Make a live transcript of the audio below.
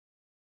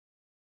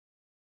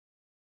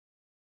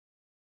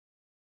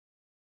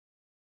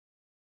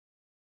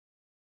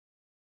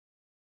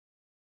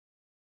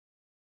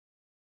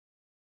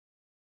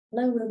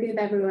Hello, we'll give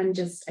everyone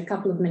just a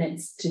couple of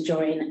minutes to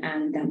join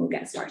and then we'll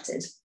get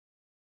started.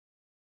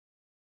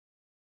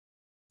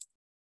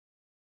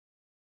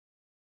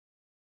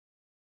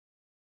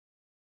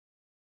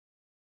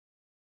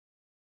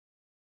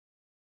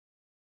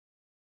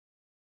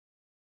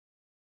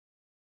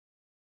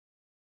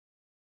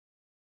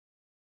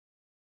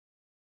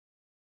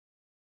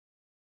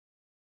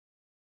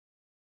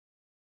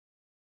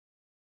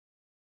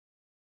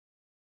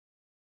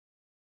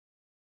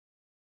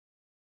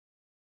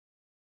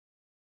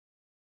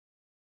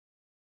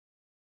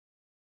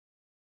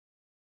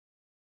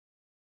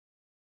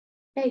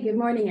 Hey, good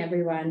morning,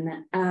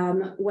 everyone.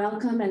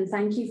 Welcome and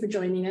thank you for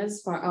joining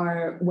us for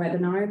our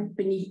webinar,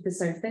 Beneath the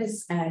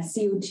Surface,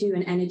 CO2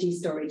 and Energy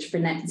Storage for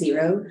Net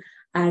Zero,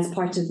 as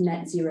part of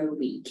Net Zero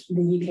Week,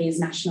 the UK's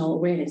National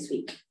Awareness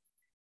Week.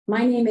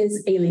 My name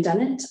is Ailey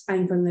Dunnett.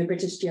 I'm from the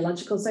British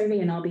Geological Survey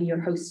and I'll be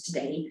your host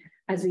today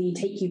as we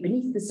take you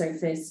beneath the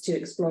surface to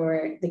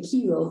explore the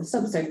key role the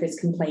subsurface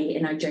can play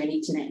in our journey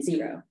to net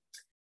zero.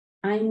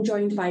 I'm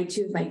joined by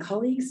two of my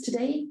colleagues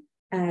today,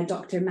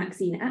 Dr.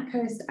 Maxine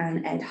Akhurst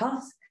and Ed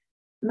Hough.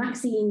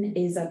 Maxine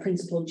is a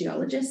principal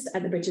geologist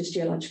at the British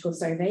Geological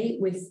Survey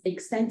with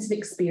extensive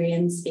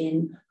experience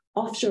in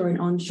offshore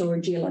and onshore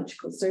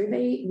geological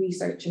survey,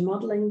 research and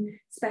modelling,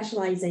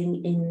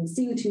 specialising in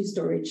CO2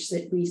 storage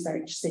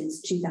research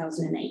since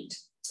 2008.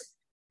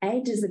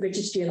 Ed is the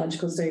British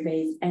Geological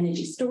Survey's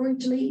energy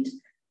storage lead,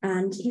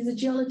 and he's a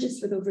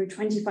geologist with over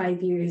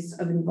 25 years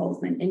of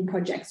involvement in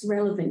projects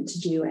relevant to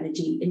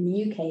geoenergy in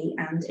the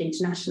UK and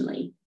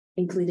internationally,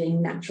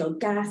 including natural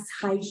gas,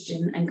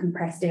 hydrogen and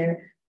compressed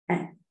air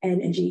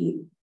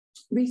energy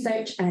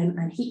research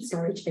and heat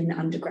storage in the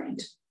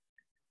underground.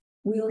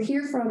 We'll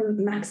hear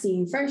from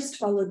Maxine first,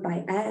 followed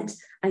by Ed,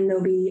 and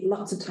there'll be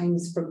lots of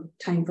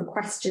time for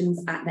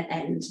questions at the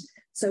end.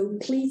 So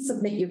please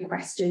submit your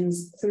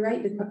questions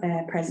throughout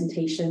the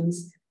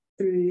presentations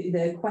through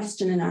the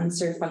question and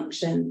answer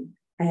function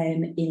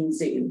in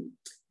Zoom.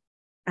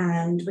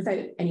 And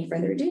without any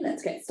further ado,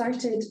 let's get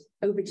started.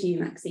 Over to you,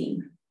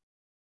 Maxine.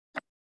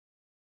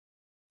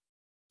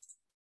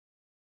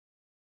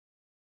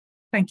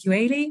 Thank you,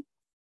 Ailey.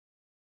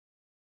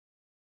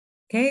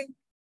 Okay,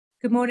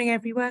 good morning,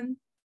 everyone.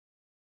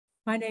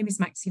 My name is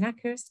Maxine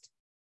Akhurst.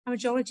 I'm a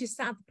geologist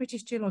at the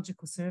British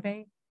Geological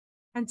Survey,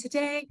 and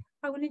today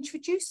I will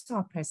introduce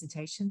our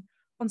presentation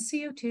on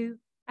CO2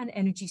 and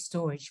energy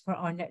storage for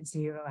our net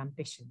zero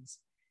ambitions.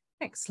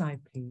 Next slide,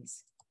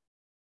 please.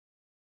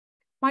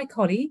 My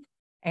colleague,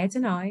 Ed,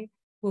 and I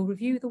will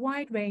review the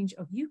wide range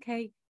of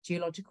UK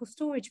geological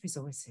storage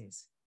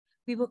resources.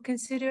 We will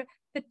consider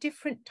the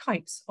different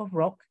types of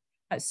rock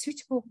at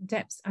suitable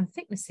depths and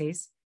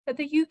thicknesses that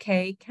the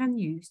UK can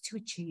use to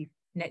achieve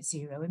net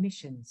zero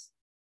emissions.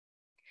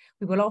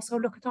 We will also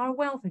look at our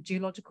wealth of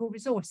geological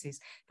resources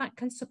that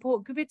can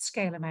support grid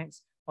scale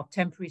amounts of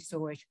temporary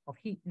storage of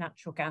heat,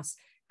 natural gas,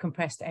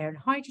 compressed air and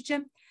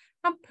hydrogen,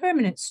 and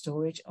permanent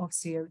storage of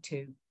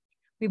CO2.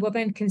 We will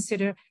then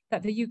consider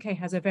that the UK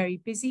has a very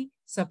busy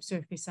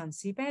subsurface and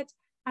seabed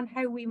and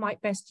how we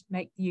might best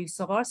make use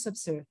of our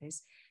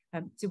subsurface.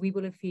 So we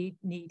will indeed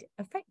need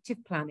effective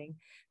planning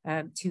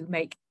to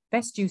make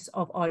best use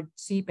of our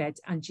seabed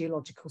and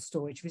geological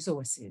storage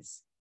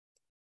resources.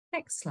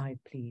 Next slide,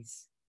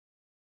 please.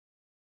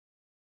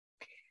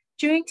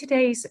 During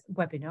today's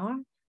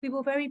webinar, we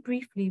will very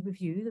briefly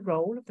review the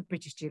role of the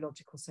British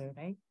Geological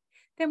Survey.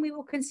 Then we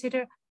will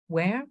consider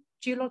where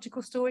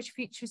geological storage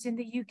features in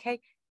the UK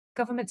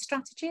government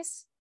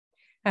strategies.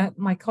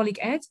 My colleague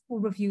Ed will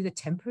review the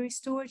temporary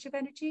storage of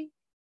energy.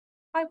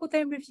 I will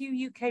then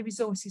review UK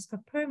resources for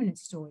permanent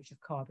storage of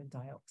carbon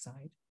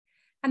dioxide.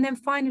 And then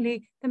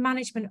finally, the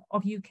management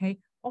of UK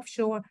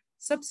offshore,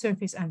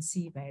 subsurface and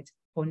seabed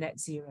for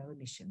net zero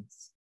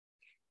emissions.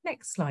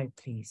 Next slide,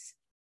 please.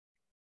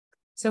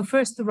 So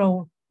first, the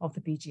role of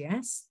the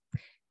BGS.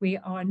 We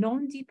are a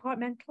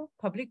non-departmental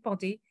public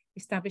body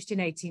established in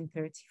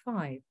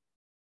 1835.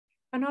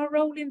 And our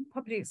role in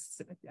public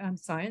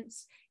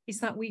science is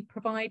that we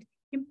provide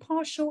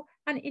impartial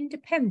and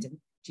independent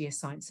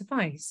geoscience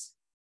advice.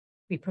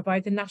 We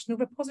provide the national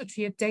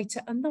repository of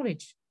data and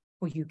knowledge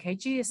for UK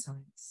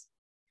geoscience.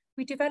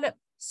 We develop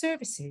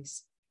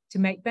services to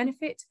make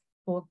benefit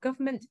for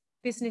government,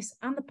 business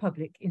and the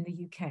public in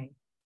the UK.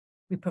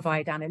 We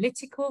provide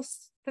analytical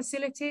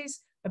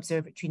facilities,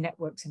 observatory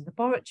networks and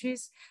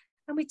laboratories,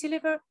 and we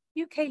deliver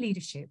UK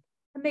leadership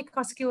and make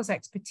our skills,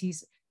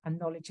 expertise and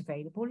knowledge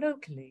available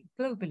locally,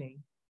 globally.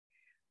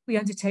 We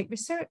undertake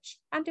research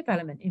and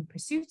development in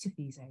pursuit of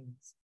these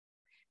aims.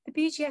 The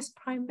BGS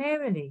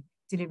primarily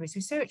delivers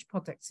research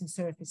products and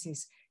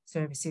services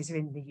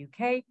in the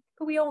UK,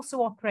 but we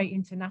also operate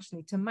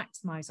internationally to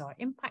maximise our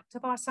impact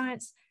of our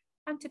science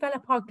and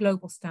develop our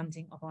global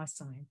standing of our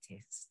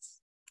scientists.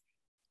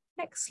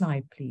 Next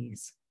slide,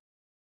 please.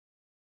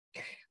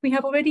 We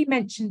have already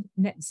mentioned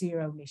net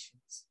zero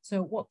emissions.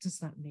 So what does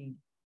that mean?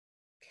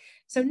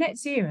 So net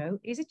zero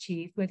is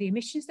achieved where the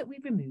emissions that we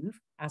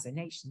remove as a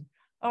nation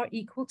are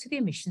equal to the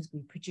emissions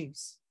we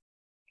produce.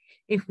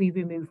 If we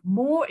remove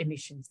more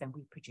emissions than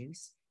we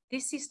produce,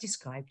 this is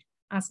described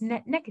as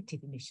net negative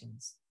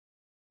emissions.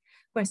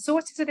 Where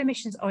sources of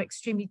emissions are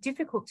extremely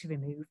difficult to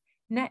remove,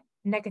 net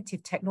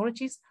negative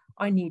technologies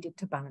are needed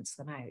to balance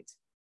them out.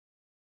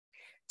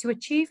 To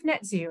achieve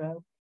net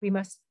zero, we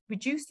must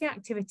reduce the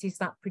activities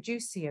that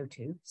produce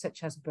CO2,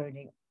 such as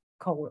burning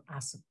coal,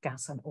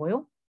 gas and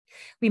oil.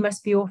 We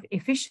must be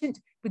efficient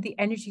with the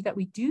energy that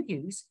we do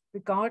use,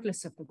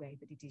 regardless of the way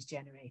that it is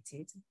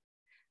generated.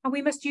 And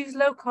we must use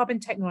low carbon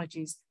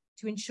technologies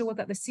to ensure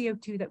that the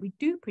CO2 that we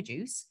do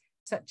produce,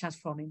 such as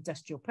from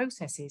industrial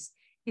processes,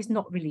 is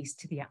not released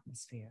to the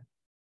atmosphere.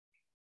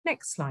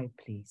 Next slide,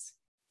 please.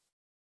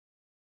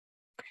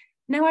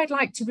 Now I'd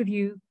like to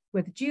review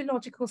whether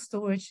geological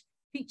storage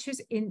features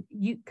in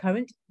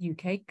current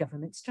UK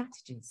government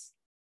strategies.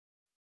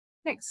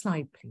 Next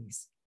slide,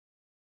 please.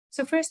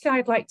 So firstly,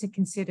 I'd like to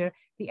consider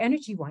the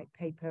Energy White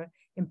Paper,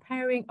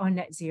 Empowering Our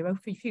Net Zero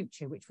for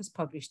Future, which was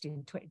published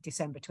in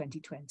December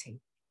 2020.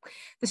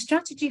 The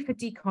strategy for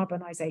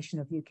decarbonisation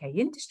of UK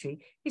industry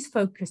is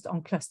focused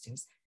on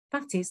clusters,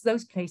 that is,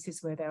 those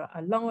places where there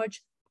are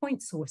large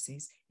point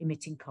sources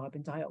emitting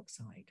carbon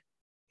dioxide.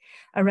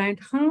 Around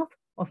half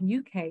of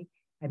UK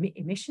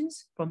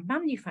emissions from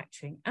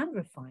manufacturing and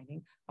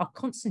refining are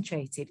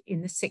concentrated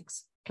in the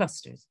 6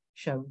 clusters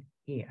shown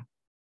here.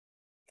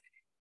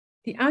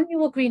 The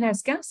annual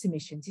greenhouse gas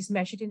emissions is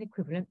measured in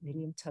equivalent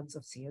million tonnes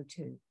of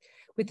CO2,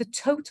 with the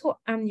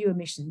total annual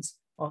emissions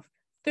of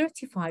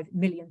 35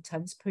 million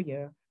tonnes per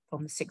year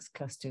from the 6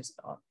 clusters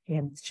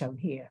shown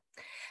here.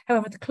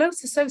 However, the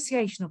close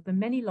association of the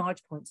many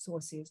large point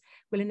sources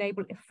will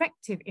enable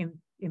effective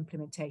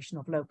implementation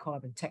of low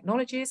carbon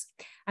technologies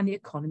and the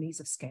economies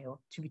of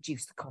scale to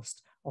reduce the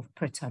cost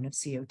per tonne of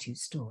CO2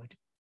 stored.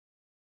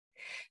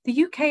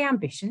 The UK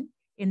ambition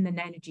in the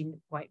Energy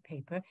White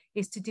Paper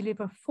is to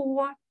deliver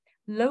 4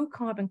 low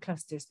carbon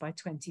clusters by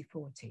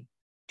 2040,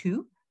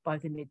 2 by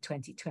the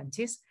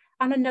mid-2020s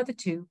and another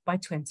 2 by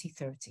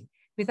 2030,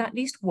 with at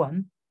least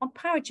 1 on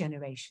power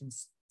generation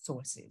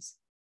sources.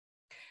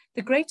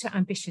 The greater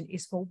ambition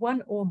is for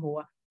 1 or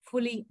more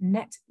fully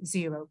net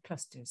zero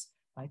clusters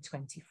by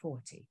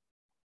 2040.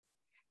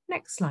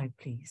 Next slide,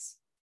 please.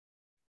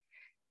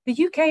 The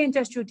UK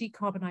Industrial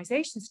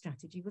Decarbonisation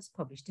Strategy was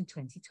published in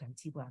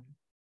 2021,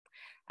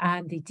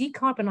 and the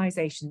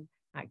decarbonisation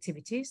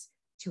activities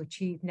to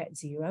achieve net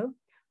zero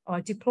are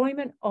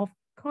deployment of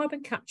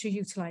carbon capture,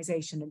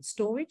 utilisation and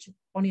storage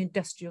on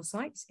industrial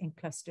sites in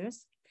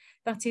clusters,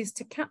 that is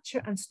to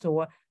capture and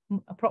store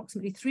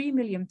approximately 3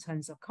 million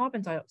tonnes of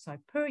carbon dioxide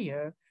per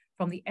year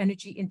from the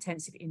energy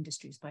intensive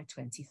industries by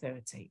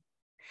 2030.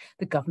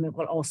 The government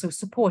will also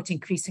support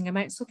increasing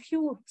amounts of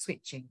fuel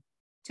switching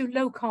to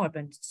low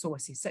carbon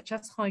sources such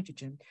as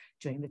hydrogen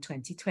during the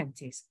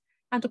 2020s.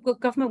 And the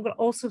government will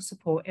also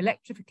support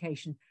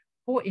electrification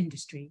for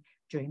industry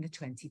during the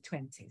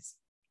 2020s.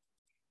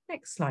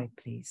 Next slide,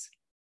 please.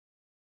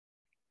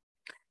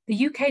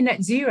 The UK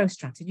Net Zero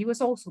Strategy was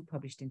also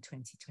published in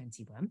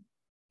 2021.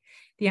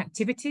 The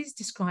activities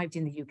described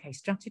in the UK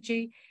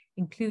strategy,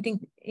 including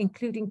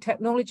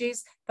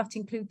technologies that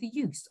include the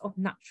use of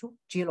natural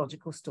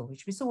geological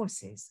storage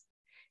resources.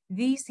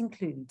 These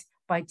include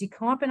by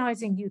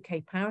decarbonising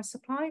UK power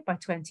supply by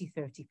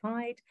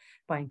 2035,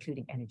 by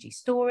including energy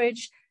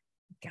storage,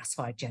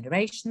 gas-fired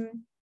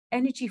generation,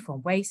 energy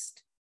from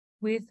waste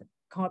with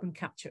carbon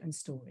capture and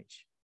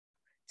storage.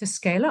 To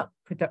scale up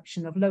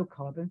production of low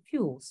carbon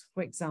fuels,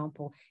 for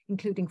example,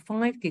 including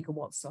 5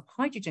 gigawatts of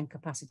hydrogen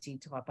capacity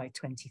by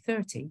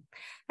 2030,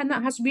 and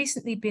that has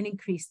recently been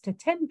increased to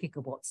 10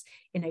 gigawatts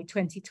in a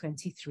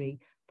 2023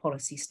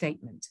 policy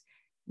statement.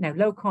 Now,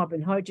 low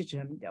carbon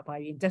hydrogen by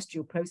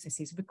industrial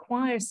processes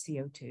requires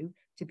CO2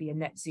 to be a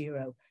net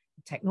zero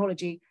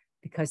technology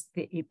because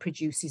it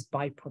produces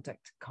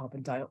byproduct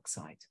carbon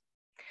dioxide.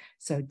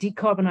 So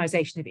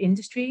decarbonisation of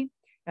industry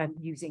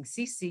using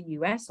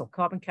CCUS or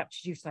carbon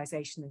capture,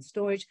 utilisation and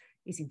storage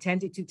is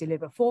intended to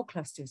deliver 4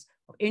 clusters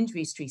of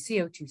industry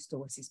CO2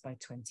 sources by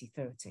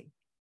 2030.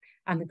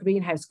 And the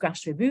greenhouse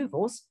gas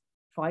removals,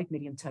 5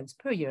 million tonnes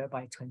per year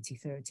by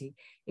 2030,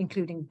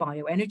 including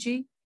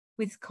bioenergy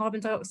with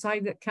carbon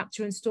dioxide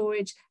capture and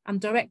storage and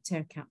direct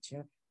air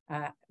capture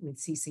with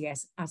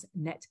CCS as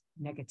net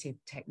negative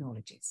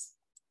technologies.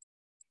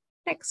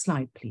 Next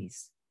slide,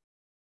 please.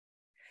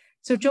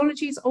 So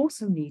geology is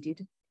also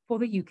needed for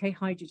the UK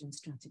hydrogen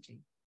strategy.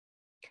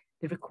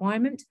 The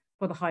requirement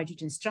for the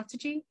hydrogen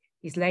strategy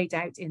is laid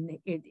out in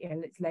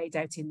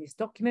this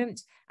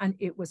document, and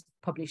it was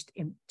published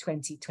in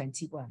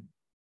 2021.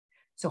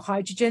 So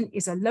hydrogen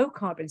is a low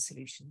carbon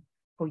solution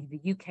for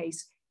the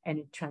UK's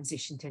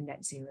transition to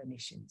net zero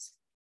emissions.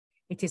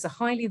 It is a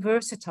highly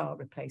versatile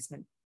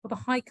replacement for the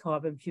high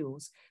carbon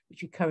fuels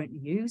which we currently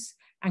use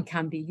and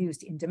can be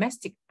used in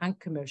domestic and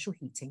commercial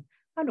heating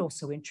and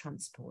also in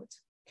transport.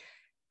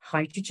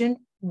 Hydrogen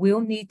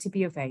will need to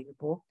be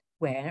available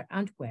where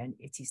and when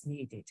it is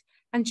needed,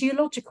 and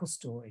geological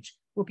storage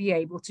will be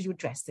able to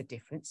address the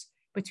difference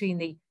between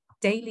the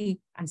daily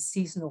and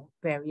seasonal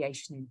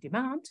variation in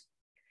demand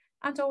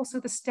and also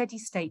the steady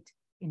state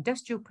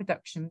industrial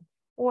production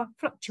or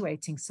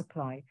fluctuating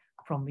supply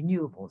from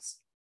renewables.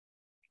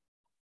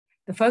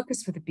 The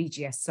focus for the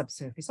BGS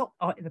subsurface,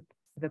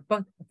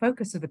 the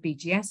focus of the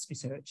BGS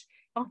research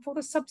are for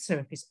the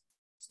subsurface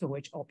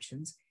storage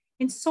options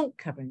in salt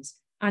caverns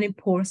and in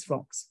porous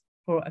rocks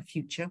for a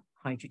future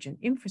hydrogen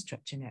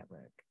infrastructure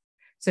network.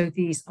 So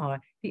these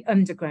are the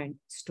underground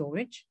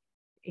storage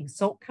in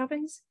salt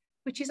caverns,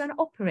 which is an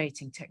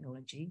operating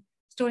technology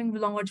storing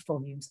large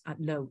volumes at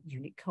low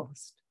unit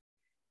cost.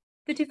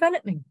 The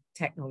development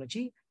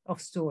technology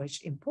of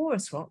storage in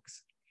porous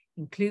rocks,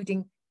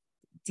 including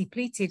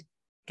depleted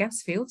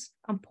gas fields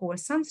and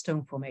porous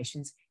sandstone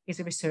formations, is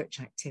a research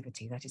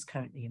activity that is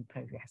currently in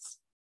progress.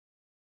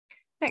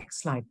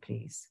 Next slide,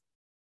 please.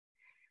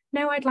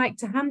 Now I'd like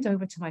to hand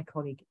over to my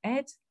colleague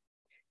Ed,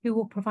 who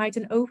will provide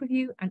an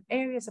overview and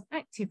areas of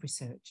active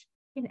research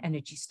in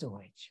energy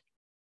storage.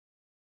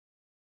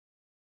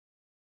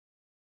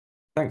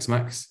 Thanks,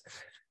 Max.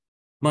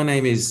 My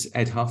name is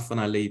Ed Hough, and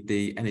I lead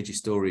the energy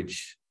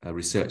storage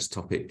research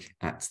topic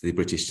at the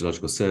British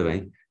Geological Survey.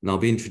 And I'll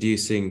be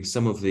introducing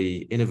some of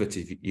the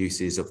innovative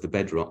uses of the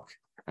bedrock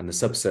and the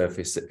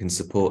subsurface that can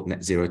support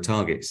net zero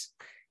targets,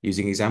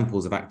 using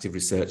examples of active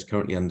research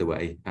currently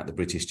underway at the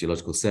British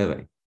Geological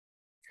Survey.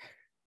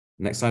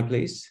 Next slide,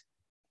 please.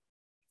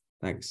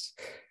 Thanks.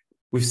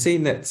 We've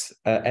seen that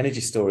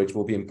energy storage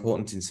will be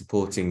important in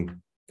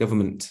supporting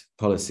government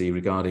policy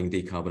regarding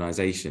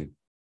decarbonisation.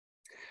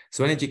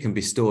 So energy can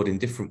be stored in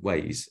different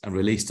ways and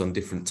released on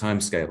different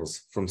timescales,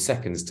 from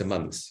seconds to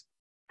months.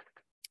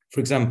 For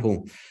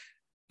example,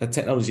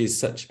 technologies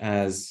such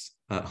as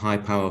high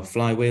power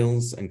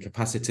flywheels and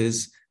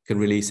capacitors can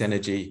release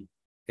energy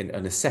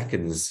in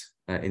seconds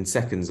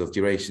of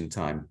duration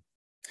time.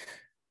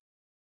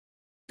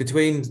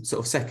 Between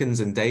sort of seconds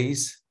and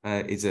days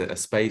is a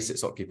space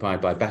that's occupied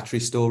by battery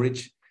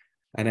storage.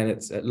 And then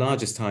at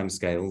largest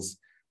timescales,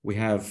 we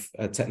have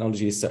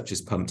technologies such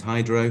as pumped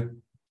hydro,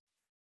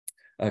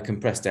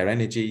 compressed air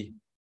energy,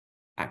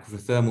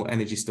 aquathermal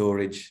energy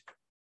storage,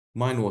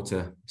 mine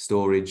water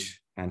storage,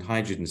 and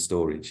hydrogen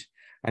storage.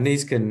 And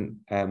these can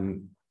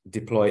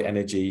deploy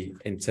energy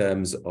in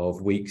terms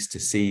of weeks to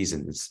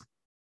seasons.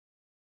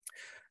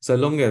 So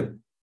longer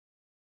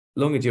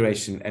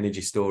duration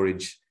energy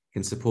storage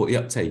can support the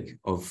uptake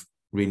of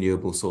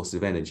renewable sources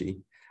of energy.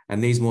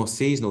 And these more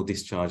seasonal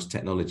discharge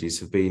technologies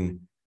have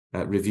been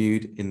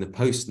reviewed in the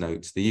post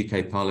note, the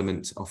UK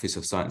Parliament Office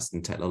of Science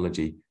and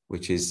Technology,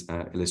 which is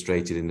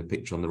illustrated in the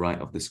picture on the right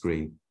of the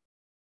screen.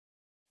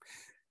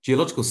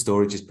 Geological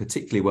storage is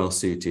particularly well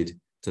suited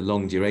to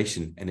long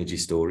duration energy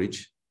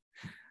storage.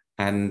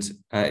 But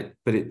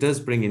it does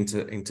bring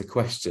into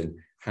question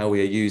how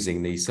we are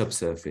using the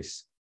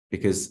subsurface,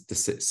 because the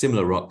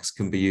similar rocks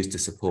can be used to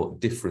support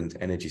different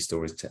energy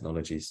storage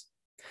technologies.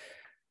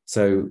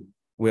 So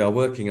we are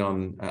working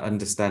on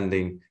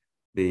understanding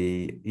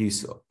the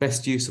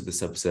best use of the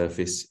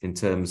subsurface in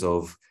terms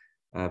of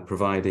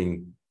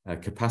providing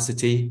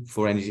capacity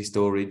for energy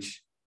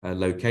storage,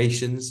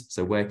 locations,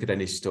 so where could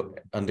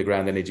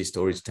underground energy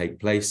storage take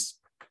place,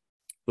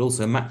 but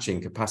also matching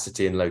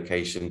capacity and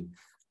location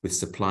with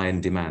supply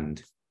and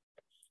demand.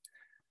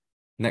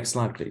 Next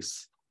slide,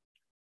 please.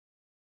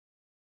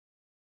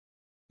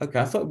 Okay,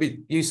 I thought it'd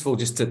be useful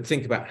just to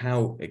think about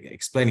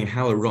explaining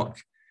how a rock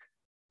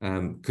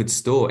could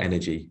store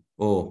energy,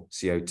 or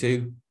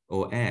CO2,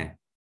 or air.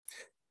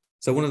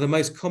 So one of the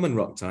most common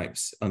rock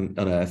types on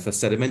Earth are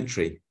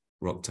sedimentary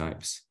rock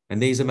types.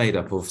 And these are made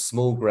up of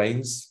small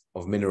grains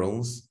of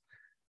minerals.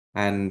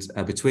 And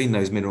between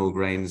those mineral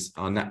grains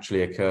are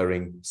naturally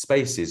occurring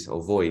spaces,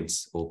 or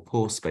voids, or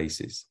pore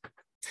spaces.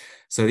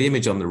 So the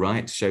image on the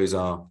right shows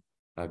our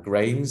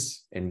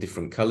grains in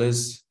different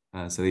colors.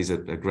 So these are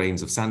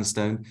grains of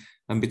sandstone,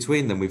 and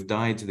between them we've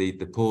dyed the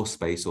pore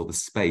space, or the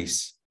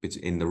space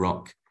in the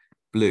rock,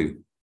 blue.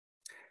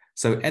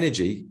 So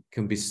energy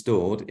can be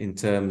stored in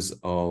terms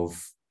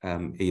of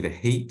either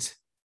heat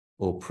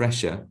or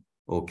pressure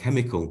or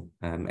chemical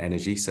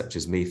energy, such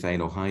as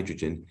methane or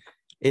hydrogen,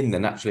 in the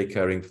naturally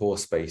occurring pore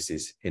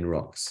spaces in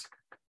rocks.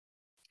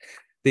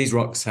 These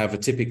rocks have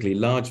typically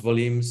large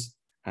volumes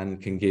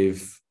and can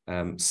give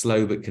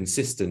slow but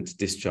consistent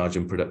discharge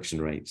and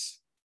production rates.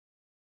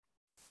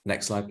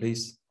 Next slide,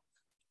 please.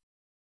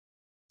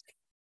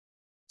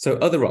 So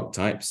other rock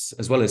types,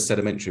 as well as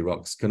sedimentary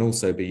rocks, can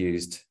also be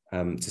used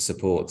to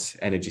support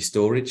energy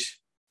storage.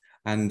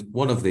 And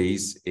one of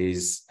these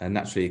is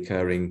naturally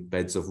occurring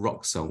beds of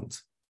rock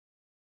salt.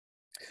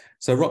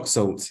 So rock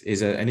salt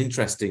is an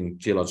interesting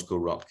geological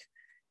rock.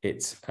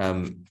 It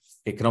can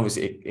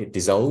obviously, it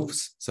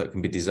dissolves, so it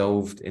can be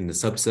dissolved in the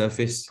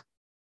subsurface.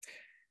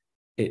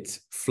 It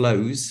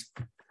flows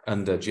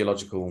under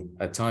geological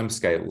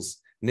timescales.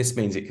 And this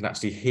means it can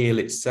actually heal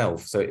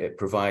itself. So it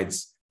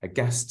provides a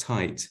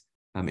gas-tight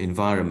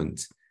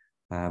environment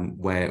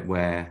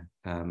where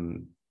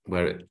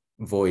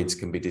voids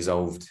can be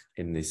dissolved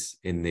in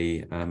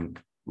the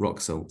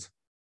rock salt.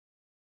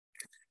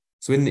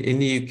 So in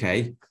the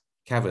UK,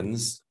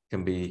 caverns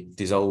can be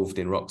dissolved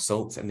in rock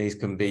salt, and these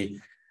can be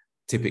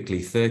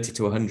typically 30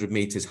 to 100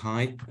 meters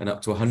high and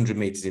up to 100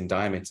 meters in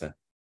diameter.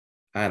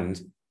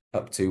 And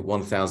up to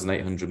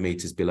 1,800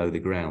 meters below the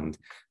ground.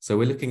 So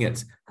we're looking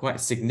at quite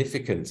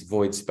significant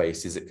void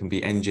spaces that can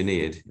be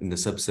engineered in the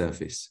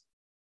subsurface.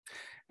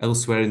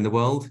 Elsewhere in the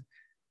world,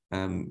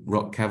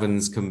 rock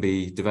caverns can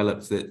be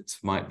developed that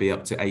might be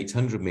up to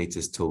 800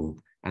 meters tall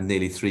and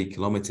nearly 3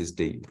 kilometers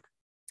deep.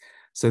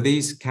 So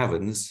these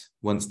caverns,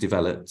 once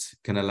developed,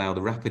 can allow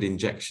the rapid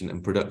injection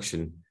and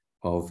production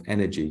of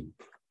energy.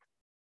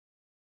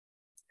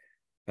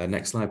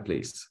 Next slide,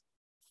 please.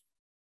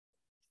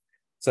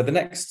 So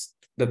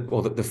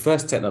the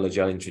first technology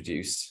I'll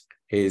introduce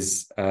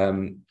is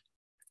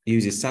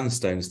uses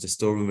sandstones to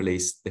store and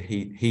release the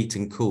heat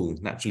and cool,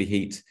 naturally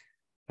heat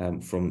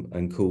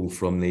and cool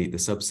from the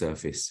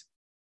subsurface.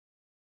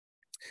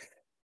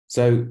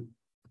 So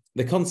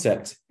the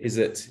concept is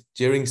that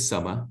during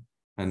summer,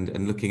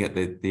 and looking at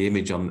the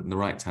image on the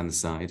right-hand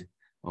side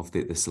of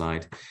the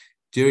slide,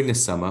 during the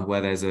summer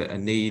where there's a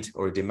need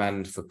or a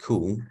demand for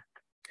cold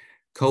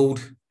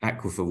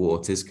aquifer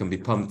waters can be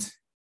pumped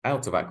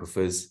out of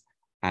aquifers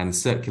and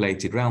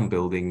circulated around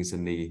buildings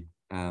and the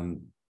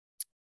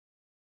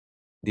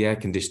air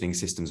conditioning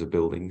systems of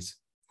buildings.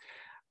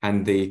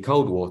 And the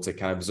cold water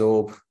can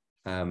absorb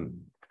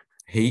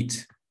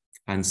heat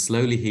and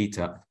slowly heat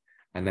up,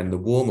 and then the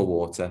warmer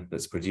water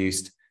that's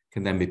produced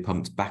can then be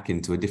pumped back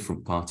into a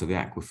different part of the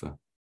aquifer.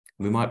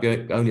 We might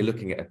be only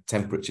looking at a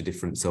temperature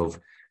difference of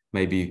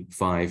maybe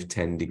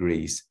 5-10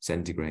 degrees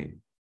centigrade.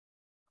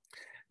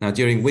 Now,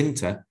 during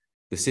winter,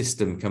 the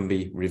system can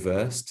be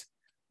reversed,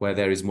 where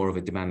there is more of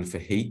a demand for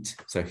heat.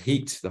 So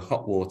heat, the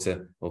hot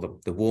water or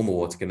the warmer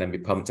water can then be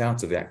pumped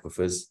out of the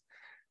aquifers,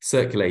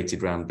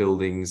 circulated around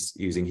buildings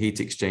using heat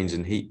exchange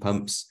and heat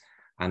pumps,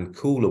 and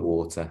cooler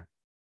water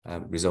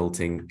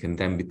resulting can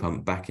then be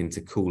pumped back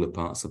into cooler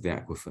parts of the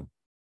aquifer.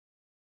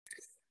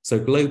 So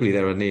globally,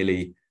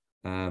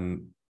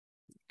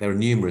 there are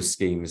numerous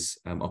schemes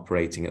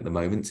operating at the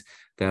moment.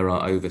 There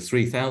are over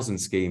 3,000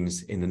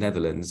 schemes in the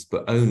Netherlands,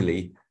 but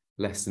only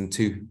less than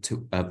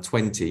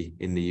 20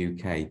 in the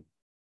UK.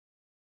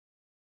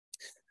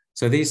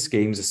 So these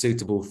schemes are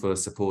suitable for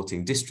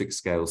supporting district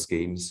scale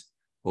schemes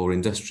or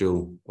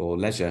industrial or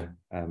leisure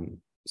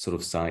sort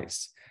of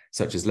sites,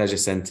 such as leisure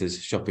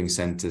centres, shopping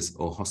centres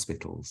or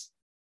hospitals.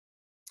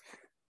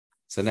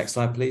 So next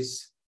slide,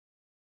 please.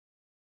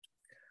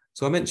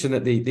 So I mentioned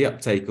that the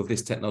uptake of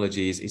this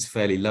technology is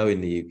fairly low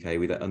in the UK,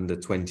 with under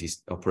 20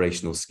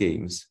 operational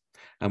schemes.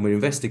 And we're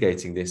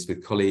investigating this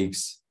with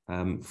colleagues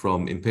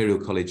from Imperial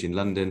College in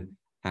London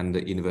and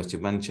the University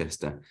of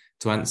Manchester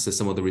to answer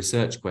some of the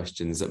research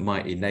questions that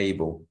might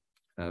enable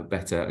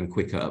better and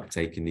quicker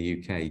uptake in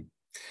the UK.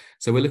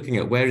 So we're looking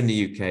at where in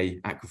the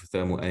UK aquifer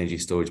thermal energy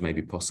storage may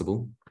be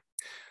possible.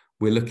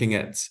 We're looking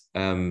at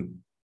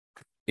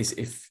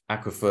if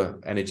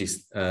aquifer energy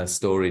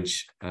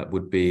storage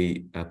would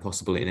be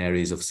possible in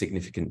areas of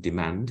significant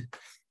demand.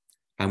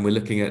 And we're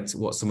looking at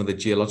what some of the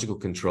geological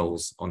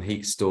controls on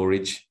heat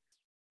storage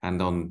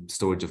and on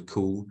storage of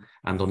cool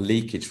and on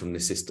leakage from the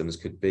systems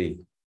could be.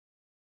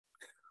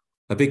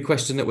 A big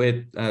question that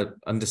we're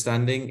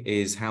understanding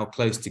is how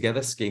close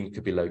together schemes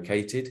could be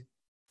located,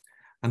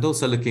 and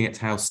also looking at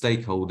how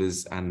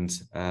stakeholders and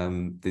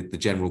the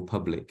general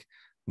public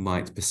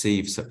might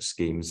perceive such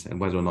schemes and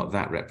whether or not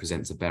that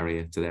represents a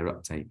barrier to their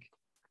uptake.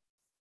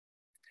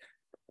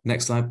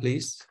 Next slide,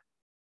 please.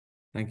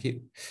 Thank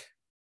you.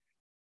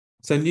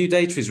 So new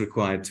data is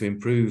required to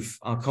improve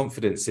our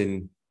confidence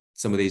in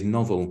some of these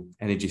novel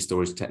energy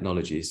storage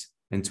technologies.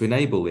 And to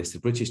enable this, the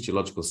British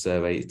Geological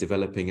Survey is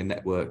developing a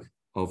network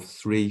of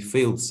 3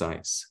 field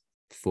sites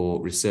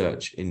for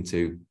research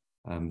into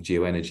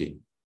geoenergy.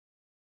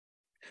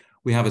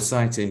 We have a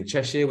site in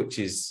Cheshire, which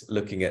is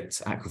looking at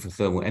aquifer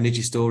thermal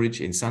energy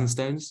storage in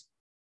sandstones.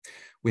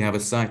 We have a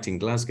site in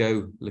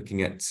Glasgow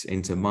looking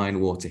into mine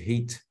water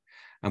heat.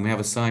 And we have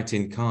a site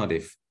in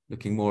Cardiff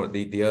looking more at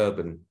the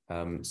urban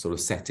sort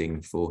of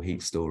setting for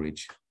heat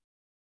storage.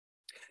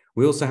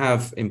 We also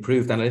have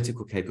improved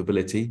analytical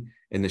capability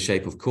in the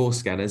shape of core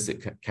scanners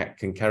that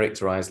can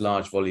characterize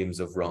large volumes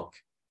of rock.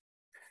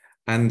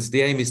 And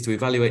the aim is to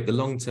evaluate the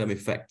long-term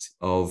effect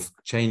of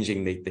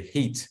changing the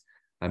heat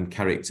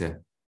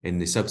character in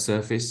the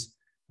subsurface,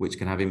 which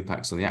can have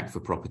impacts on the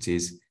aquifer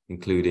properties,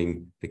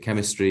 including the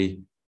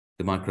chemistry,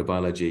 the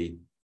microbiology,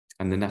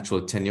 and the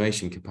natural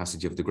attenuation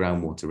capacity of the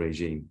groundwater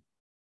regime.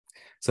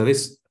 So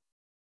these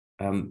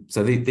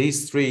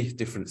 3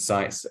 different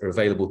sites are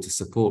available to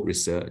support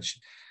research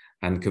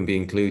and can be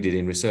included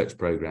in research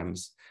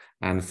programs.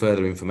 And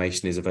further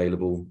information is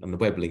available on the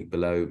web link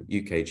below,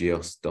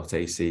 ukgeos.ac.uk.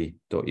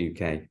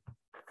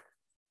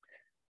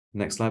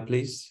 Next slide,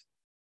 please.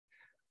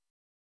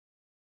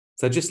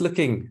 So just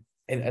looking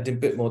at a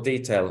bit more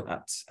detail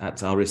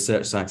at our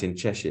research site in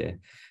Cheshire,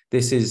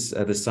 this is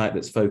the site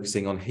that's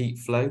focusing on heat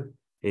flow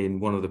in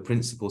one of the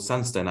principal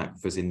sandstone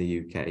aquifers in the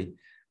UK,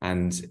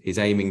 and is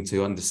aiming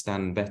to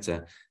understand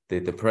better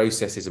the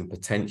processes and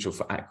potential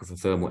for aquifer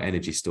thermal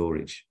energy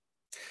storage.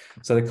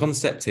 So the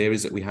concept here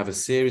is that we have a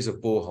series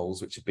of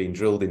boreholes which have been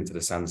drilled into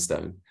the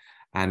sandstone,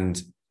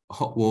 and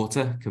hot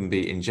water can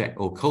be injected,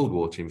 or cold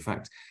water in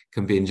fact,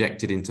 can be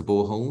injected into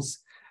boreholes,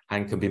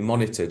 and can be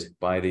monitored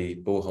by the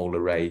borehole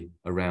array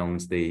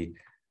around the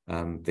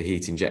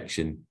heat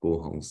injection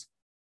boreholes.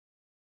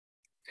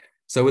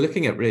 So we're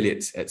looking at really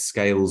at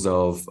scales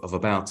of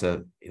about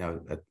a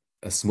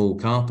small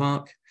car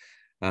park.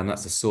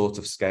 That's the sort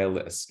of scale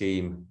that a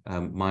scheme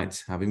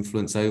might have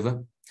influence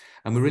over.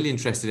 And we're really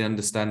interested in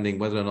understanding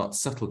whether or not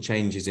subtle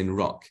changes in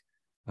rock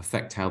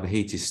affect how the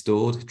heat is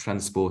stored,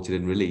 transported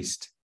and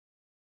released.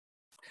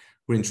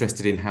 We're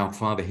interested in how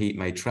far the heat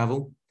may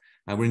travel,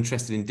 and we're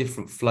interested in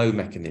different flow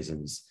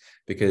mechanisms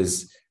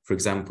because, for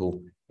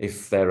example,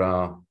 if there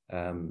are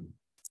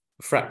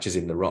fractures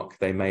in the rock,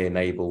 they may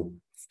enable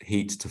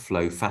heat to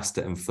flow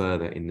faster and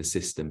further in the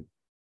system.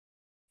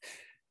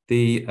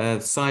 The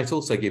site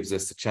also gives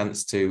us a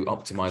chance to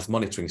optimize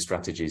monitoring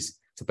strategies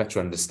to better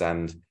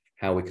understand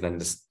how we can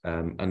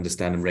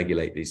understand and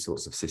regulate these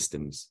sorts of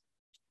systems.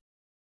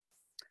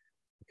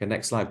 Okay,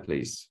 next slide,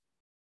 please.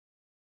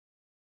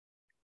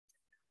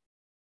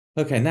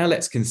 Okay, now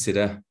let's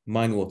consider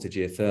mine water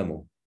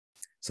geothermal.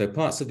 So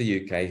parts of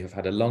the UK have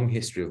had a long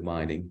history of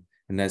mining,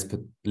 and there's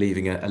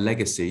leaving a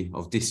legacy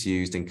of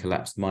disused and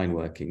collapsed mine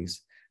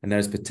workings, and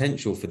there's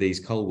potential for these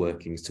coal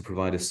workings to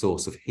provide a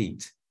source of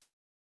heat.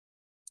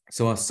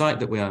 So our site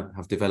that we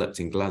have developed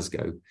in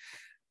Glasgow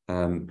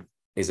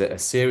is a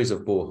series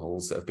of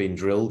boreholes that have been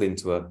drilled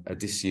into a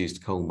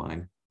disused coal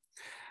mine.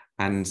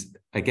 And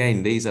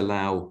again, these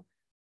allow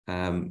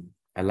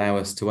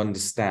us to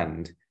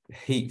understand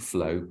heat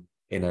flow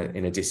in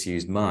a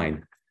disused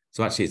mine.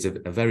 So actually it's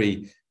a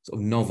very sort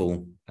of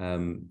novel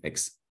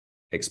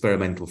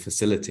experimental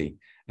facility,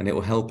 and it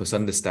will help us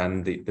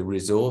understand the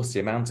resource, the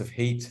amount of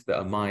heat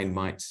that a mine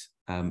might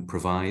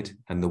provide,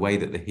 and the way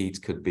that the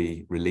heat could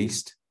be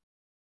released.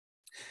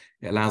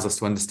 It allows us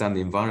to understand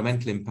the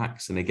environmental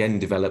impacts and again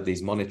develop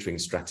these monitoring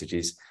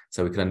strategies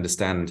so we can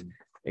understand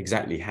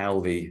exactly how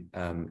the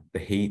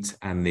heat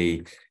and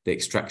the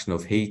extraction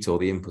of heat or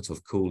the input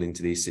of cool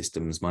into these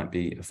systems might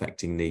be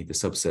affecting the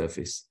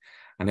subsurface.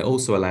 And it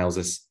also allows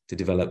us to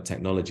develop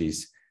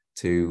technologies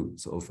to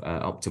sort of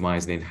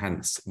optimize and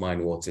enhance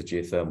mine water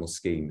geothermal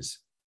schemes.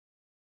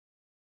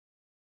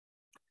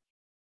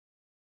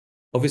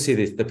 Obviously,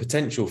 the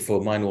potential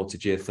for mine water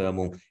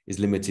geothermal is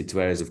limited to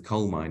areas of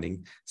coal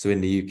mining. So in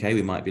the UK,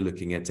 we might be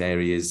looking at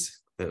areas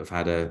that have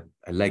had a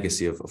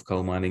legacy of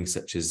coal mining,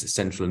 such as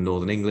central and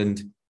northern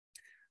England,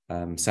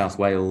 South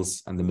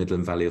Wales and the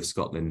Midland Valley of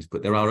Scotland.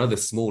 But there are other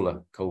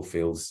smaller coal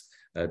fields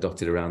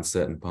dotted around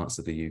certain parts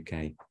of the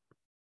UK.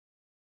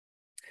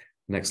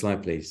 Next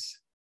slide, please.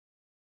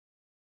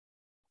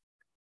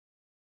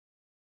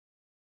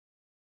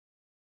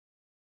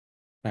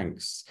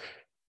 Thanks.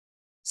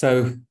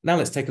 So now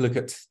let's take a look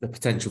at the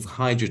potential for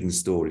hydrogen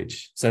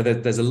storage. So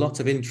there's a lot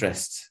of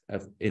interest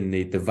in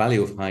the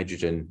value of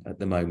hydrogen at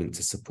the moment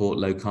to support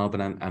low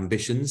carbon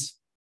ambitions.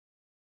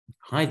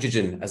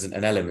 Hydrogen as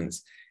an element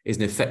is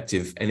an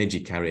effective energy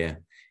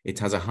carrier. It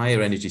has a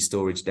higher energy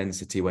storage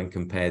density when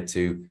compared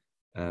to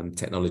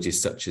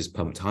technologies such as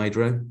pumped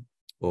hydro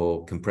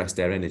or compressed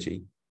air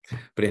energy,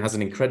 but it has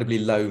an incredibly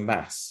low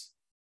mass.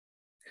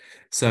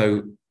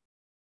 So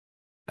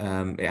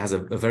it has a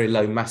very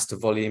low mass to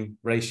volume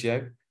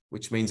ratio,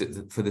 which means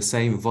that for the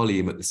same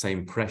volume at the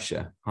same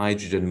pressure,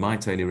 hydrogen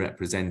might only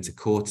represent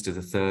 1/4 to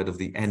 1/3 of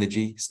the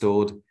energy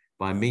stored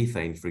by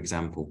methane, for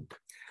example.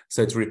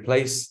 So to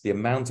replace the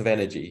amount of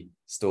energy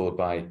stored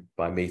by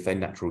methane,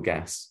 natural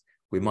gas,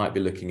 we might be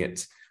looking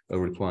at a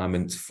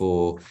requirement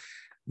for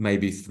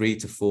maybe 3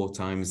 to 4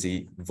 times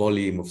the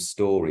volume of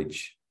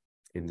storage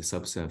in the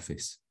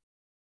subsurface.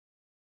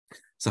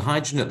 So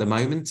hydrogen at the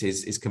moment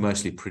is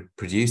commercially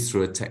produced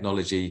through a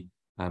technology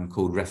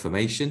called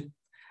reformation.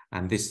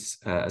 And this,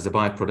 as a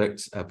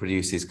byproduct,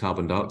 produces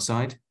carbon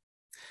dioxide.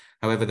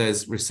 However,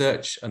 there's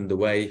research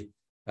underway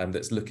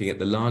that's looking at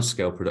the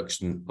large-scale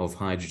production of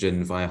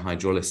hydrogen via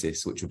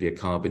hydrolysis, which would be a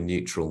carbon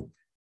neutral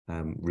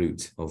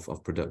route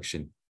of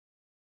production.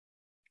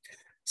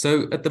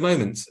 So at the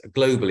moment,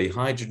 globally,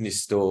 hydrogen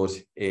is stored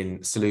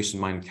in solution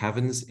mine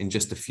caverns in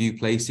just a few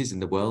places in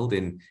the world,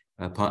 in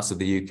parts of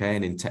the UK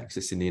and in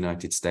Texas in the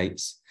United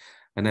States.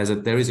 And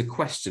there is a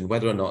question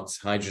whether or not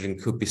hydrogen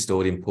could be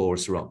stored in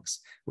porous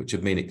rocks, which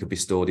would mean it could be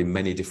stored in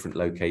many different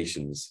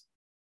locations.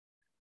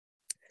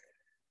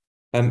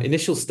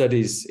 Initial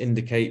studies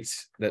indicate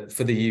that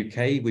for the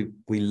UK,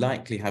 we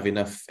likely have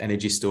enough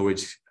energy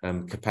storage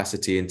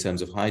capacity in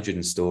terms of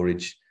hydrogen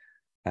storage,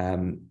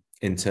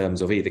 in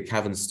terms of either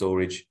cavern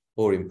storage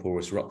or in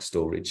porous rock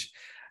storage.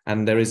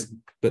 And there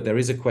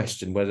is a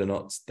question whether or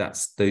not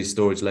those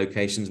storage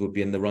locations would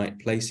be in the right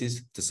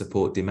places to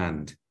support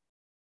demand.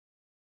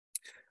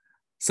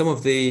 Some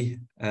of the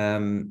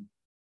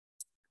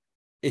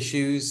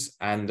issues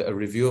and a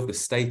review of the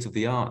state of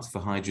the art for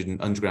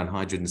underground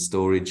hydrogen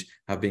storage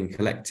have been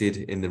collected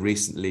in the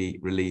recently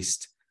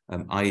released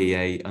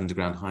IEA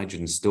Underground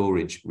Hydrogen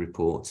Storage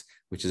report,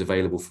 which is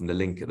available from the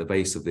link at the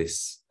base of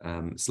this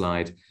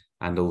slide,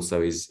 and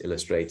also is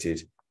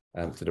illustrated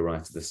to the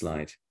right of the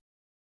slide.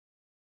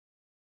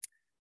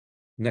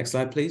 Next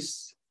slide,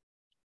 please.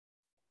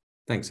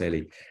 Thanks,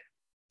 Ailey.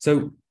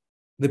 So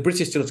The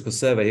British Geological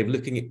Survey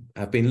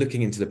have been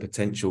looking into the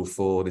potential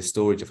for the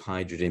storage of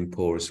hydrogen in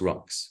porous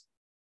rocks.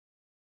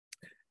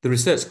 The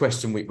research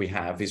question we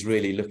have is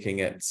really looking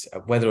at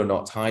whether or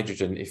not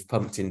hydrogen, if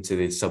pumped into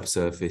the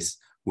subsurface,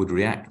 would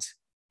react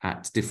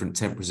at different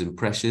temperatures and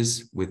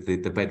pressures with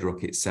the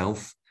bedrock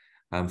itself.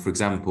 For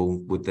example,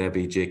 would there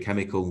be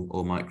geochemical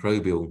or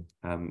microbial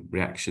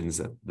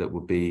reactions that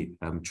would be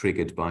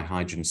triggered by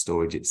hydrogen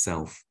storage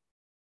itself?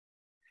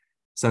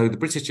 So the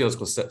British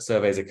Geological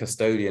Survey is a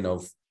custodian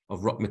of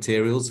rock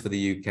materials for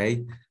the UK,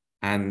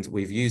 and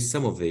we've used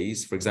some of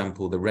these, for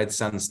example, the red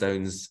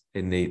sandstones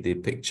in the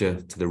picture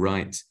to the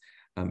right,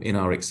 in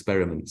our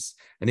experiments.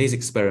 And these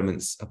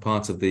experiments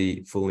are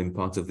falling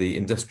part of the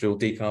Industrial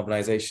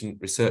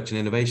Decarbonisation Research and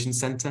Innovation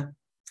Centre.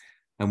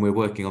 And we're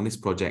working on this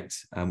project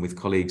with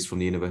colleagues from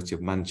the University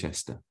of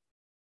Manchester.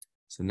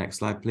 So next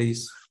slide,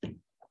 please.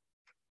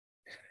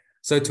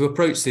 So to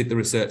approach the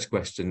research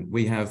question,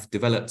 we have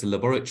developed a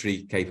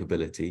laboratory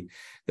capability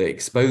that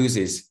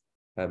exposes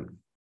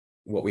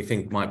what we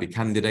think might be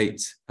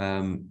candidate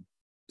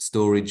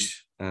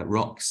storage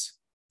rocks.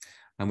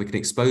 And we can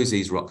expose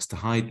these rocks to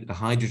a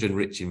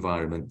hydrogen-rich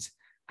environment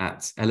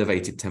at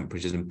elevated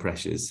temperatures and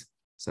pressures.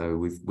 So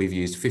we've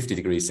used 50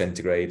 degrees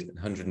centigrade and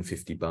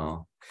 150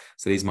 bar.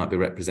 So these might be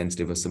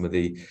representative of some of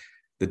the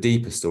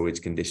deeper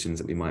storage conditions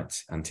that we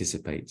might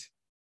anticipate.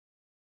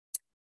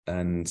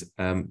 And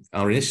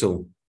our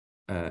initial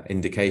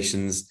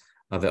indications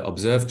are that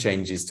observed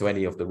changes to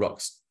any of the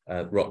rocks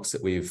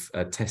that we've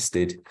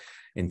tested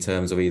in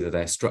terms of either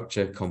their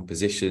structure,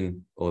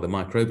 composition, or the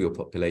microbial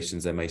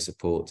populations they may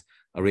support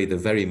are either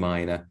very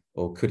minor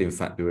or could in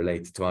fact be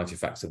related to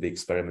artifacts of the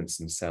experiments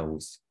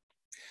themselves.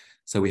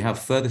 So we have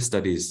further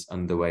studies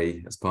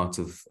underway as part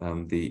of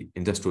the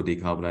Industrial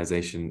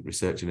Decarbonisation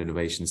Research and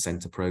Innovation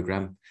Centre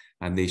programme,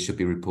 and these should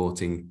be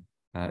reporting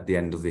at the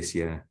end of this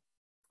year.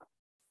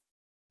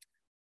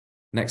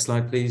 Next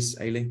slide, please,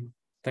 Ailey.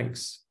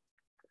 Thanks.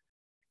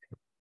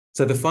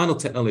 So the final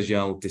technology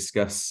I'll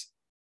discuss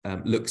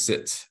looks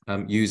at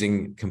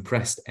using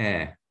compressed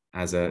air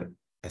as a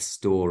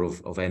store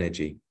of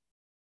energy.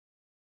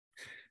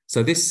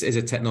 So this is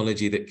a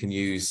technology that can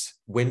use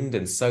wind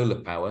and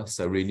solar power,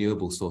 so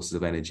renewable sources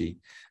of energy,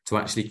 to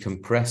actually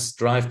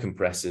drive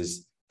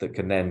compressors that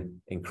can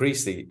then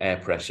increase the air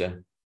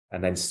pressure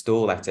and then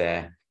store that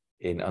air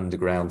in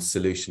underground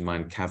solution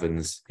mine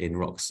caverns in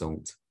rock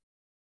salt.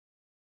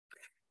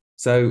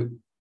 So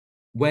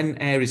when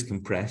air is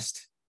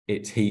compressed,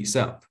 it heats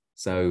up.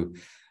 So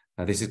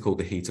this is called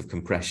the heat of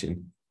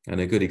compression.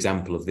 And a good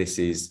example of this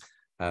is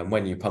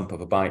when you pump up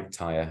a bike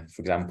tire,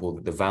 for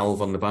example, the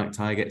valve on the bike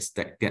tire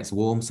gets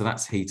warm. So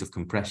that's heat of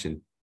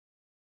compression.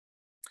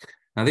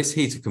 Now, this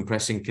heat of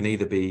compression can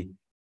either be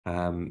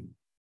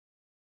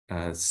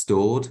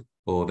stored,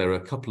 or there are a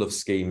couple of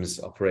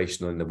schemes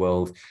operational in the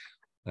world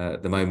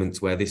at the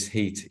moment where this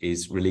heat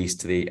is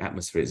released to the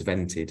atmosphere, it's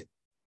vented.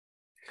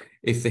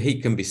 If the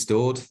heat can be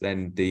stored,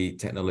 then the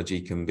technology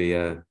can be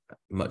a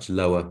much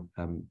lower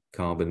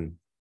carbon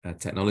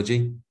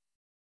technology.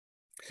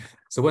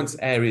 So once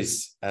air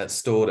is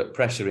stored at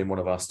pressure in one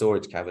of our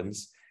storage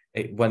caverns,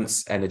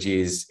 once energy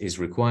is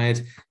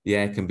required, the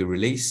air can be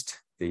released,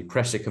 the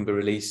pressure can be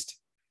released,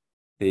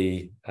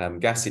 the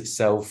gas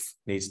itself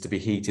needs to be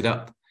heated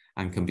up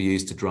and can be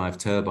used to drive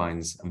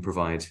turbines and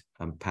provide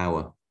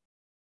power.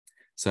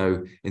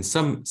 So in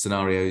some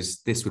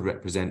scenarios, this would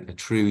represent a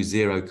true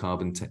zero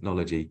carbon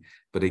technology.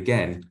 But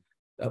again,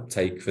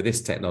 uptake for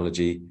this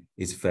technology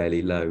is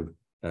fairly low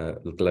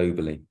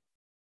globally.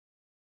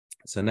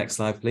 So next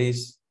slide,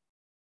 please.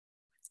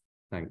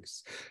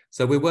 Thanks.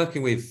 So we're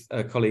working with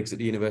colleagues at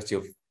the University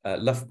of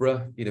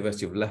Loughborough,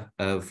 University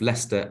of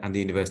Leicester and the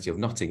University of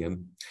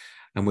Nottingham.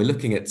 And we're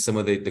looking at some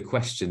of the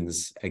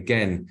questions,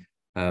 again,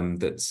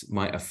 that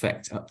might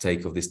affect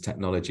uptake of this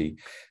technology.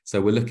 So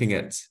we're looking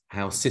at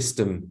how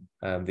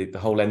the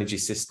whole energy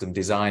system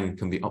design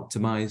can be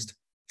optimized.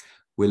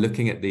 We're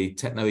looking at the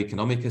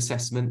techno-economic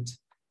assessment.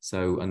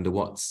 So under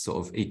what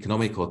sort of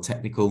economic or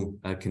technical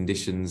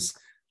conditions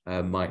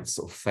might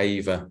sort of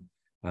favor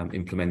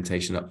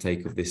implementation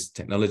uptake of this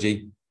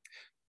technology.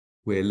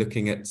 We're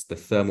looking at the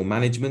thermal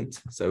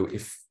management. So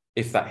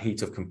if that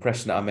heat of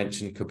compression that I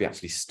mentioned could be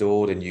actually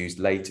stored and used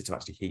later to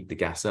actually heat the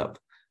gas up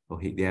or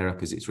heat the air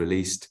up as it's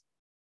released.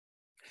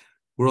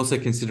 We're also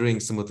considering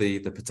some of the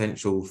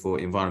potential for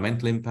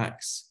environmental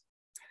impacts,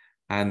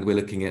 and we're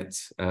looking at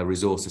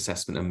resource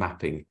assessment and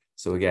mapping.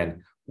 So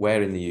again,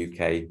 where in the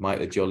UK might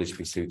the geology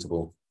be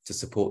suitable to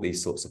support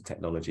these sorts of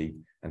technology,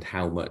 and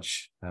how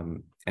much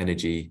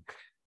energy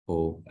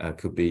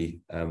could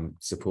be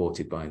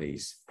supported by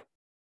these.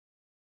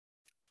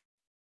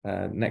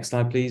 Next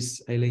slide,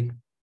 please, Ailey.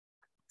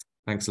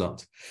 Thanks a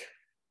lot.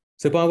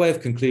 So by way of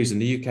conclusion,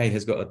 the UK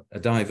has got a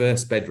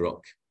diverse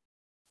bedrock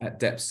at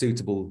depths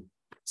suitable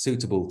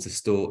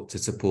to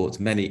support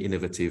many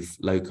innovative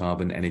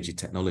low-carbon energy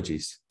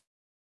technologies.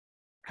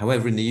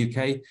 However, in the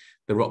UK,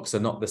 the rocks are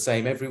not the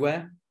same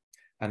everywhere,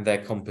 and their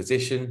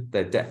composition,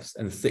 their depth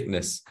and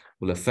thickness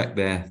will affect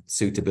their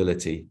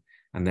suitability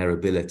and their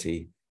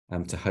ability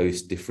to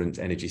host different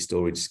energy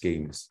storage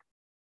schemes.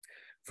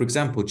 For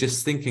example,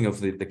 just thinking of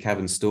the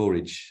cavern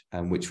storage,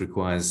 which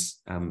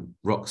requires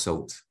rock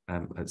salt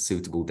at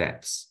suitable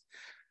depths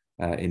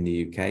in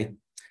the UK,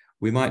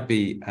 we might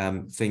be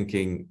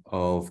thinking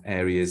of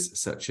areas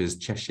such as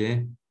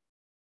Cheshire,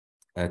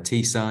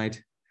 Teesside,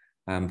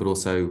 but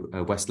also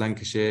West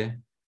Lancashire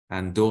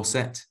and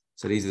Dorset.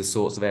 So these are the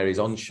sorts of areas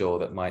onshore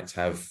that might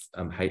have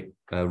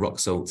rock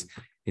salt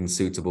at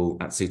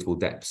suitable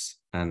depths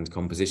and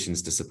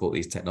compositions to support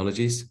these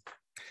technologies.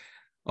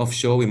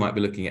 Offshore, we might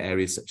be looking at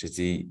areas such as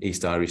the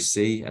East Irish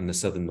Sea and the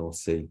Southern North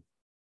Sea.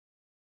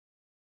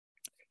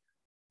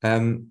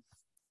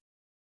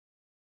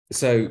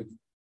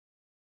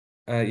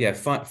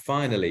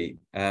 Finally,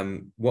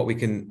 what we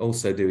can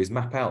also do is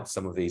map out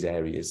some of these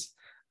areas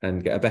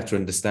and get a better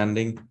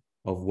understanding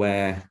of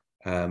where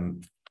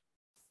the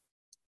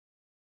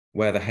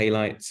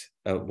halite,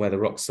 where the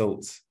rock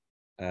salt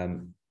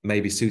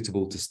may be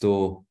suitable to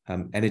store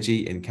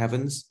energy in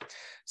caverns.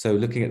 So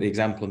looking at the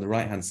example on the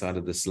right-hand side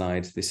of the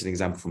slide, this is an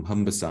example from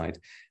Humberside,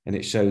 and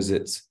it shows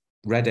that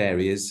red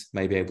areas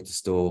may be able to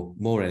store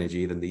more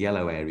energy than the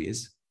yellow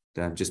areas,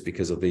 just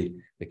because of the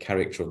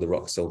character of the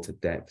rock salt at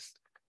depth.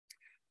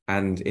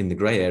 And in the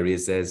grey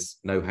areas, there's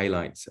no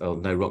halite or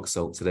no rock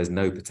salt, so there's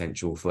no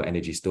potential for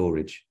energy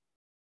storage.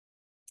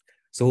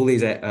 So all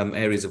these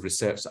areas of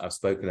research that I've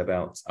spoken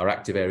about are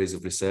active areas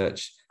of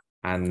research,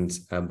 and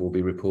we'll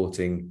be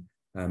reporting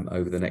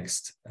over the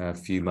next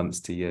few months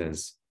to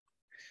years.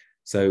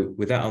 So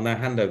with that, I'll now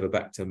hand over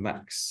back to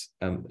Max,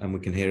 and we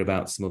can hear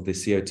about some of the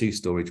CO2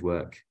 storage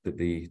work that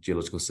the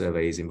Geological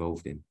Survey is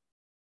involved in.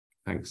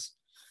 Thanks.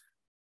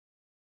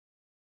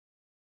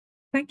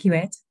 Thank you,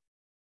 Ed.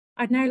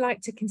 I'd now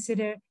like to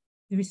consider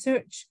the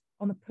research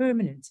on the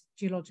permanent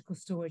geological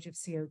storage of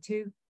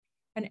CO2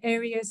 and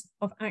areas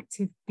of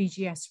active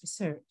BGS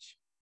research.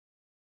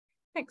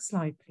 Next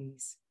slide,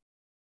 please.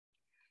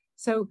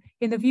 So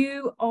in the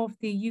view of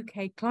the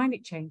UK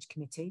Climate Change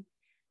Committee,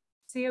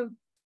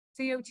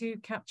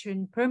 CO2 capture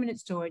and permanent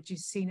storage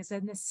is seen as a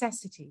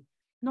necessity,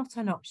 not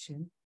an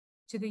option,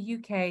 to the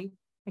UK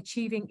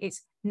achieving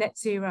its net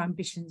zero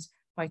ambitions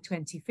by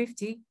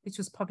 2050. This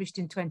was published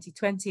in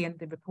 2020, and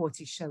the report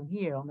is shown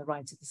here on the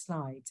right of the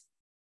slide.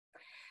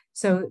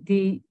 So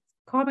the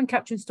carbon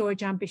capture and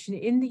storage ambition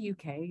in the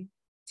UK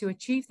to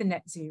achieve the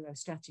net zero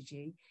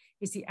strategy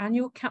is the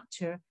annual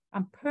capture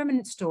and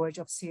permanent storage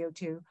of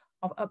CO2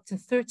 of up to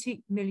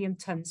 30 million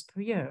tonnes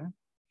per year,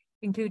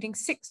 including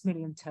 6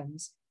 million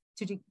tonnes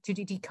to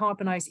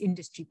decarbonise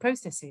industry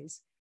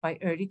processes by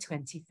early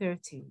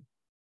 2030.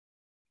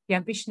 The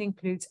ambition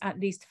includes at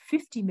least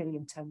 50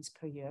 million tonnes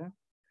per year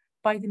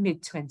by the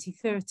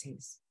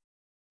mid-2030s.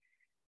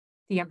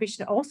 The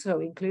ambition also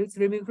includes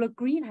the removal of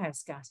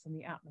greenhouse gas from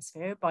the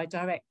atmosphere by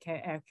direct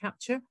air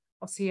capture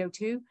of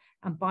CO2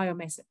 and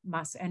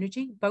biomass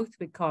energy, both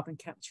with carbon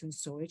capture and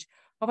storage,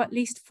 of at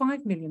least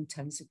 5 million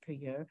tonnes per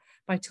year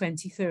by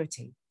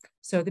 2030.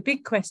 So the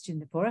big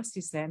question for us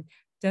is then,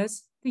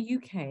 does the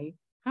UK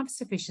have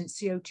sufficient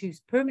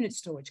CO2 permanent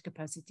storage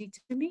capacity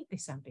to meet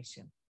this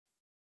ambition?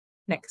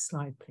 Next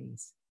slide,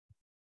 please.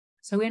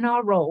 So in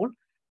our role,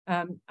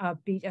 as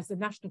the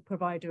national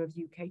provider of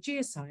UK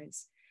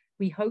geoscience,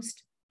 we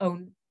host,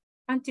 own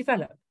and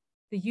develop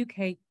the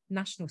UK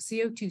National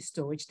CO2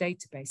 Storage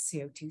Database,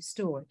 CO2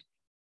 Stored.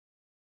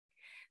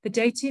 The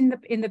data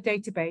in the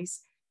database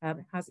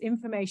has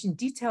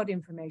detailed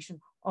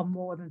information on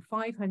more than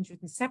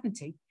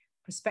 570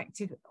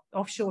 prospective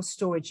offshore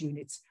storage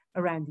units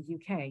around the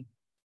UK.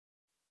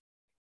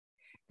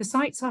 The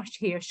sites are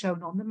here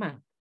shown on the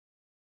map.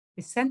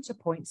 The centre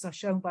points are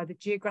shown by the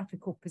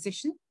geographical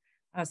position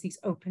as these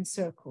open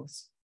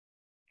circles.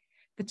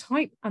 The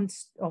type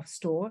of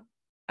store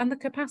and the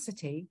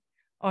capacity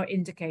are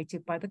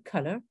indicated by the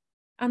colour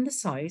and the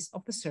size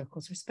of the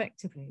circles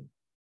respectively.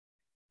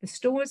 The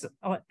stores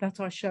that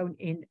are shown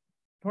in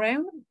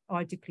brown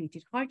are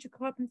depleted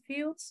hydrocarbon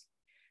fields,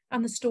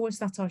 and the stores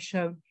that are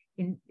shown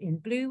in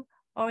blue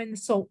are in the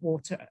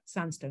saltwater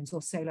sandstones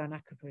or saline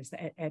aquifers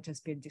that Ed has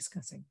been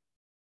discussing.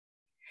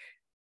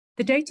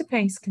 The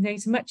database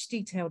contains much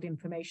detailed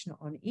information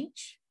on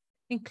each,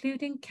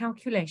 including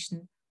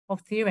calculation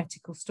of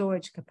theoretical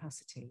storage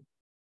capacity.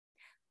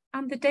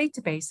 And the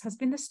database has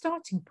been the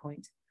starting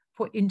point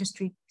for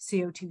industry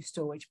CO2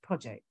 storage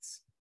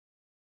projects.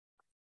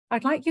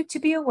 I'd like you to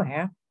be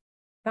aware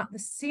that the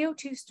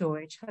CO2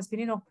 storage has been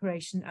in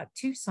operation at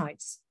 2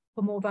 sites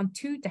for more than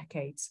 2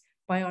 decades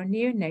by our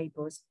near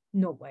neighbours,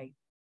 Norway.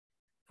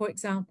 For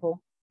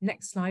example,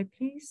 next slide,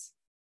 please.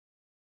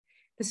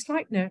 The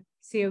Sleipner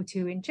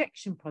CO2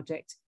 injection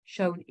project,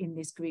 shown in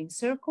this green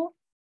circle,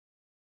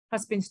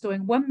 has been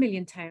storing 1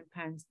 million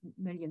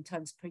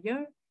tonnes per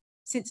year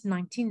since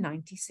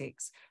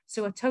 1996,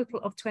 so a total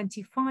of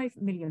 25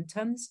 million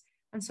tonnes,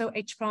 and so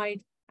a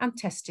tried and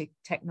tested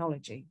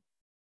technology.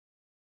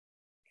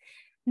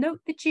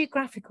 Note the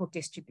geographical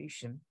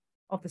distribution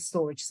of the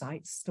storage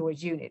sites,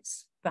 storage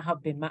units that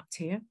have been mapped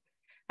here,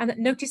 and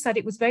notice that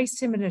it was very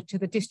similar to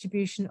the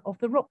distribution of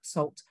the rock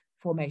salt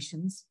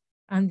formations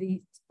and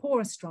the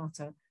porous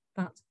strata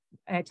that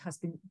Ed has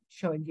been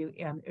showing you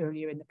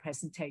earlier in the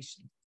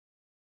presentation.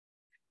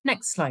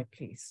 Next slide,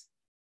 please.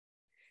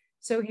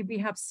 So here we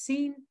have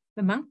seen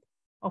the map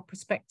of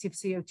prospective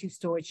CO2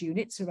 storage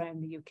units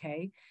around the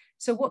UK.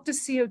 So what does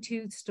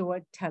CO2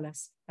 storage tell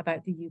us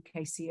about the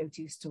UK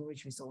CO2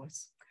 storage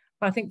resource?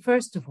 Well, I think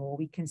first of all,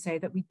 we can say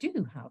that we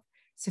do have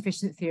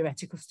sufficient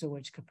theoretical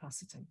storage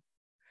capacity.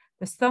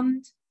 The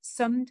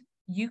summed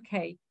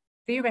UK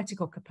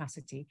theoretical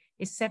capacity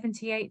is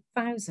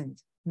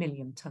 78,000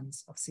 million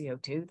tonnes of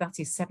CO2, that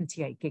is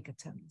 78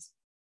 gigatons.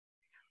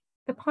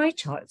 The pie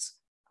charts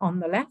on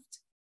the left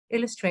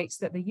illustrates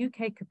that the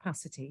UK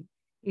capacity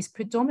is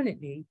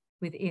predominantly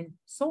within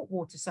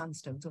saltwater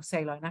sandstones or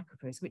saline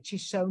aquifers, which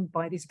is shown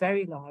by this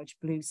very large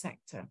blue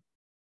sector.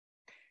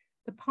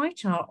 The pie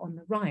chart on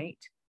the right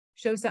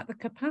shows that the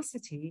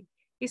capacity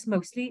is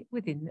mostly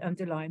within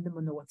underlying the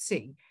North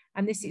Sea,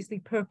 and this is the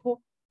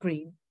purple,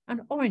 green,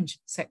 and orange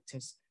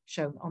sectors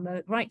shown on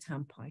the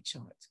right-hand pie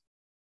chart.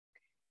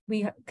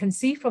 We can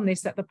see from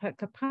this that the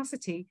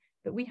capacity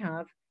that we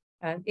have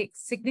it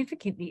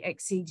significantly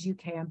exceeds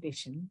UK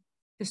ambition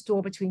to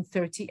store between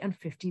 30 and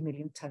 50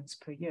 million tonnes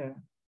per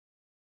year.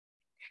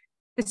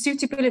 The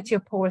suitability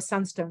of porous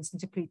sandstones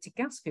and depleted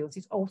gas fields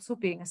is also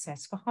being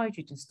assessed for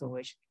hydrogen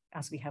storage,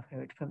 as we have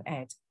heard from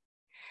Ed.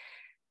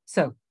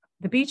 So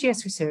the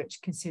BGS research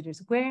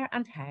considers where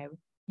and how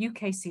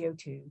UK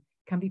CO2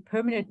 can be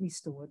permanently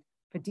stored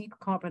for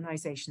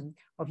decarbonisation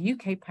of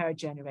UK power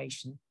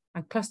generation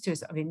and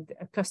clusters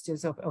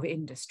of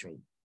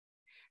industry.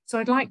 So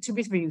I'd like to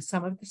review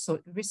some of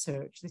the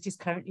research that is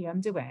currently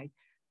underway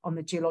on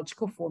the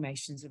geological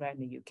formations around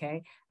the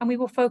UK, and we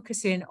will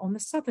focus in on the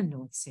southern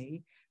North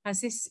Sea,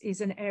 as this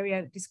is an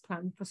area that is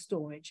planned for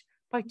storage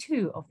by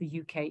 2 of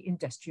the UK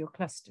industrial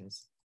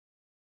clusters.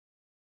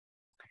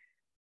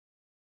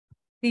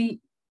 The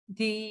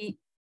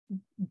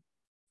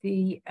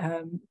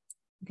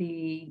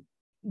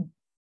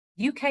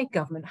UK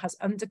government has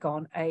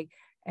undergone a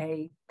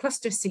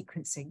cluster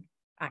sequencing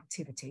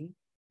activity,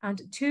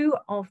 and 2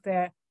 of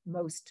their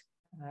most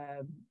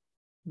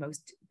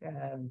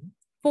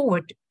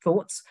forward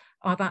thoughts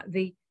are that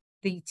the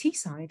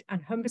Teesside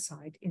and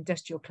Humberside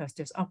industrial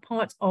clusters are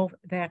part of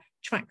their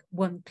Track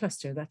 1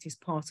 cluster that is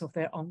part of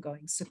their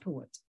ongoing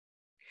support.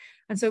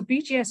 And so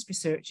BGS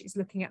research is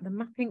looking at the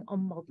mapping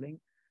and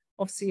modelling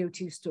of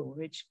CO2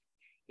 storage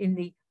in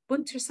the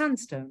Bunter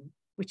Sandstone,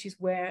 which is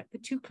where the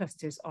 2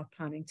 clusters are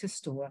planning to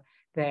store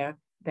their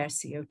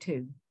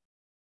CO2.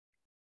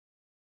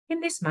 In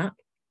this map,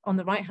 on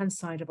the right-hand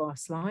side of our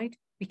slide,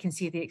 we can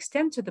see the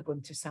extent of the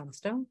Bunter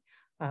Sandstone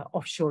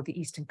offshore the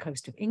eastern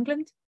coast of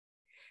England.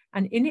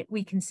 And in it,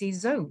 we can see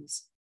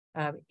zones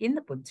in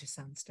the Bunter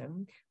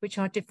Sandstone, which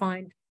are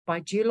defined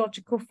by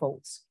geological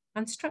faults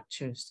and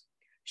structures,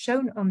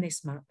 shown on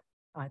this map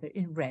either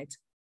in red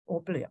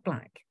or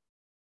black.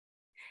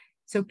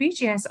 So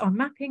BGS are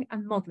mapping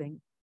and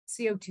modelling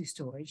CO2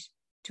 storage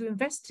to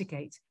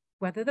investigate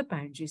whether the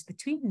boundaries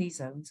between these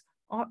zones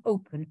are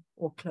open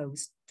or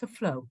closed to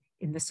flow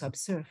in the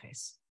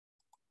subsurface.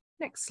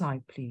 Next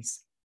slide,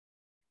 please.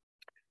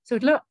 So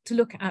I'd like to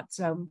look at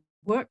current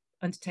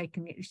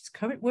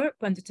work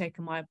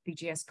undertaken by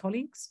BGS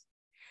colleagues.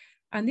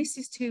 And this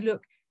is to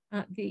look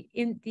at the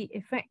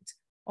effect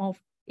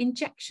of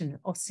injection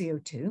of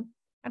CO2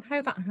 and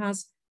how that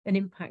has an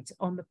impact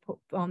on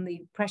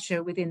the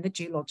pressure within the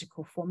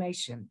geological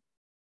formation.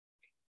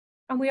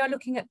 And we are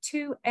looking at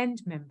 2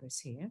 end members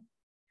here.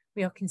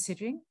 We are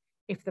considering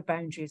if the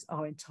boundaries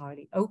are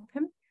entirely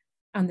open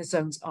and the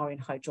zones are in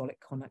hydraulic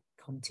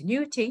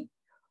continuity,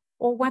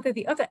 or whether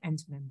the other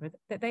end member,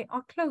 that they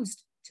are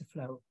closed to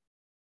flow.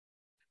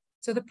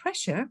 So the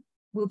pressure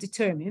will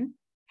determine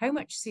how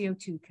much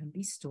CO2 can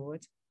be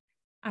stored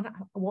and at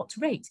what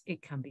rate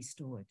it can be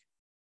stored.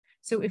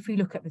 So if we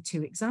look at the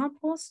 2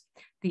 examples,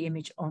 the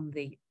image on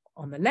the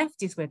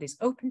left is where there's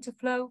open to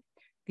flow.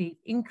 The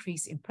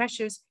increase in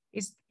pressures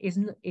is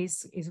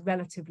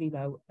relatively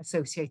low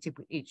associated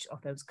with each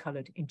of those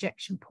coloured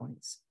injection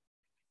points.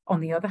 On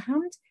the other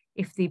hand,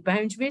 if the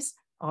boundaries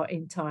are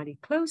entirely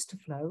closed to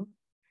flow,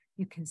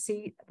 you can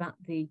see that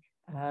the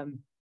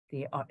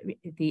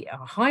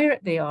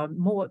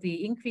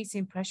increase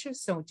in pressure,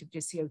 so the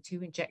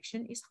CO2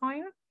 injection is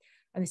higher,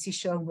 and this is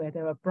shown where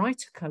there are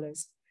brighter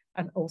colours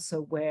and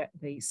also where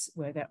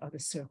there are the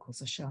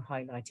circles are shown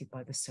highlighted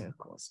by the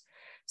circles.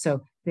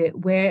 So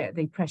where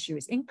the pressure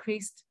is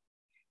increased,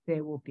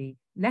 there will be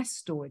less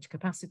storage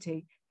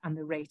capacity and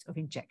the rate of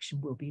injection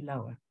will be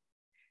lower.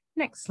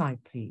 Next slide,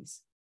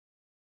 please.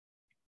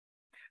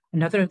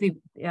 Another of the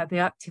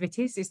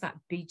activities is that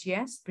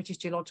BGS, British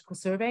Geological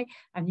Survey,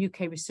 and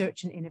UK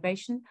Research and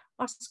Innovation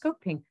are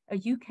scoping a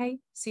UK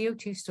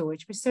CO2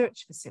 storage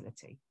research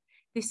facility.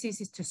 This is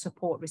to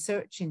support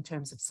research in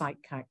terms of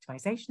site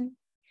characterisation,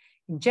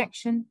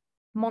 injection,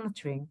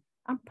 monitoring,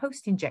 and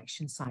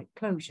post-injection site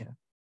closure.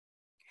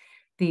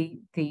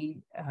 The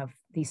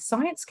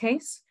science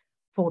case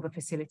for the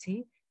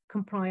facility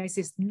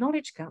comprises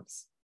knowledge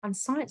gaps and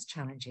science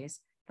challenges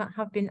that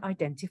have been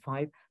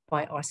identified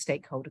by our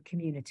stakeholder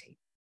community.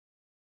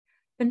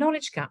 The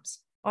knowledge gaps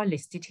are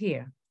listed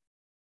here.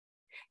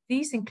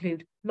 These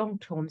include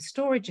long-term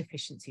storage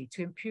efficiency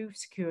to improve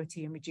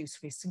security and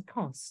reduce risks and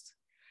costs.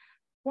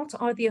 What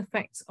are the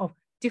effects of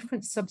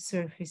different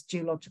subsurface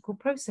geological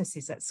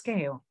processes at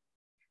scale?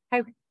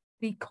 How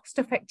the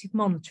cost-effective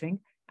monitoring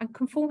and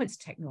conformance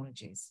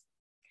technologies,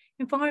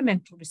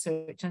 environmental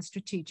research and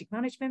strategic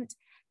management,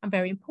 and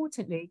very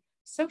importantly,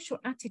 social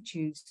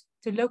attitudes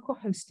to local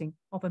hosting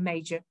of a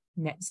major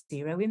net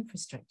zero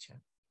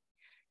infrastructure.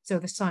 So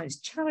the science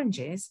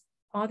challenges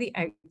are the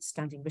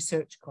outstanding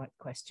research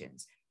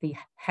questions, the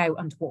how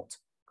and what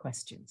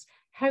questions.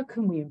 How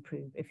can we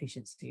improve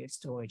efficiency of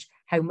storage?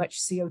 How much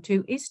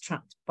CO2 is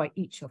trapped by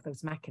each of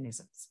those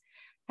mechanisms?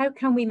 How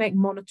can we make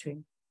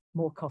monitoring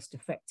more cost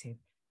effective?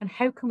 And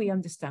how can we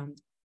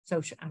understand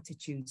social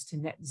attitudes to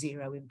net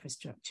zero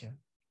infrastructure?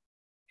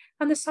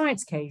 And the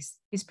science case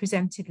is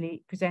presented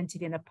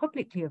in a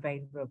publicly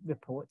available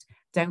report,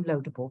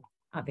 downloadable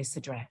at this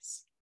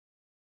address.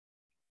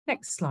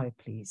 Next slide,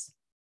 please.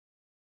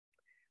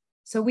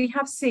 So we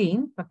have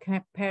seen, by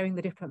comparing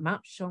the different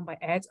maps shown by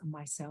Ed and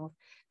myself,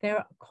 there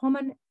are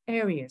common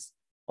areas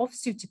of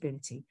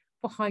suitability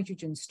for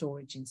hydrogen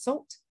storage in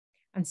salt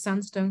and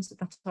sandstones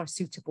that are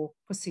suitable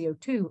for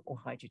CO2 or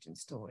hydrogen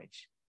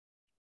storage.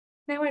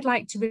 Now I'd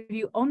like to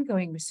review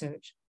ongoing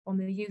research on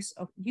the use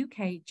of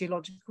UK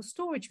geological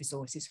storage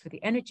resources for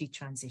the energy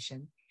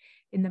transition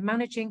in the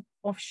Managing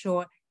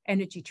Offshore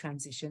Energy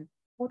Transition,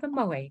 or the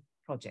MOE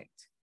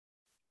project.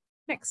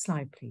 Next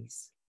slide,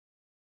 please.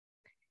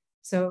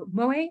 So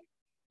MOE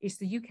is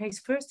the UK's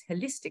first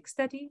holistic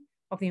study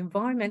of the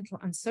environmental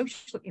and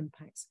social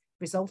impacts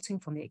resulting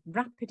from the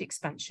rapid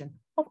expansion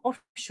of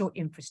offshore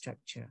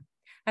infrastructure.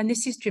 And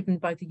this is driven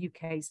by the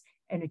UK's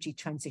energy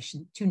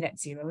transition to net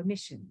zero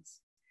emissions.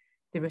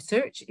 The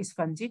research is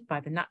funded by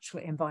the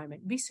Natural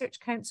Environment Research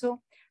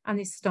Council and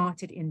is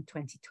started in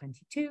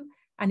 2022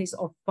 and is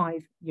of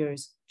 5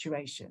 years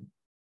duration.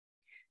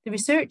 The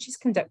research is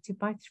conducted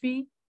by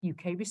 3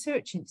 UK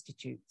research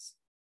institutes: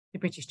 the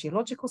British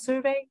Geological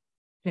Survey,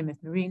 Plymouth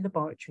Marine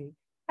Laboratory,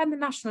 and the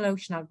National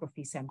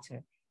Oceanography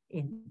Centre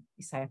in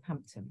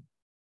Southampton.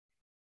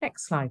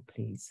 Next slide,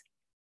 please.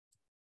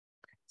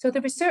 So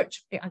the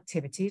research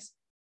activities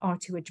are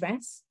to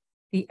address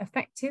the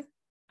effective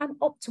and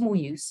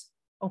optimal use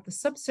of the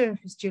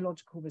subsurface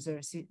geological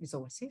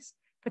resources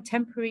for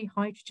temporary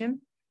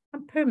hydrogen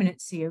and permanent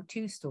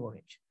CO2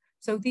 storage.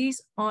 So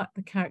these are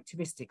the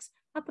characteristics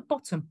at the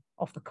bottom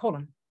of the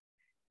column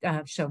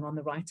shown on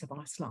the right of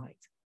our slide.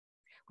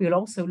 We are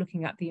also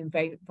looking at the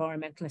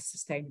environmental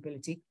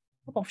sustainability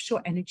of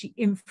offshore energy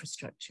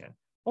infrastructure,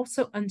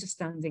 also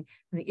understanding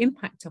the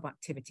impact of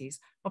activities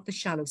of the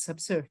shallow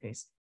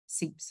subsurface,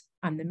 seeps,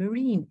 and the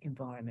marine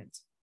environment.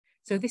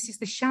 So this is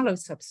the shallow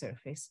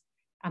subsurface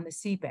and the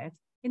seabed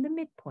in the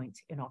midpoint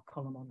in our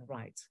column on the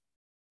right.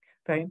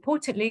 Very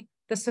importantly,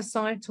 the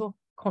societal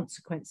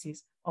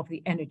consequences of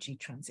the energy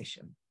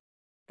transition.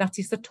 That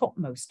is the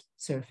topmost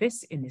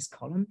surface in this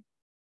column,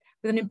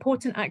 with an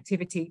important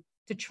activity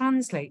to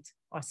translate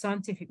our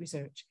scientific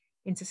research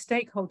into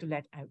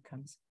stakeholder-led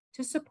outcomes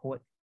to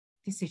support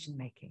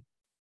decision-making.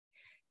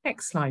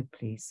 Next slide,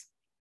 please.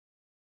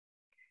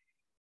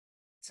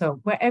 So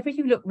wherever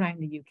you look around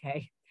the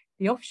UK,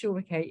 the offshore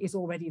UK is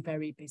already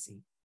very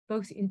busy,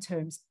 both in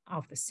terms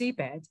of the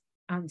seabed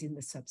and in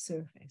the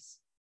subsurface.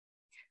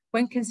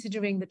 When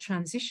considering the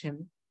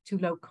transition to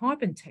low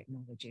carbon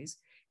technologies,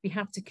 we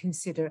have to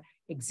consider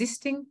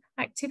existing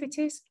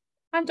activities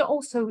and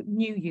also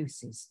new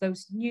uses,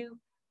 those new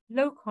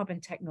low carbon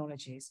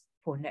technologies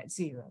for net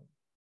zero.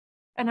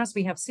 And as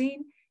we have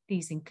seen,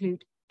 these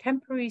include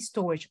temporary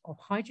storage of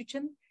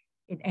hydrogen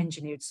in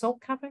engineered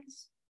salt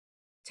caverns,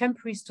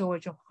 temporary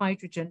storage of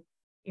hydrogen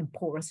in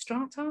porous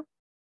strata,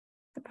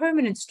 the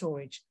permanent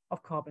storage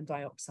of carbon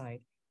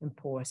dioxide in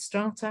porous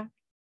strata,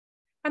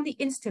 and the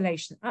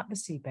installation at the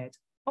seabed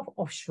of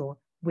offshore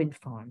wind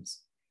farms.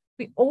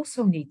 We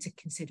also need to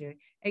consider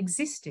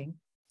existing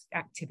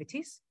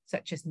activities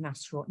such as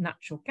natural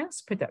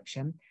gas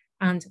production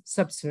and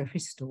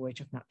subsurface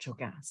storage of natural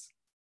gas.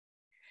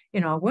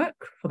 In our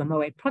work for the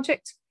MOE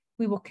project,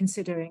 we were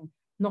considering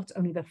not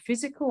only the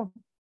physical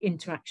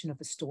interaction of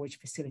the storage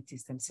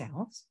facilities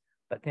themselves,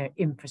 but their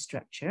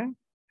infrastructure,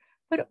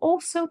 but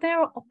also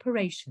their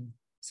operation.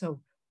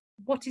 So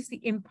what is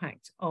the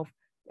impact of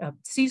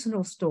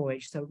seasonal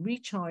storage, so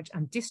recharge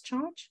and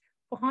discharge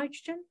for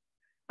hydrogen,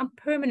 and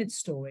permanent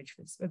storage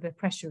for the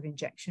pressure of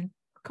injection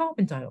of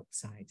carbon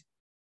dioxide.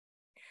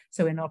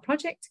 So in our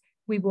project,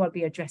 we will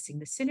be addressing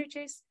the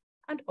synergies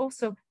and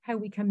also how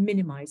we can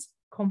minimize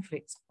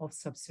conflicts of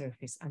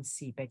subsurface and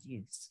seabed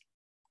use.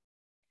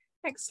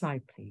 Next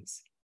slide,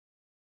 please.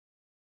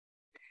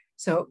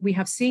 So we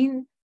have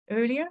seen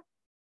earlier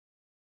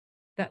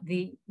that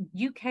the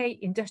UK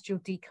industrial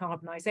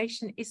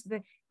decarbonisation is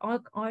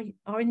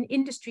are in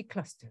industry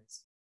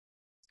clusters.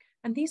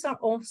 And these are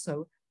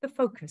also the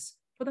focus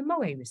for the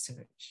MOE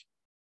research.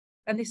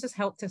 And this has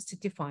helped us to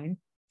define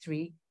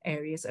 3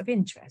 areas of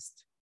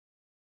interest.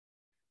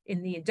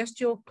 In the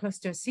industrial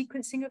cluster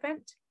sequencing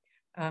event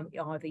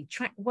are the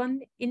track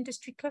 1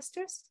 industry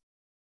clusters.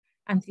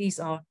 And these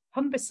are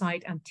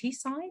Humberside and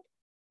Teesside,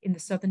 in the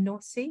southern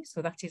North Sea,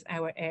 so that is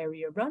our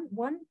area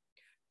 1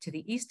 to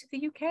the east of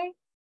the UK.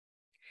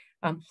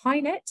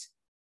 HyNet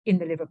in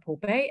the Liverpool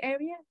Bay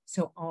area,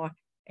 so our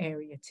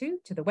area 2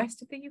 to the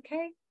west of the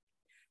UK.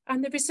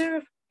 And the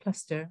reserve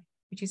cluster,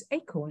 which is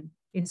Akhurst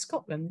in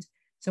Scotland,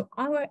 so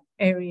our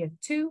area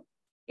 2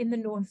 in the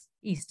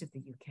northeast of the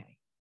UK.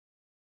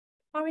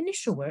 Our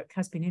initial work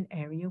has been in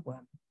area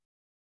 1,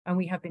 and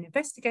we have been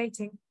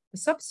investigating the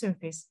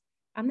subsurface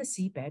and the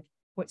seabed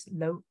for its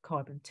low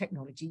carbon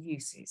technology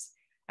uses.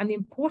 And the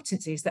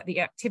importance is that the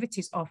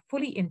activities are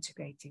fully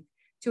integrated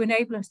to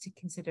enable us to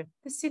consider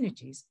the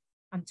synergies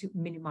and to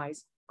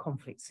minimize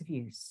conflicts of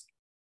use.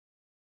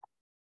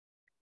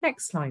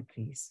 Next slide,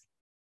 please.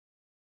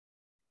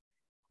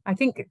 I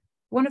think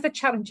one of the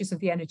challenges of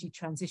the energy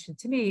transition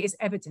to me is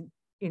evident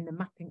in the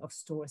mapping of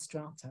store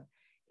strata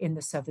in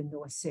the southern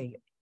North Sea.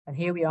 And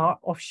here we are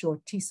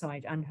offshore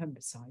Teesside and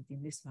Humberside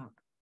in this map.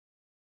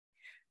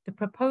 The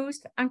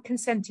proposed and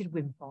consented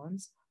wind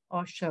farms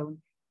are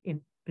shown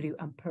in blue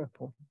and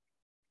purple.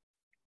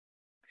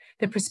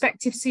 The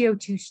prospective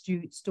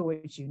CO2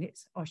 storage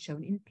units are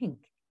shown in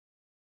pink.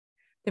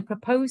 The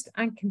proposed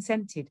and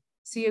consented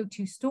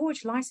CO2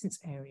 storage license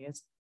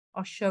areas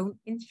are shown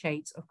in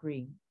shades of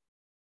green.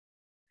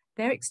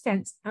 Their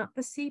extents at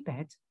the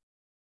seabed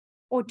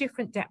or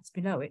different depths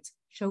below it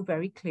show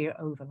very clear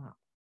overlap.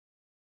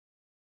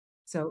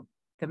 So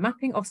the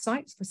mapping of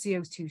sites for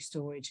CO2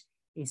 storage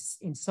is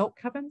in salt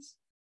caverns,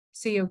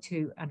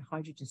 CO2 and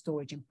hydrogen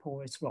storage in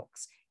porous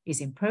rocks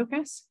is in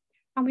progress,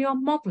 and we are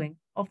modelling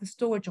of the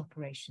storage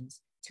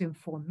operations to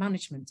inform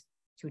management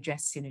to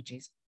address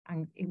synergies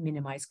and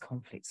minimise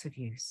conflicts of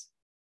use.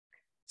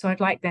 So I'd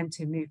like then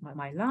to move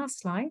my last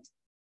slide.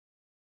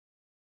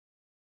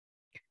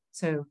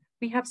 So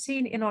we have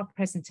seen in our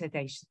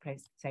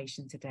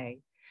presentation today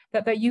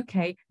that the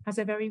UK has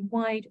a very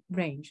wide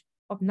range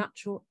of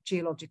natural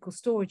geological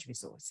storage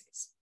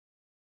resources.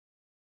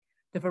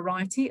 The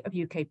variety of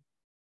UK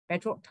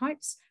bedrock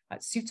types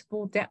at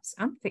suitable depths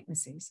and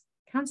thicknesses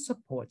can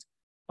support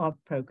our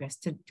progress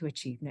to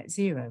achieve net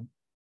zero.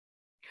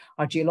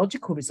 Our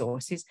geological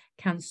resources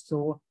can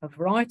store a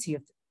variety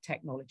of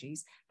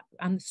technologies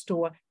and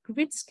store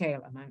grid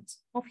scale amounts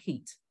of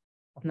heat,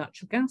 of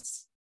natural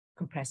gas,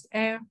 compressed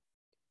air,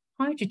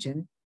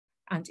 hydrogen,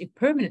 and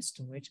impermanent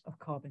storage of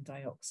carbon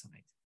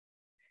dioxide.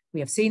 We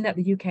have seen that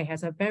the UK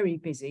has a very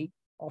busy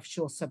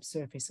offshore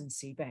subsurface and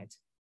seabed,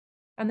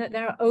 and that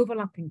there are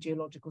overlapping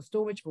geological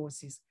storage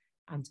forces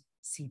and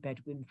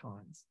seabed wind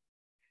farms.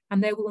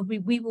 And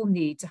we will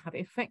need to have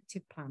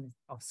effective plans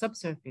of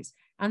subsurface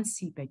and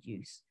seabed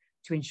use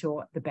to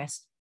ensure the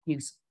best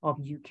use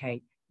of UK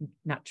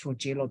natural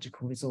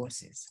geological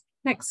resources.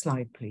 Next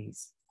slide,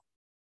 please.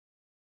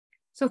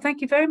 So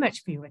thank you very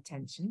much for your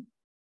attention.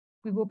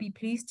 We will be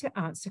pleased to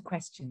answer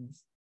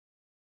questions.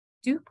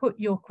 Do put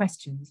your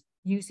questions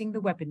using the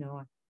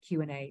webinar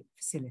Q&A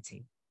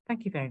facility.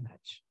 Thank you very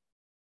much.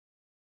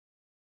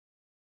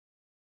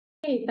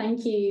 Okay,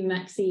 thank you,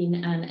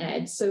 Maxine and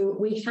Ed. So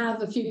we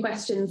have a few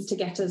questions to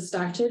get us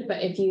started,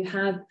 but if you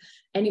have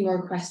any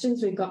more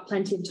questions, we've got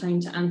plenty of time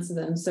to answer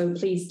them. So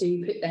please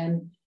do put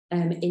them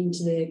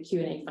into the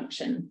Q&A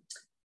function.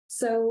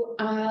 So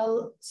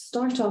I'll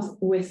start off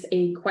with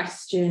a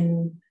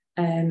question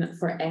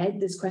for Ed.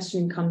 This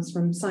question comes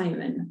from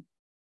Simon.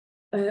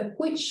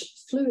 Which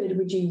fluid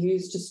would you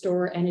use to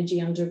store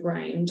energy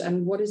underground?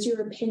 And what is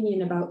your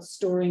opinion about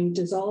storing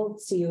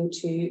dissolved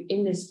CO2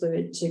 in this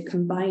fluid to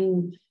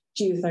combine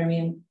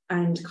geothermy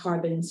and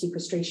carbon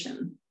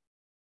sequestration?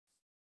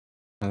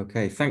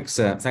 Okay, thanks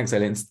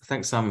Ellen.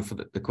 Thanks, Simon, for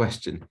the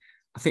question.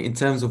 I think in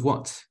terms of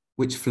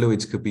which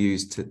fluids could be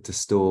used to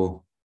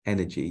store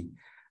energy,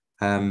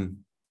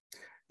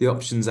 the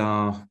options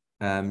are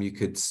you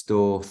could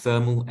store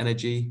thermal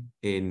energy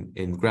in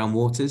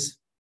groundwaters,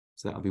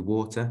 so that would be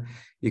water.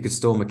 You could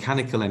store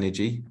mechanical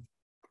energy,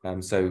 you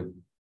can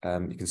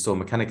store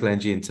mechanical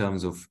energy in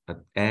terms of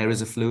air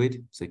as a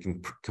fluid, so you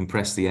can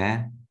compress the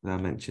air that I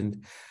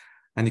mentioned.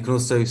 And you can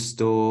also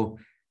store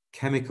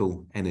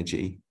chemical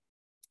energy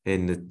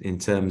in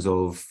terms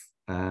of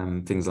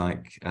things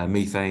like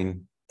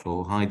methane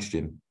or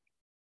hydrogen.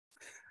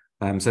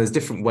 So there's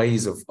different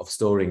ways of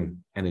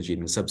storing energy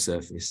in the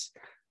subsurface: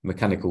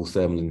 mechanical,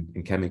 thermal,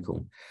 and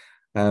chemical.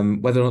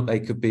 Whether or not they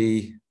could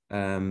be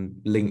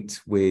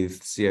linked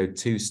with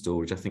CO2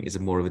 storage, I think is a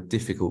more of a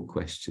difficult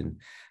question.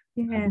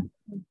 Yeah.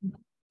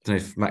 I don't know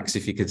if Max,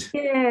 if you could.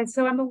 Yeah,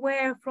 so I'm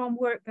aware from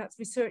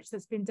research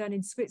that's been done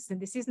in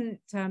Switzerland.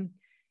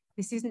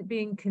 This isn't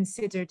being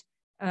considered,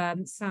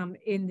 Sam,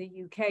 in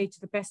the UK, to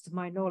the best of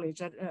my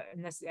knowledge,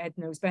 unless Ed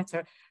knows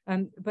better.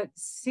 But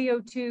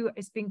CO2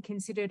 is being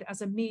considered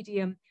as a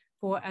medium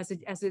in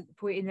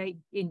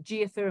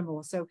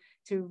geothermal, so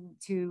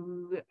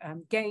to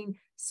gain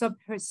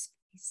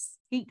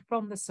heat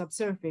from the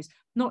subsurface,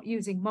 not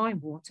using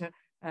mine water,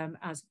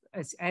 as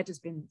Ed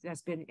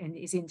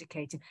is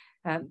indicating,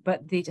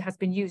 but it has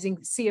been using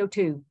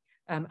CO2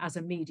 as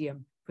a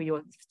medium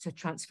to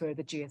transfer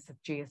the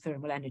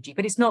geothermal energy.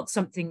 But it's not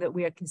something that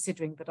we are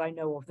considering that I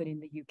know of in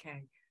the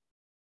UK.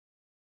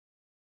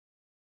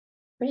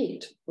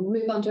 Great. We'll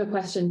move on to a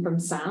question from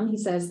Sam. He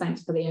says,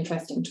 thanks for the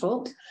interesting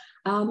talk.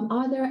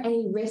 Are there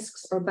any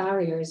risks or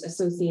barriers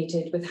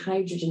associated with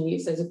hydrogen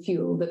use as a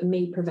fuel that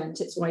may prevent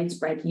its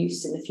widespread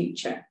use in the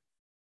future?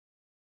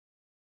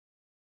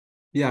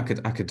 Yeah,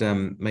 I could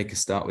make a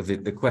start with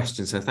the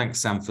question. So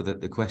thanks, Sam, for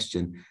the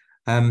question.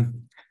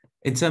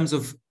 In terms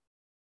of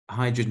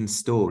hydrogen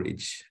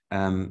storage,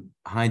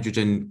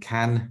 hydrogen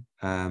can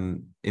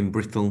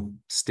embrittle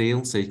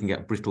steel, so you can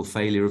get brittle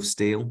failure of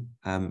steel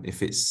if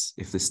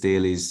the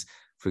steel is,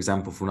 for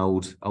example, from an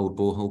old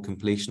borehole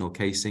completion or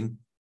casing.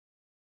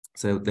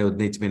 So there would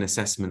need to be an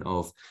assessment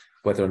of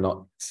whether or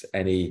not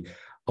any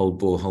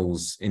old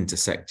boreholes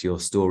intersect your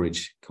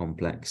storage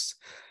complex.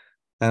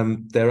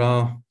 There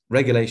are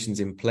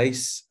regulations in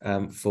place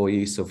for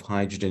use of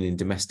hydrogen in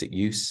domestic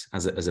use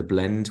as a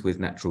blend with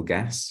natural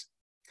gas.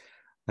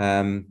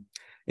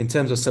 In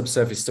terms of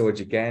subsurface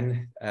storage,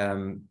 again,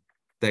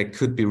 there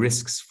could be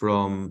risks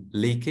from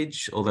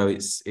leakage, although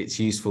it's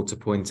useful to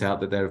point out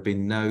that there have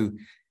been no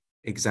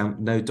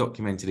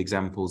documented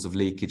examples of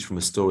leakage from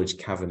a storage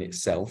cavern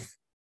itself.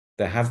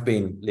 There have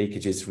been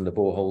leakages from the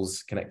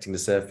boreholes connecting the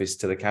surface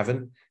to the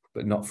cavern,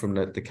 but not from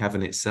the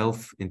cavern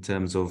itself in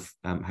terms of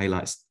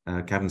halite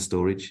cavern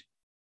storage.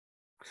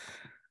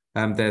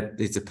 There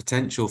is a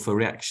potential for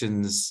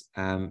reactions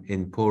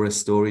in porous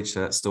storage,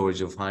 so that's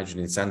storage of hydrogen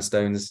in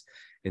sandstones,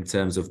 in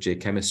terms of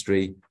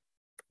geochemistry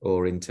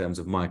or in terms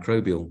of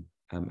microbial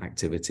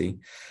activity.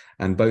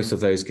 And both of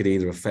those could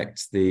either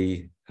affect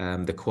the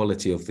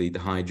quality of the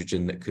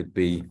hydrogen that could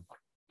be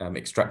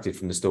extracted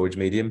from the storage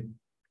medium,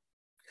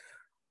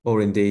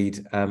 or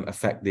indeed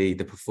affect the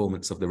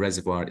performance of the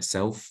reservoir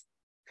itself.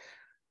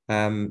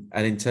 And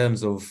in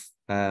terms of,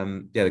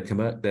 there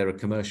are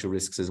commercial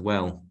risks as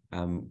well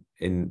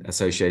in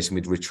association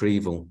with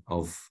retrieval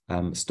of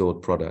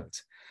stored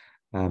product.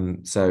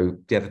 So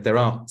yeah, there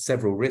are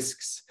several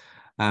risks.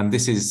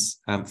 This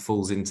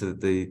falls into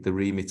the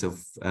remit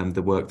of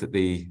the work that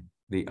the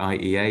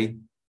IEA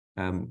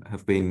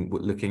have been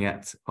looking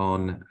at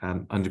on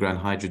underground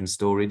hydrogen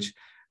storage,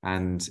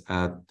 and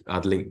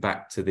I'd link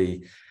back to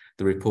the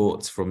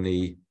reports from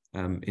the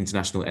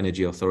International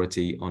Energy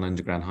Authority on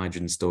underground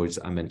hydrogen storage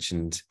that I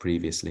mentioned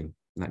previously.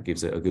 And that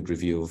gives a good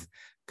review of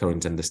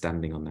current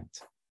understanding on that.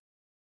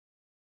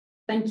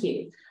 Thank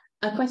you.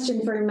 A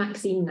question for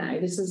Maxine now.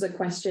 This is a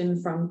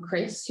question from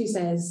Chris, who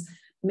says,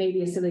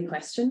 maybe a silly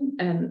question,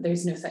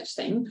 there's no such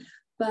thing,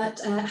 but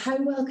how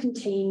well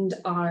contained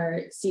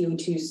are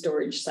CO2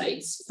 storage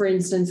sites? For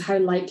instance, how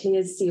likely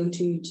is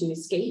CO2 to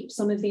escape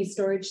some of these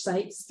storage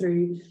sites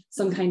through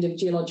some kind of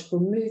geological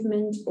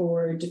movement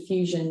or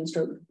diffusion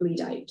stroke bleed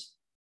out?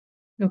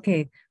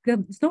 Okay,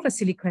 it's not a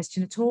silly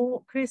question at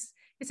all, Chris.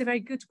 It's a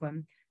very good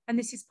one. And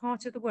this is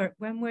part of the work.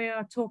 When we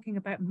are talking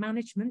about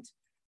management,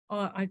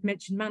 I've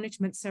mentioned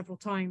management several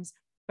times,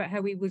 but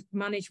how we would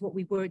manage what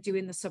we were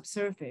doing in the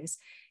subsurface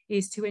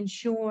is to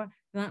ensure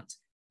that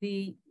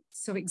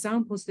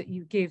examples that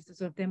you give,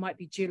 there might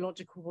be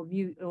geological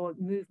or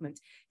movement.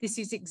 This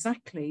is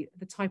exactly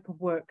the type of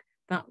work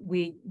that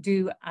we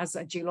do as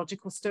a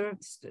geological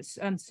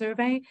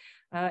survey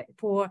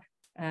for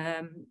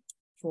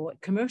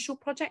commercial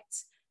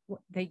projects.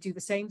 They do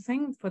the same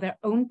thing for their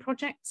own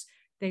projects.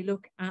 They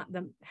look at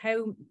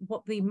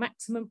what the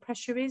maximum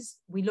pressure is.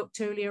 We looked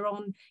earlier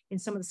on in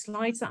some of the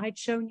slides that I'd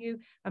shown you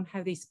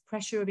how this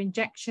pressure of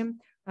injection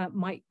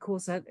might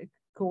cause an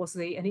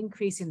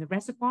increase in the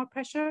reservoir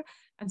pressure.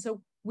 And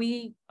so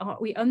we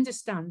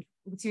understand,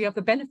 so we have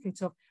the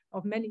benefit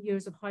of many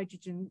years of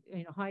hydrocarbon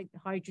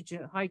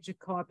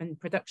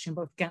production,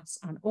 both gas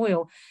and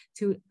oil,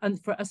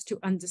 for us to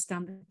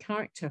understand the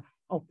character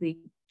of the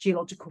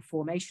geological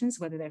formations,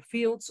 whether they're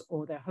fields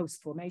or they're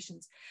host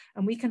formations.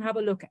 And we can have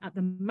a look at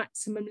the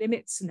maximum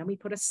limits, and then we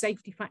put a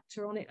safety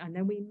factor on it, and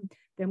then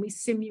we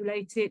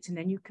simulate it, and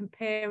then you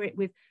compare it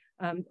with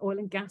oil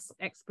and gas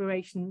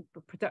exploration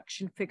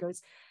production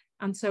figures.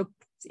 And so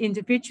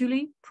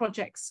individually,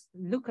 projects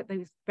look at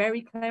those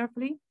very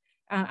carefully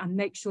and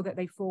make sure that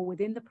they fall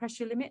within the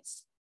pressure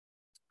limits.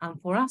 And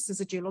for us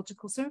as a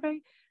geological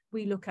survey,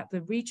 we look at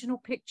the regional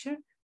picture.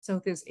 So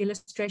there's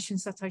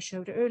illustrations that I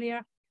showed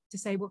earlier to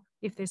say, well,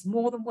 if there's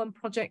more than one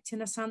project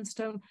in a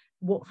sandstone,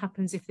 what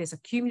happens if there's a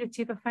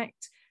cumulative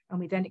effect? And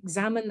we then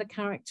examine the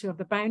character of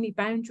the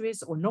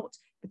boundaries or not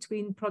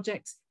between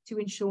projects to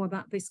ensure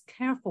that this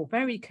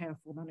very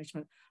careful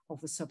management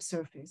of the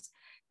subsurface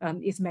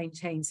is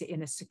maintained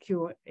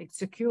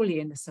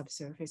securely in the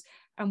subsurface.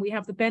 And we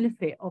have the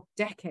benefit of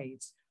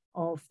decades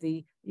of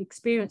the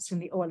experience from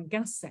the oil and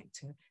gas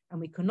sector.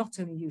 And we can not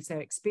only use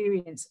their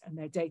experience and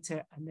their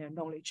data and their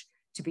knowledge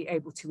to be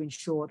able to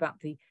ensure that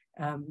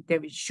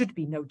there should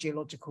be no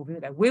geological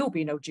movement, there will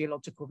be no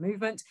geological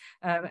movement,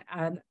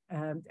 and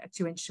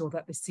to ensure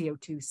that the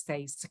CO2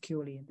 stays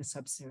securely in the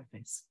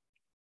subsurface.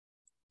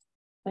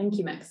 Thank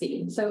you,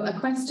 Maxine. So a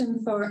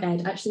question for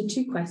Ed, actually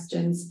two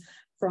questions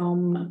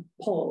from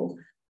Paul.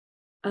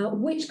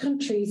 Which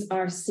countries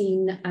are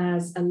seen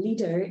as a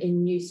leader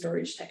in new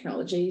storage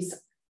technologies?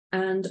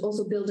 And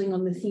also building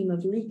on the theme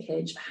of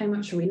leakage, how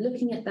much are we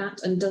looking at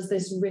that? And does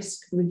this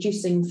risk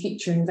reducing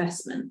future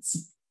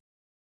investments?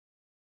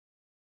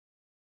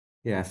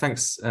 Yeah,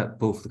 thanks,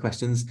 Paul, for the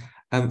questions.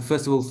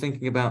 First of all,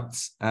 thinking about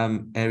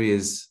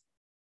areas,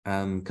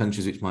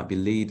 countries which might be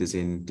leaders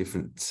in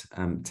different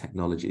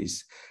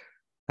technologies.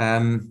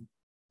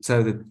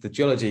 So the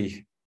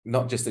geology,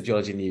 not just the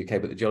geology in the UK,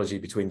 but the geology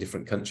between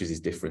different countries is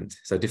different.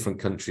 So different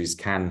countries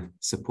can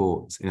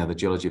support, the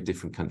geology of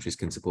different countries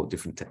can support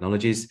different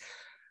technologies.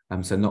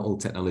 So not all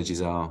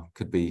technologies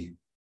could be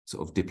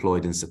sort of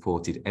deployed and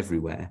supported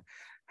everywhere.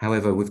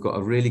 However, we've got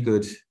a really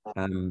good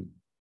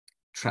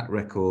track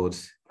record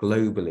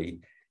globally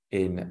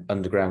in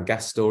underground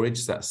gas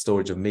storage, that's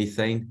storage of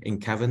methane in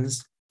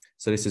caverns.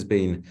 So this has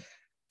been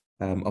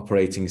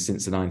operating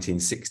since the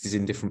 1960s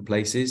in different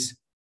places.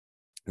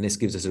 And this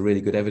gives us a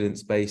really good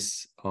evidence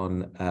base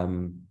on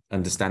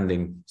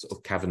understanding sort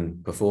of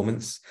cavern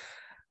performance.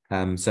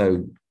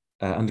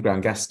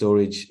 Underground gas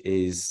storage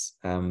is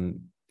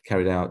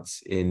carried out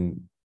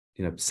in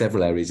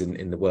several areas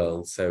in the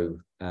world. So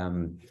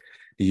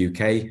the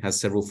UK has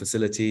several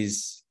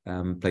facilities,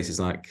 places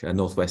like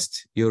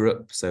Northwest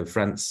Europe, so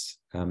France,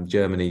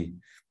 Germany,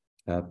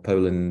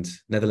 Poland,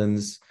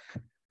 Netherlands.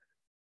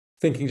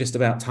 Thinking just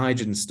about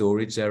hydrogen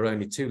storage, there are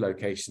only 2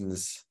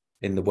 locations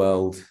in the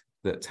world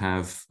that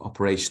have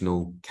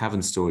operational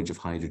cavern storage of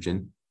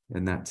hydrogen,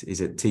 and that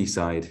is at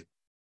Teesside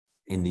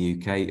in the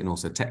UK and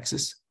also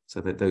Texas.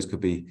 So that those could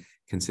be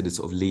considered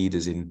sort of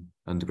leaders in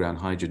underground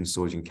hydrogen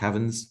storage in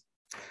caverns.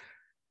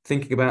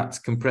 Thinking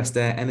about compressed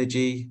air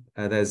energy,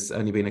 there's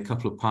only been a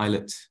couple of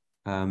pilot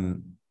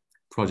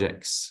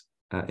projects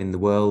in the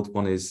world.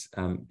 One is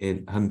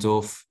in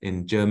Hough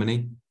in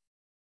Germany,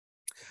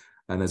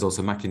 and there's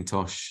also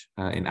Macintosh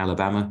in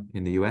Alabama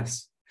in the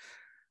US.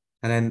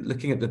 And then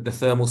looking at the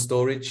thermal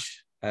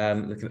storage,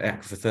 looking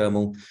at aquifer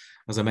thermal,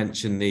 as I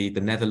mentioned, the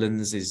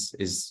Netherlands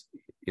is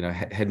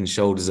head and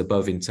shoulders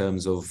above in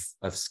terms of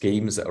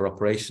schemes that are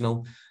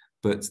operational,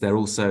 but there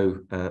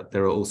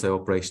are also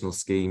operational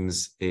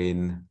schemes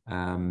in,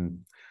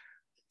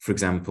 for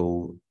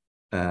example,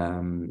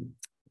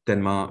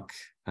 Denmark,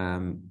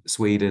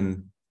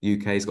 Sweden,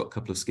 UK's got a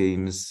couple of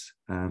schemes.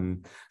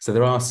 So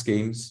there are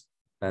schemes,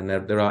 and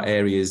there are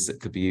areas that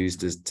could be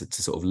used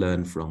to sort of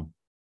learn from.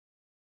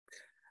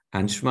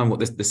 And just remind what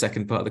the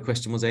second part of the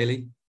question was,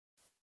 Ailey?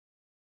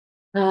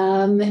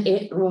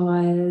 It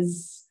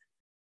was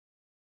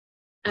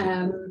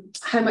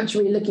how much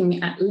are we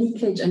looking at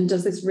leakage, and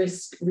does this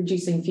risk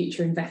reducing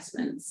future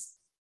investments?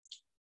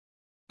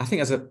 I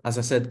think, as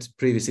I said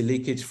previously,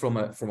 leakage from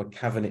a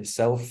cavern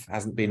itself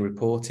hasn't been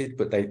reported,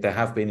 but there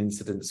have been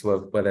incidents where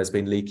there's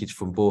been leakage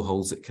from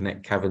boreholes that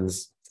connect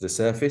caverns to the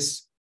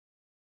surface.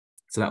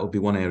 So that would be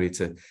one area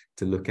to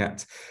look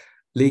at.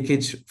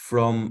 Leakage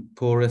from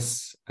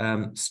porous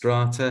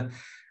strata.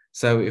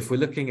 So if we're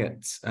looking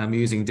at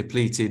using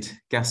depleted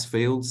gas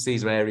fields,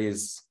 these are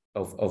areas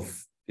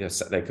of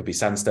they could be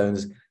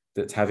sandstones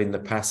that have in the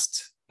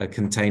past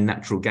contained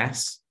natural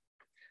gas.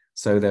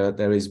 So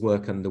there is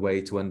work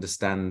underway to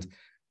understand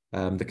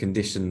the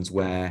conditions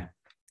where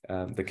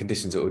the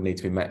conditions that would need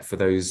to be met for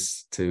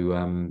those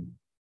to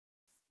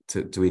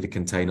either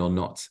contain or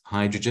not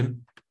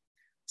hydrogen.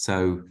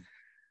 So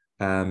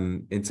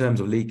in terms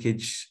of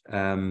leakage,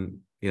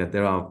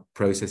 there are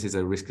processes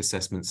or risk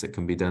assessments that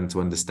can be done to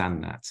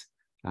understand that.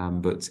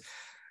 But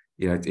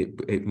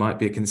it might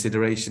be a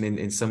consideration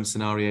in some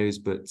scenarios,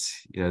 but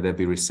there'd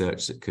be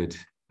research that could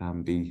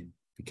be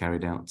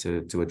carried out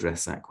to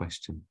address that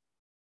question.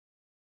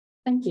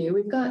 Thank you.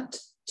 We've got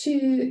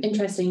 2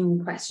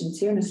 interesting questions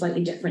here in a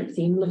slightly different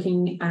theme,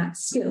 looking at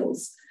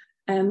skills.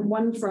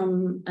 One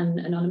from an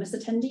anonymous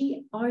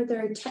attendee: are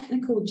there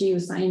technical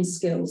geoscience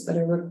skills that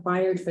are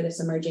required for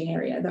this emerging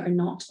area that are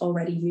not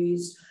already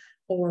used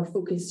or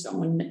focused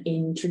on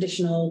in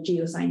traditional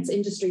geoscience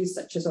industries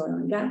such as oil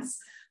and gas?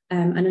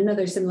 And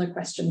another similar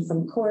question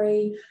from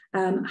Corey: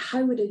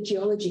 how would a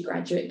geology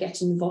graduate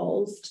get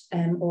involved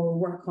or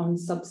work on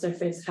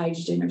subsurface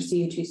hydrogen or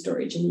CO2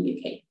 storage in the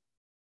UK?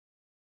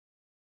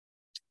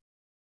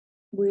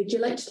 Would you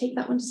like to take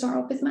that one to start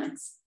off with,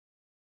 Max?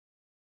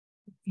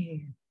 Yeah.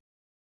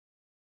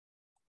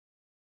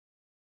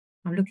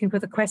 I'm looking for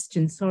the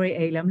question. Sorry,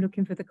 Ailey, I'm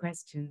looking for the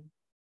question.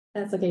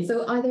 That's okay.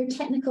 So are there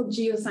technical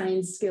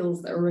geoscience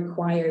skills that are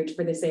required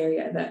for this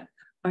area that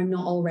are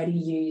not already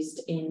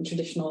used in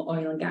traditional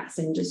oil and gas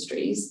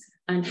industries?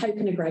 And how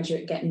can a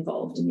graduate get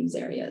involved in these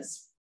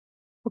areas?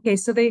 Okay,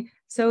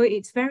 so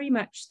it's very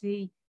much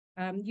the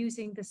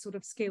using the sort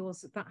of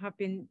skills that have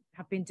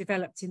been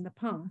developed in the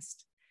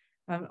past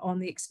on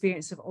the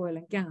experience of oil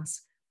and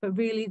gas. But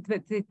really,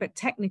 but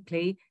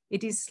technically,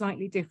 it is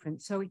slightly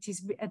different. So it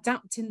is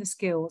adapting the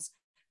skills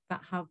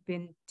that have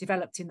been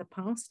developed in the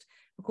past.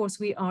 Of course,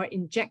 we are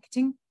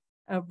injecting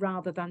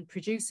rather than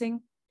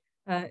producing.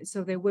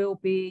 So there will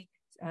be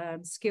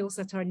skills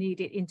that are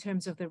needed in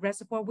terms of the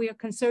reservoir. We are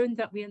concerned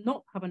that we are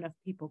not have enough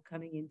people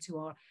coming into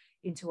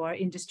our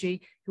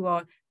industry who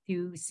are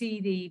you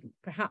see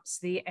perhaps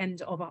the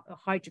end of a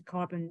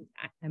hydrocarbon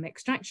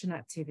extraction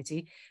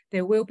activity,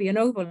 there will be an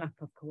overlap,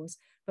 of course,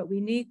 but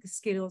we need the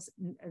skills.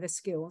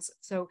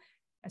 So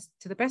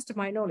to the best of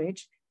my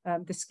knowledge,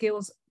 the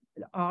skills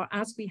are,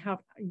 as we have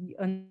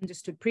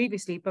understood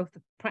previously, both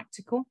the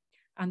practical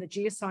and the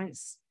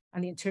geoscience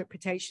and the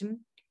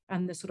interpretation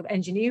and the sort of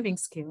engineering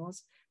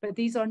skills, but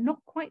these are not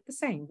quite the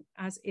same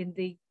as in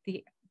the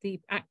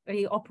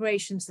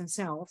operations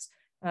themselves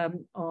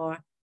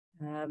are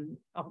a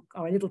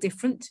little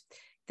different.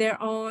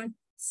 So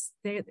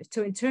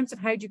in terms of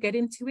how do you get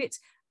into it,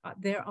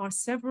 there are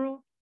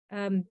several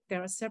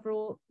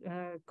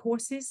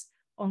courses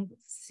on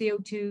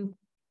CO2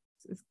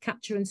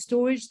 capture and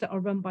storage that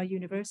are run by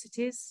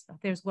universities.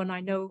 There's one,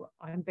 I know,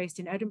 I'm based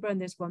in Edinburgh,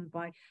 and there's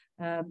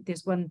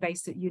one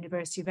based at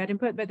University of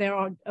Edinburgh, but there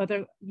are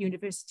other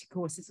university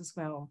courses as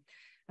well.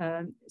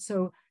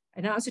 So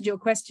in answer to your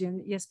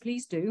question, yes,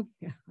 please do.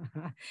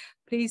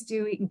 Please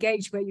do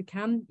engage where you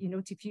can. You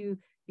know,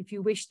 if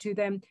you wish to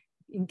then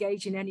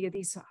engage in any of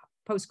these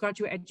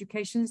postgraduate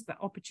educations, the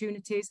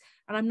opportunities,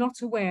 and I'm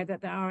not aware that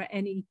there are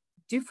any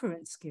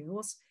different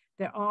skills.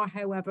 There are,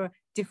 however,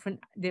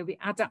 there'll be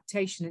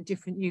adaptation and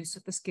different use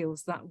of the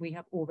skills that we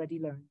have already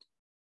learned.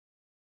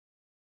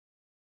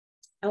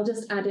 I'll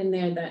just add in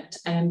there that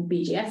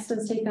BGS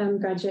does take on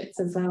graduates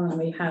as well,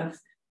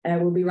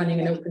 and we'll be running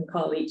an open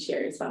call each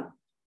year as well.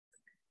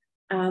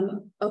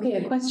 Okay,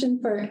 a question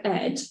for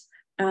Ed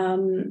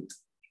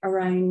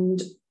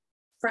around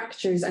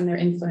fractures and their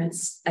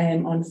influence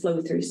on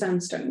flow through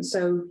sandstone.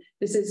 So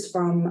this is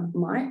from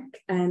Mark,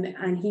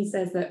 and he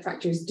says that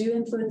fractures do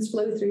influence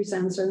flow through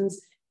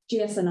sandstones.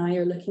 GS and I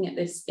are looking at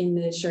this in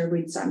the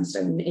Sherwood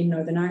sandstone in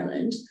Northern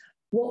Ireland.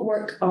 What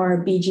work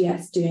are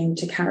BGS doing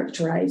to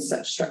characterize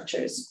such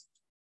structures?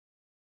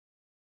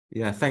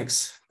 Yeah,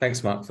 thanks,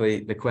 Mark, for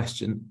the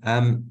question.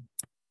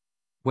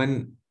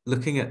 When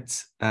looking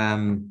at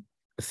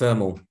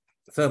thermal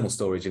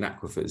storage in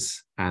aquifers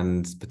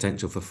and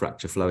potential for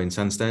fracture flow in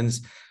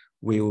sandstones,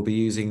 we will be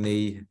using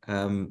the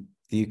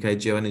UK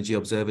Geoenergy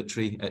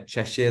Observatory at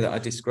Cheshire that I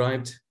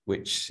described,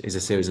 which is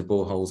a series of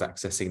boreholes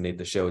accessing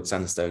the Sherwood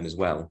sandstone as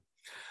well.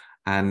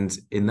 And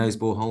in those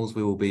boreholes,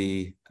 we will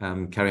be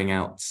carrying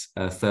out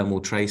thermal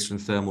trace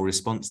and thermal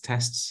response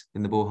tests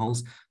in the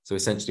boreholes. So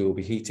essentially, we'll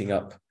be heating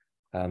up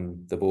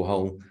the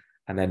borehole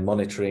and then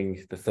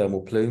monitoring the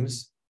thermal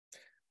plumes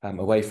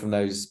away from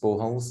those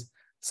boreholes.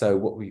 So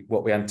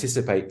what we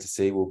anticipate to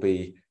see will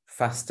be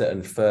faster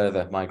and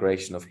further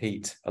migration of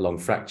heat along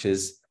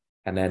fractures,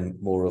 and then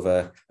more of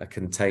a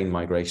contained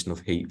migration of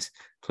heat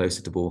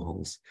closer to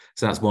boreholes.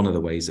 So that's one of the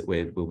ways that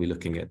we'll be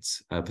looking at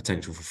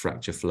potential for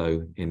fracture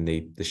flow in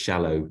the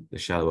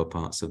shallower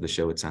parts of the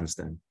Sherwood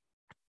sandstone.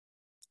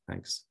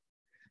 Thanks.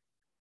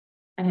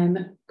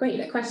 Great,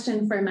 a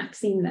question for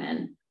Maxine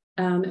then.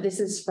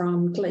 This is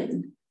from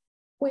Glyn.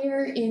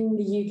 Where in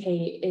the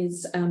UK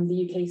is the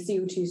UK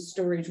CO2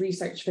 storage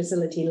research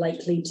facility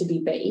likely to be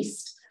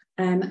based?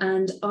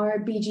 And are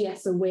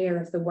BGS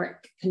aware of the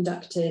work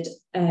conducted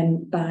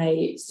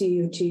by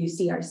CO2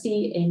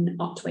 CRC in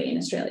Otway in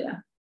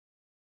Australia?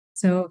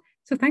 So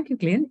thank you,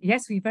 Glyn.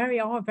 Yes, we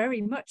are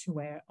very much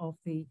aware of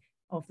the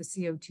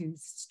CO2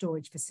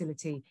 storage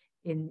facility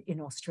in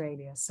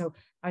Australia. So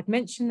I'd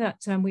mentioned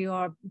that we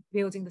are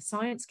building the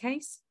science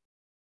case,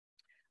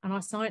 and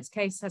our science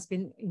case has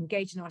been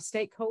engaging our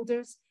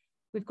stakeholders.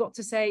 We've got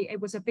to say it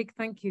was a big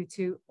thank you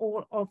to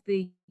all of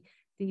the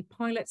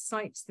pilot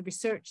sites, the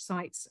research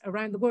sites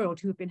around the world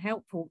who've been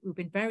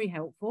very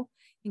helpful,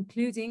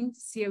 including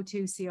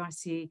CO2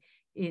 CRC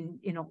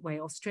in Otway,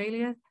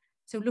 Australia.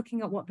 So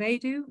looking at what they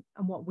do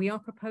and what we are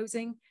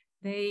proposing,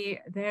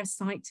 their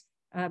site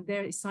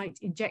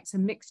injects a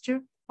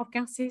mixture of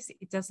gases.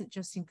 It doesn't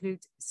just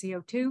include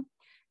CO2.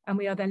 And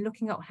we are then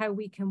looking at how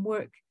we can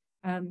work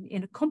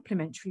in a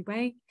complementary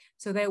way.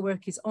 So their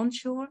work is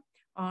onshore.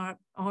 Our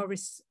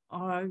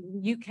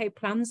UK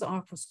plans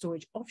are for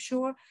storage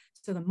offshore,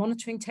 so the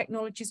monitoring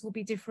technologies will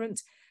be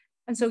different.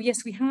 And so,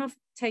 yes, we have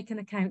taken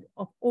account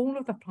of all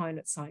of the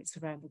pilot sites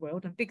around the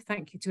world, and big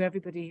thank you to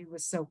everybody who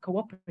was so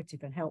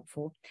cooperative and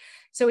helpful.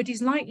 So it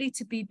is likely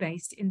to be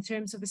based, in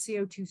terms of a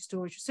CO2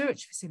 storage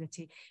research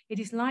facility, it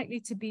is likely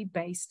to be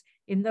based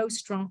in those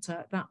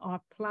strata that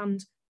are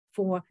planned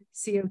for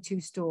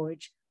CO2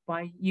 storage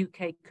by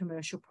UK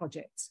commercial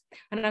projects.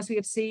 And as we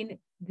have seen,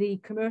 the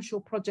commercial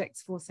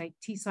projects for, say,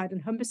 Teesside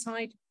and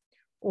Humberside,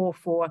 or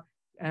for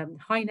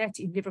HyNet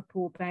in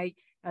Liverpool Bay,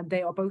 and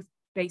they are both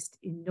based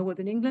in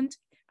Northern England.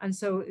 And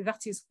so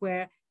that is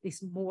where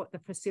the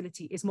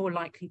facility is more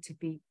likely to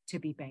be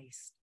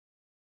based.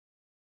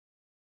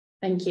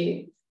 Thank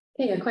you.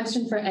 Okay, a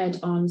question for Ed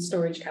on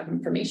storage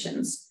cavern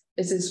formations.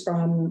 This is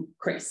from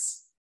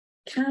Chris.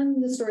 Can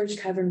the storage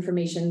cavern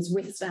formations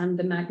withstand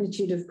the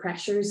magnitude of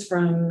pressures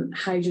from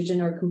hydrogen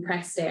or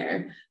compressed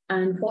air?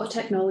 And what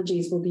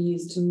technologies will be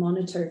used to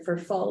monitor for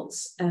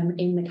faults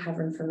in the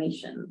cavern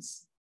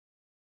formations?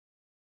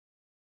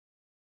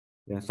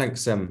 Yeah,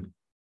 thanks,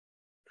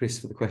 Chris,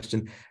 for the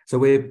question. So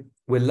we're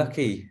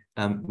lucky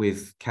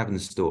with cavern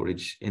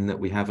storage in that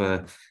we have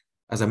a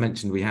as I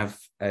mentioned, we have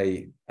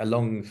a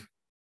long,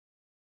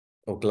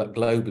 or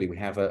globally, we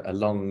have a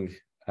long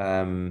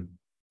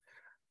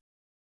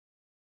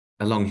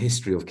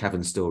history of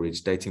cavern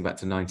storage dating back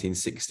to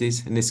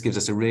 1960s. And this gives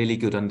us a really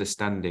good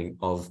understanding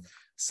of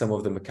some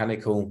of the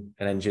mechanical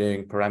and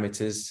engineering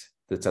parameters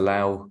that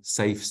allow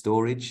safe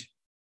storage.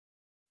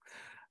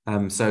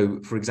 So,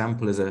 for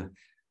example, as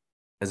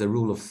a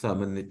rule of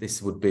thumb, and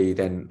this would be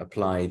then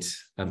applied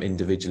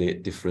individually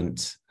at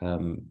different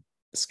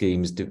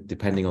schemes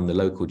depending on the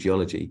local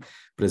geology,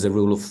 but as a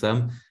rule of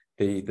thumb,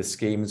 the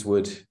schemes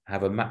would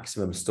have a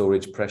maximum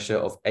storage pressure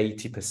of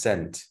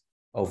 80%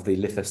 of the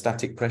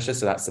lithostatic pressure.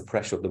 So that's the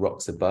pressure of the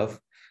rocks above.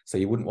 So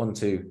you wouldn't want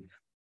to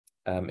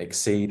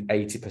exceed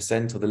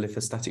 80% of the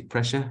lithostatic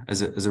pressure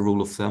as a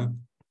rule of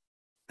thumb.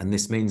 And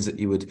this means that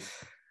you would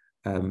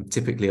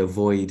typically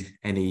avoid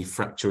any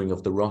fracturing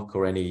of the rock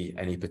or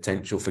any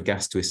potential for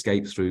gas to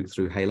escape through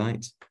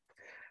halite.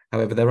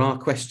 However, there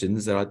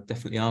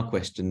definitely are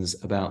questions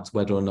about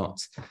whether or not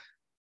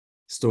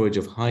storage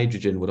of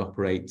hydrogen would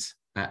operate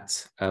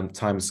at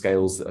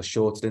timescales that are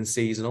shorter than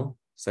seasonal.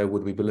 So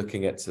would we be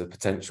looking at the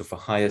potential for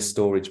higher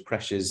storage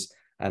pressures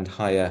and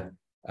higher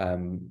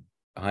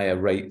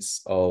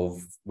rates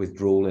of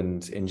withdrawal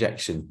and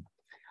injection?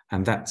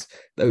 And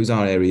those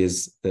are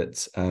areas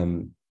that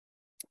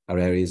are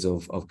areas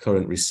of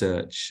current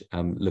research,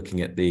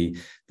 looking at the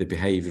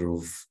behaviour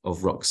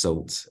of rock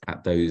salt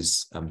at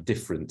those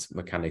different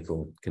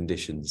mechanical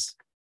conditions.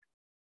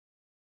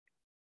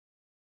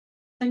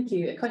 Thank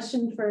you. A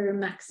question for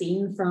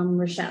Maxine from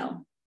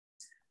Rochelle.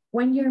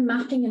 When you're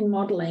mapping and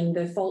modelling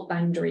the fault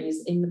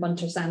boundaries in the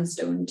Bunter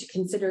Sandstone to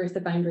consider if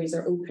the boundaries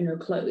are open or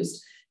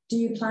closed, do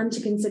you plan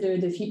to consider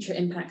the future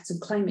impacts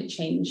of climate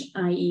change,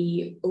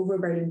 i.e.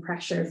 overburden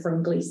pressure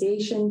from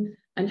glaciation,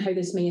 and how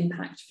this may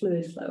impact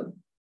fluid flow?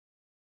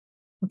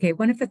 Okay,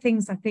 one of the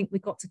things I think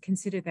we've got to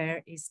consider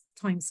there is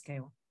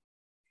timescale.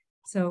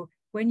 So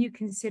when you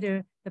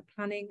consider the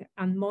planning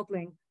and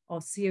modelling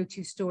of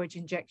CO2 storage,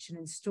 injection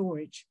and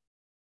storage,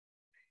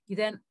 you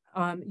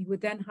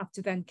would then have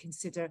to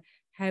consider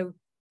how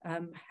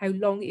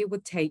long it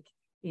would take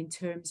in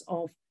terms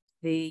of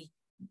the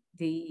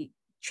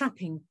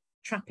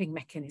trapping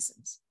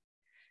mechanisms.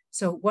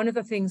 So one of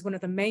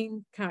the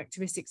main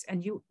characteristics,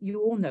 and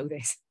you all know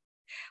this,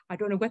 I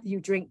don't know whether you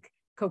drink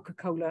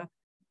Coca-Cola,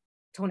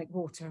 tonic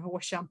water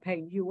or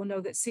champagne, you will know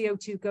that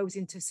CO2 goes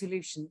into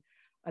solution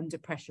under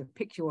pressure.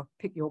 Pick your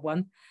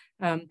one.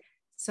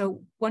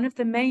 So one of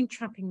the main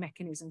trapping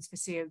mechanisms for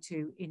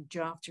CO2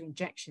 after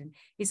injection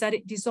is that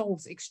it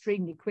dissolves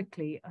extremely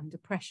quickly under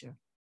pressure.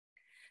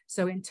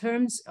 So in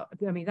terms of,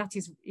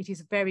 it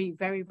is very,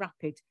 very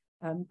rapid,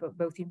 but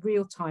both in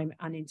real time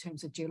and in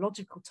terms of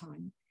geological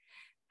time.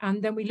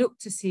 And then we look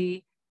to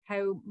see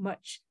how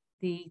much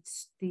the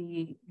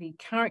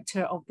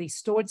character of the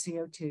stored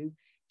CO2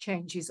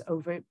 changes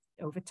over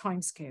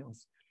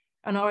timescales.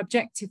 And our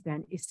objective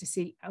then is to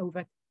see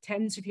over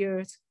tens of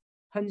years,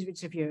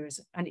 hundreds of years,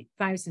 and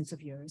thousands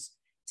of years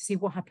to see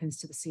what happens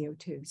to the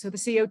CO2. So the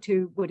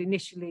CO2 would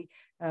initially,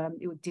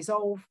 it would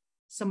dissolve,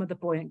 some of the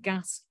buoyant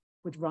gas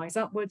would rise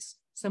upwards,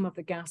 some of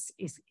the gas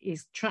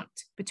is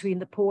trapped between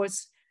the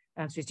pores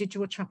as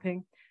residual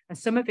trapping, and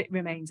some of it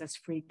remains as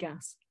free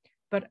gas.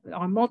 But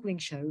our modelling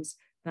shows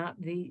that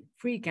the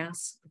free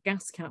gas, the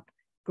gas cap,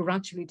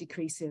 gradually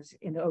decreases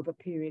over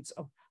periods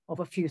of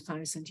a few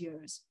thousand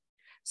years.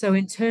 So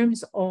in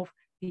terms of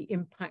the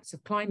impacts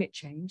of climate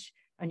change,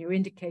 and your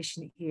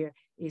indication here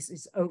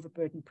is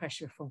overburden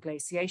pressure from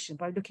glaciation.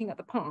 By looking at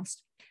the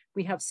past,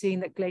 we have seen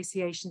that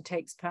glaciation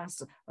takes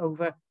place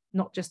over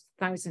not just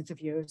thousands of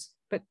years,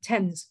 but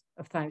tens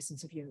of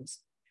thousands of years.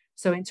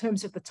 So in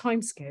terms of the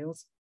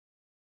timescales,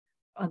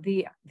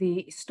 the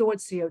stored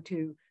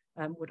CO2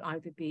 would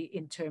either be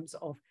in terms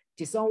of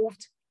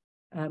dissolved,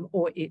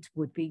 or it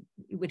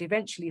would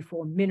eventually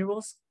form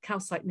minerals,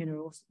 calcite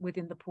minerals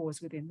within the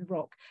pores within the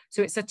rock.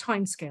 So it's a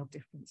timescale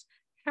difference.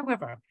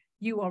 However,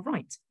 you are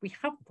right, we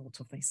have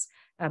thought of this,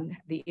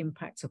 the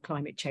impacts of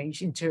climate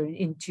change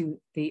into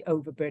the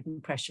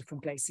overburden pressure from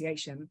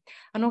glaciation,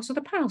 and also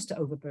the past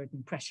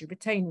overburden pressure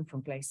retaining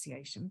from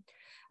glaciation.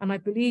 And I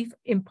believe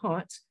in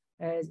part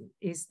there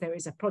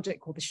is a project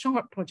called the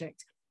SHARP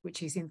project,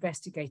 which is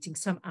investigating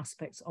some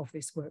aspects of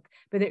this work,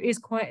 but there is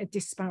quite a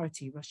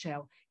disparity,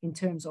 Rochelle, in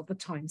terms of the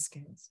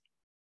timescales.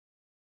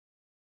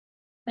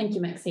 Thank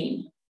you,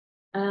 Maxine.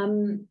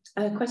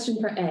 A question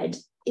for Ed.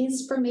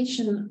 Is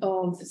formation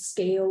of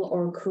scale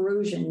or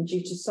corrosion due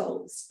to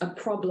salts a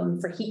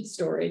problem for heat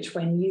storage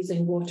when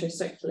using water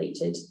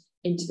circulated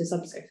into the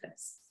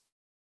subsurface?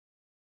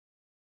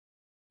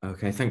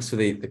 Okay, thanks for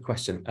the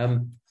question.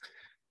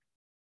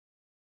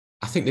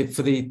 I think that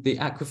for the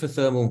aquifer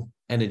thermal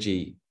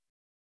energy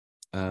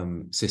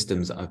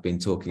systems that I've been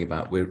talking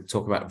about, we're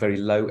talking about very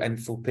low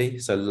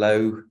enthalpy, so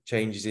low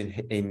changes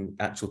in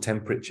actual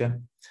temperature.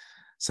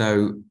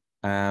 So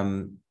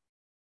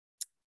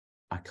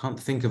I can't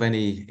think of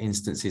any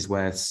instances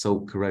where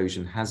salt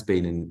corrosion has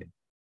been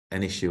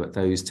an issue at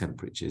those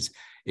temperatures.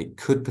 It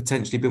could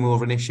potentially be more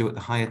of an issue at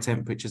the higher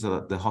temperatures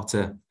or the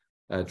hotter,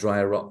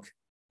 drier rock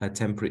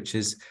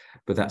temperatures,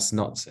 but that's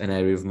not an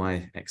area of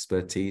my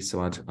expertise,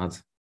 so I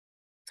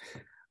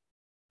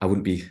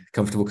wouldn't be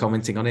comfortable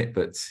commenting on it.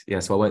 But yeah,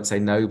 so I won't say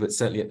no, but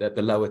certainly at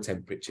the lower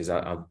temperatures,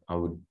 I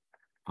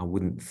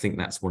wouldn't think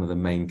that's one of the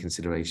main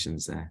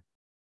considerations there.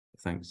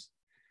 Thanks.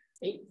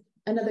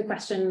 Another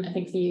question, I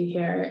think, for you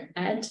here,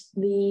 Ed.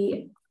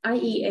 The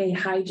IEA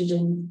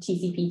Hydrogen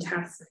TCP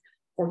Task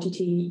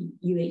 42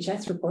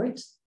 UHS report,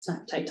 it's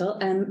not the title,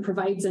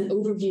 provides an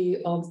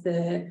overview of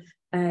the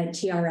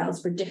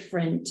TRLs for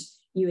different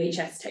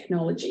UHS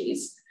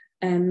technologies.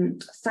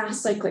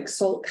 Fast cyclic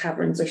salt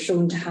caverns are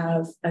shown to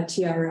have a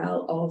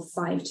TRL of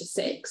 5 to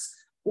 6.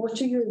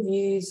 What are your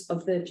views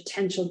of the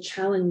potential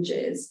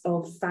challenges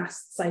of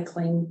fast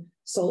cycling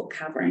salt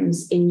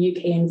caverns in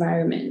UK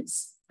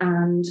environments?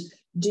 And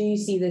do you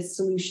see this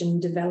solution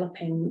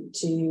developing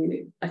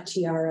to a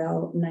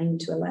TRL 9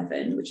 to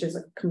 11, which is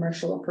a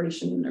commercial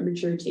operation or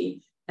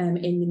maturity in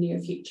the near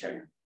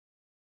future?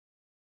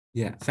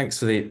 Yeah, thanks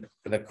for the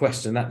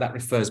question. That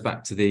refers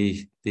back to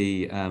the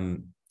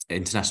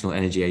International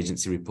Energy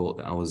Agency report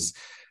that I was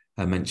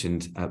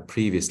mentioned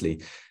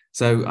previously.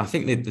 So I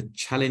think that the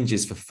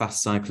challenges for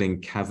fast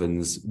cycling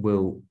caverns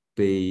will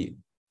be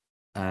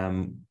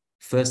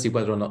firstly,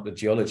 whether or not the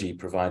geology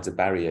provides a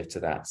barrier to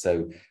that.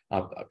 So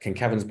can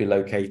caverns be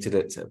located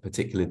at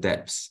particular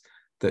depths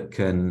that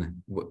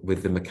can,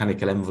 with the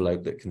mechanical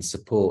envelope that can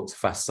support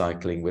fast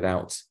cycling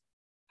without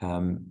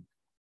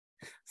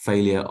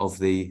failure of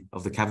the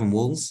cavern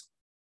walls?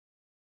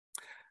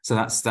 So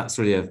that's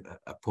really a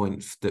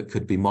point that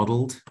could be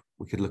modelled.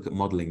 We could look at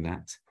modelling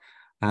that.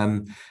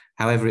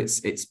 However,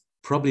 it's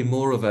probably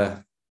more of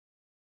a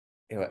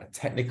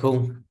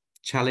technical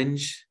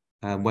challenge,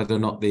 whether or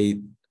not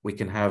we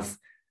can have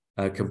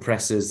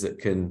compressors that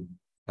can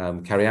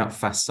carry out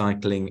fast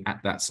cycling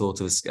at that sort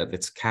of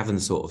cavern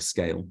sort of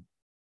scale,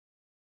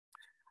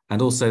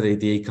 and also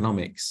the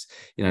economics.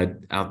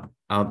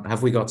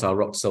 Have we got our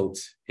rock salt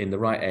in the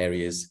right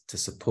areas to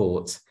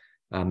support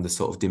the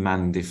sort of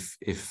demand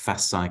if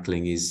fast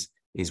cycling is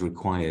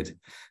required?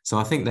 So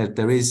I think that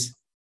there is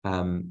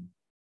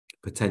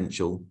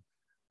potential.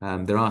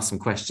 There are some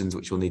questions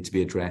which will need to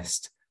be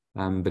addressed,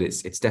 but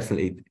it's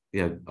definitely,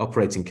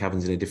 operating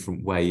caverns in a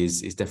different way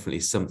is definitely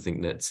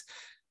something that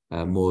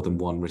more than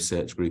one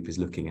research group is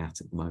looking at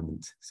the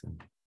moment. So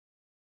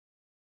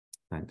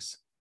thanks.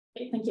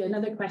 Okay, thank you.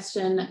 Another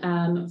question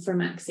for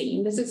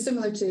Maxine. This is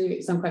similar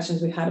to some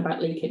questions we've had about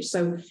leakage.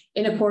 So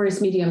in a porous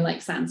medium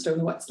like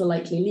sandstone, what's the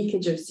likely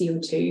leakage of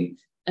CO2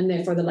 and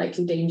therefore the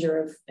likely danger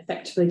of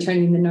effectively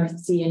turning the North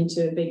Sea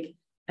into a big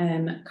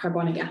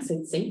carbonic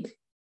acid sink?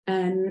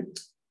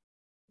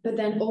 But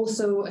then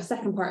also a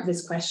second part of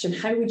this question,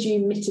 how would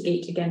you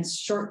mitigate against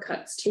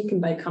shortcuts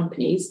taken by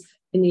companies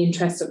in the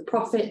interest of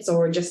profits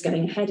or just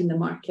getting ahead in the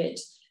market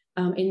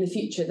in the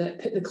future that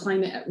put the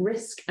climate at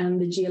risk and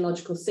the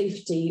geological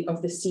safety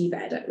of the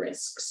seabed at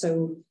risk?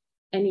 So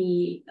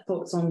any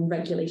thoughts on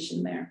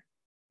regulation there?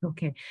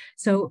 Okay,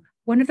 so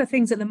one of the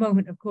things at the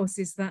moment, of course,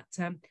 is that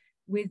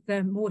with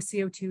more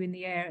CO2 in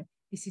the air,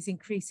 this is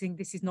increasing.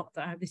 This is not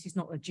a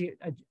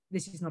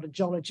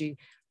geology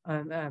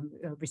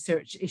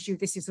research issue.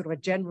 This is sort of a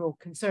general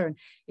concern,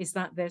 is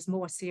that there's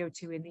more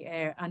CO2 in the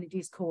air and it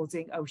is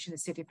causing ocean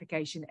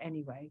acidification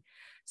anyway.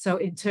 So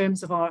in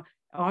terms of our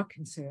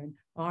concern,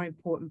 our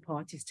important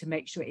part is to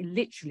make sure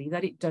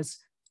that it does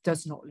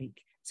not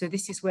leak. So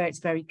this is where it's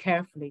very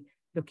carefully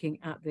looking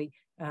at the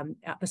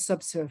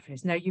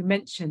subsurface. Now, you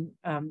mentioned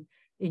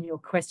in your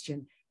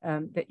question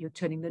that you're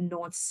turning the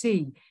North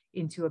Sea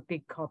into a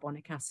big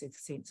carbonic acid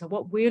sink. So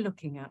what we're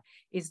looking at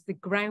is the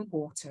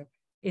groundwater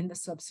in the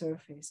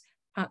subsurface,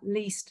 at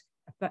least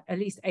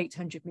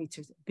 800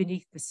 meters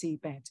beneath the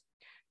seabed.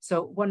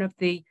 So one of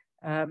the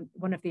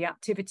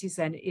activities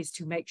then is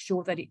to make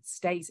sure that it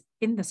stays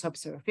in the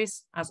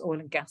subsurface, as oil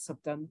and gas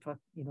have done for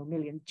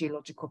million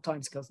geological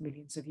timescales,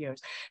 millions of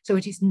years. So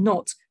it is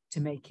not to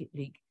make it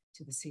leak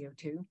to the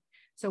CO2.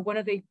 So one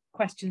of the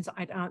questions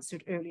I'd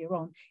answered earlier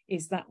on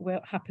is that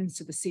what happens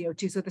to the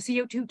CO2? So the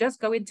CO2 does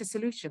go into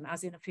solution,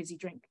 as in a fizzy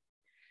drink,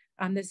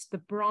 and there's the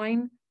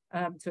brine.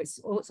 So it's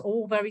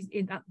all very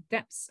in at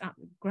depths. At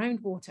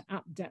groundwater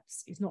at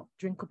depths is not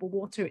drinkable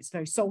water. It's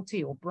very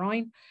salty or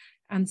brine.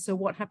 And so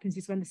what happens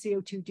is when the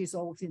CO2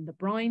 dissolves in the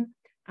brine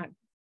at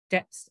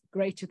depths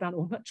greater than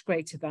or much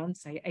greater than,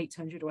 say,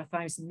 800 or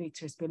 1,000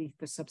 meters beneath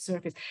the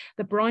subsurface,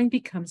 the brine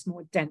becomes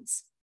more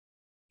dense.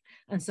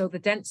 And so the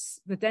dense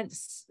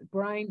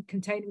brine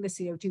containing the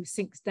CO2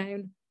 sinks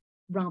down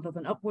rather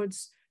than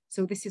upwards.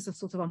 So this is a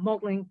sort of a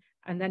modeling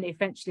and then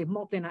eventually a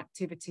modeling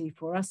activity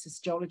for us as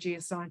geology,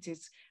 as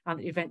scientists,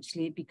 and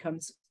eventually it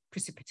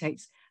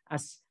precipitates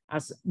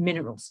as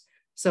minerals.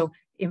 So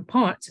in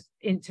part,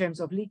 in terms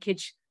of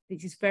leakage,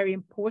 this is very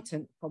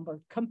important from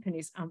both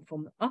companies and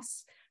from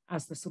us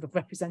as the sort of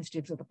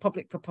representatives of the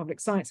public for public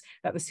science,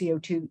 that the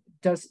CO2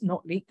 does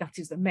not leak. That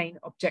is the main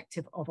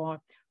objective of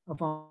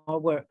our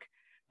work.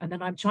 And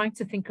then I'm trying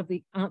to think of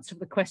the answer of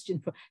the question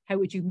for how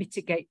would you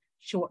mitigate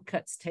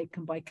shortcuts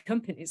taken by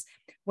companies.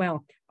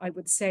 Well, I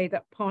would say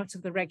that part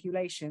of the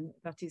regulation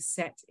that is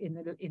set in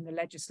the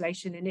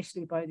legislation,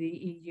 initially by the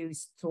EU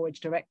Storage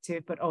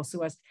Directive, but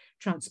also as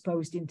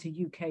transposed into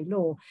UK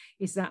law,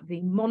 is that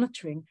the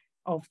monitoring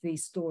of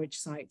these storage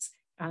sites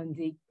and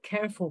the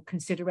careful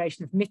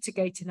consideration of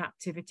mitigating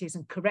activities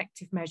and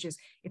corrective measures,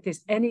 if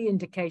there's any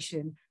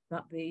indication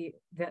that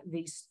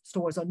these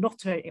stores are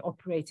not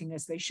operating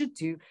as they should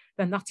do,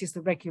 then that is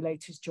the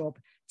regulator's job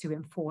to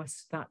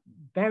enforce that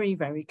very,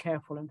 very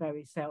careful and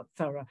very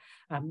thorough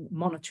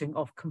monitoring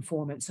of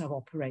conformance of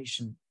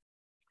operation.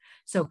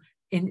 So,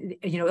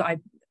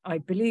 I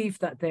believe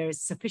that there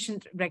is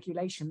sufficient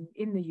regulation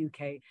in the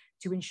UK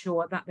to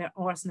ensure that there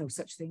are no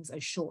such things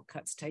as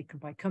shortcuts taken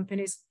by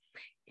companies.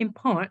 In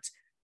part,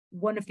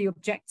 one of the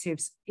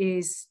objectives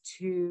is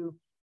to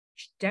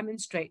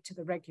demonstrate to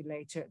the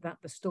regulator that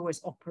the store is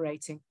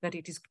operating, that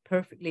it is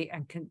perfectly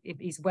and it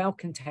is well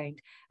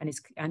contained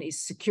and is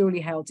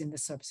securely held in the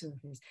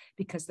subsurface,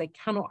 because they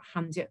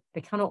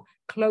cannot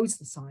close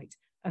the site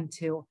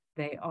until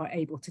they are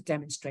able to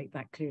demonstrate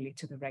that clearly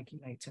to the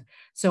regulator.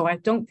 So I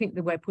don't think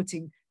that we're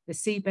putting the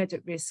seabed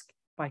at risk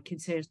by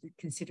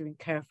considering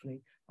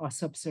carefully our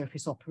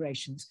subsurface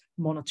operations,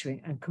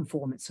 monitoring and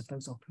conformance of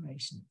those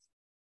operations.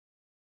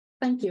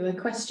 Thank you. A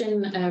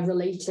question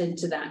related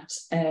to that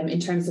in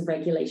terms of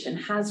regulation.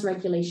 Has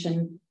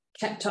regulation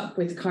kept up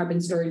with carbon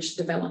storage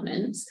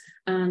developments,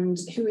 and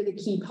who are the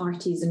key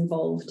parties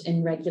involved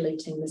in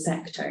regulating the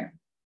sector?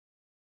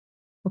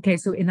 Okay,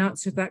 so in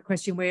answer to that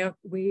question,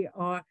 we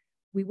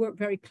work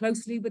very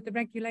closely with the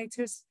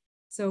regulators.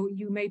 So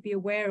you may be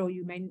aware, or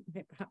you may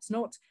perhaps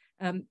not.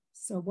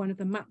 So one of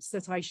the maps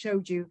that I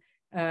showed you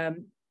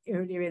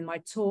earlier in my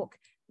talk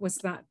was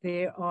that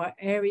there are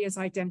areas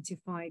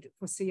identified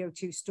for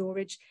CO2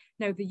 storage.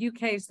 Now, the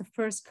UK is the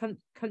first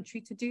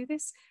country to do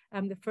this.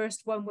 The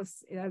first one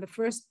was the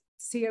first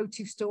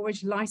CO2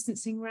 storage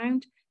licensing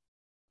round.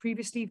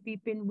 Previously,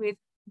 we've been with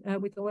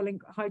oil and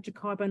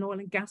hydrocarbon, oil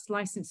and gas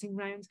licensing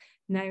rounds.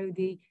 Now,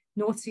 the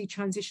North Sea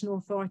Transition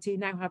Authority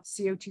now have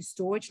CO2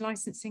 storage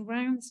licensing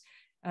rounds.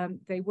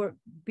 They work,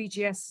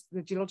 BGS,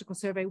 the Geological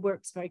Survey,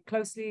 works very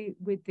closely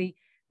with the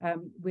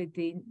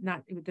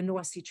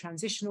North Sea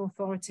Transition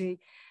Authority.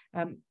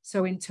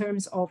 So in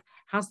terms of,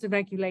 has the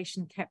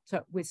regulation kept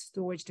up with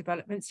storage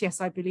developments? Yes,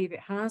 I believe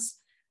it has.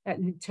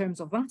 In terms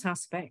of that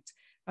aspect,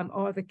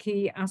 are the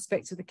key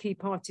aspects of the key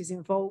parties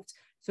involved.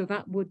 So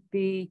that would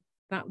be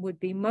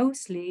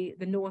mostly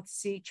the North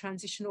Sea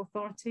Transition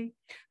Authority,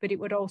 but it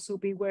would also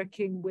be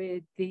working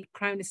with the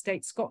Crown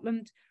Estate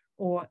Scotland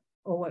or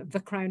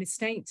the Crown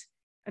Estate.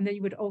 And then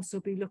you would also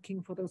be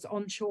looking for those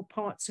onshore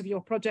parts of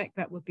your project.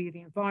 That would be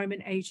the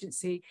Environment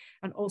Agency.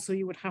 And also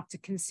you would have to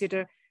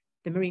consider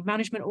the Marine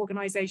Management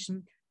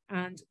Organisation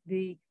and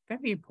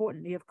very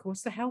importantly, of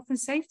course, the Health and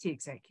Safety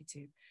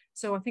Executive.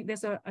 So I think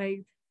there's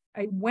a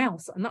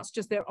wealth, and that's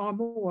just, there are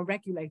more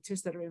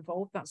regulators that are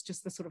involved. That's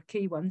just the sort of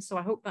key ones. So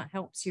I hope that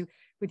helps you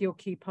with your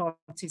key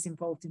parties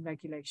involved in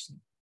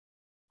regulation.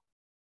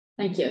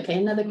 Thank you. Okay,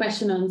 another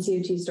question on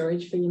CO2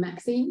 storage for you,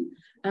 Maxine,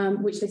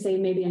 which they say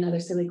may be another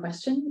silly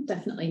question.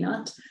 Definitely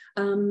not.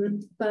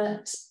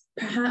 But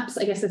perhaps,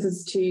 I guess this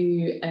is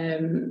to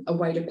a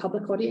wider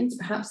public audience,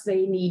 perhaps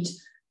they need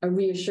a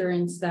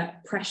reassurance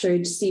that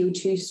pressured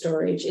CO2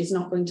 storage is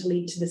not going to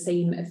lead to the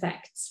same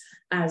effects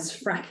as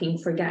fracking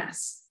for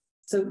gas.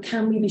 So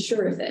can we be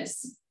sure of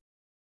this?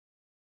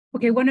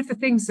 Okay, one of the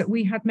things that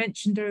we had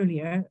mentioned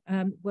earlier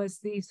was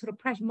the sort of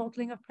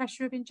modelling of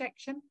pressure of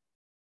injection.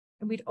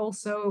 And we'd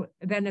also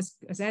then, as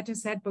Ed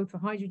has said, both for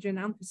hydrogen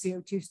and for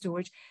CO2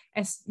 storage,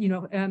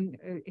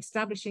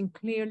 establishing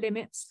clear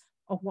limits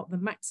of what the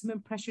maximum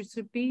pressure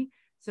should be.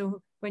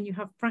 So when you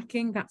have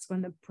fracking, that's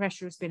when the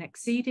pressure has been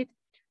exceeded.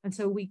 And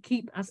so we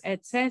keep, as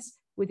Ed says,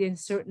 within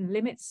certain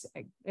limits,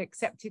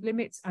 accepted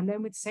limits, and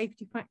then with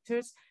safety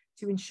factors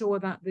to ensure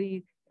that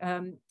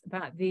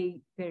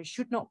there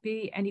should not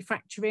be any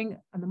fracturing,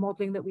 and the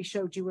modelling that we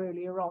showed you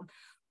earlier on.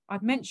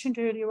 I've mentioned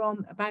earlier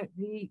on about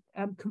the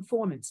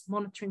conformance,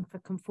 monitoring for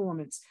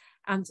conformance,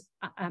 and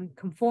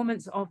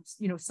conformance of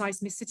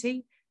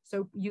seismicity.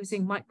 So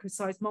using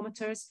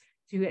microseismometers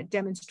to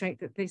demonstrate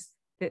that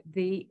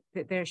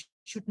there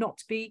should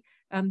not be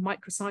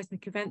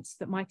microseismic events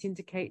that might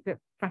indicate that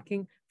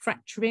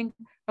fracturing.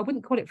 I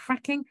wouldn't call it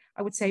fracking.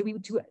 I would say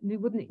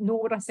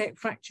nor would I say it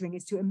fracturing,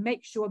 is to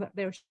make sure that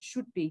there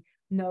should be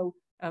none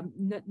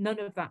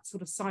of that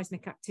sort of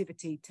seismic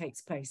activity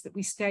takes place, that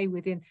we stay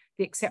within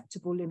the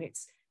acceptable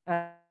limits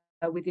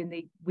within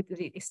the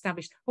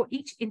established for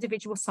each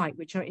individual site,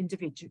 which are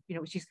individual,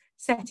 which is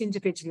set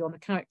individually on the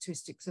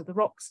characteristics of the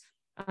rocks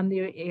and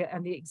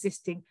the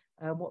existing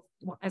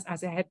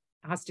as Ed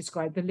has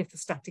described, the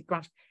lithostatic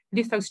pressure.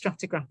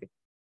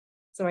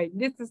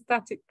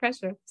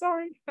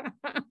 Sorry.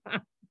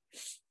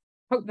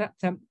 Hope that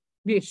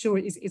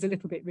is a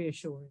little bit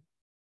reassuring.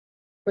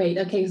 Great.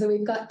 Okay, so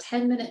we've got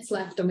 10 minutes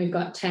left and we've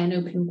got 10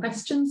 open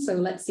questions. So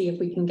let's see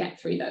if we can get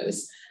through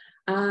those.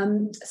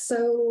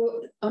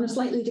 So on a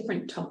slightly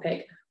different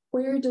topic,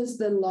 where does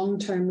the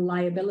long-term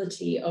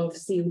liability of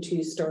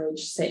CO2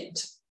 storage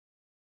sit?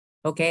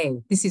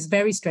 Okay, this is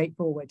very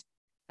straightforward.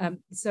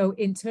 So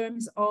in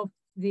terms of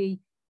the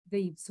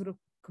sort of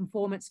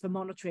conformance for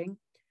monitoring,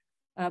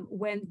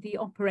 when the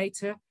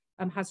operator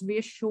has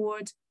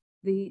reassured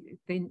the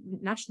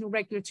national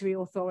regulatory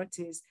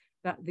authorities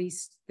that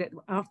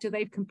after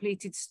they've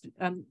completed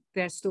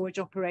their storage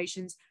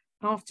operations,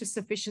 after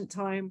sufficient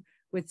time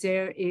with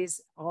there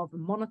is of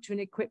monitoring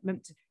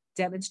equipment to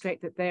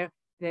demonstrate that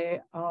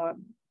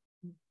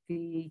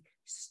the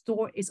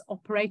store is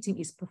operating,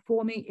 is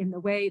performing in the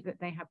way that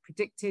they have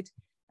predicted,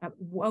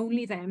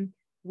 only then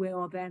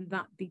will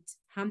that be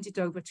handed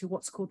over to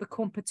what's called the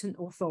competent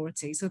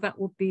authority. So that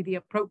will be the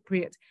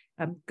appropriate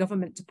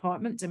government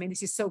department. I mean,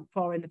 this is so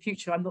far in the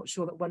future, I'm not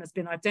sure that one has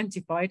been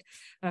identified,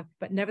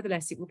 but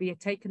nevertheless, it will be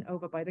taken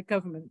over by the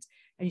government.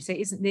 And you say,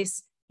 isn't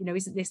this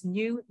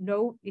new?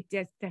 No, it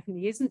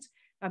definitely isn't.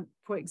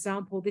 For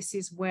example, this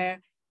is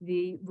where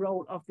the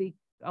role of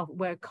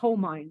where coal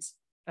mines,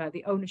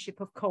 the ownership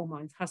of coal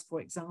mines has,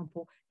 for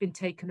example, been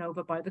taken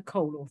over by the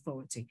coal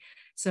authority.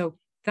 So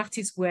that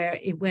is where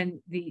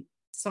when the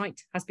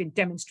site has been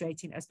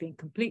demonstrating as being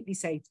completely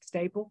safe,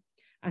 stable,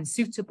 and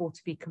suitable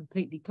to be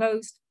completely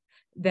closed,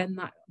 then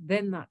that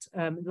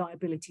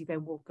liability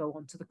then will go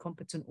on to the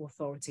competent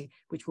authority,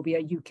 which will be a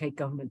UK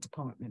government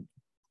department.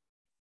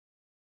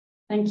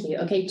 Thank you.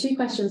 Okay, 2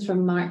 questions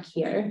from Mark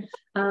here.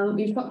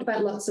 We've talked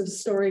about lots of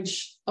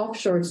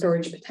offshore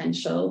storage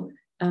potential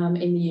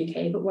in the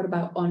UK, but what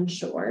about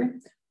onshore?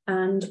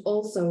 And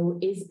also,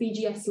 is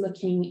BGS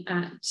looking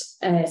at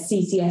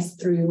CCS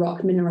through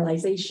rock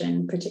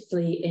mineralization,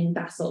 particularly in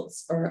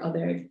basalts or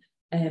other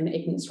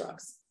igneous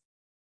rocks?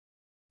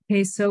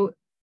 Okay, so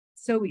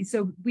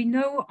we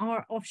know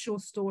our offshore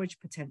storage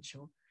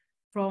potential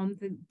from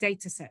the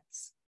data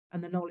sets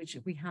and the knowledge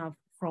that we have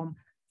from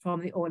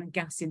the oil and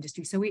gas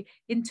industry. So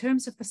in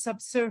terms of the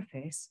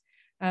subsurface,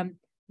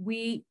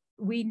 we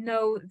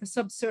know the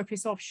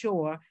subsurface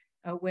offshore,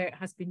 where it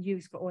has been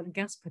used for oil and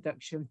gas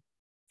production,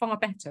 far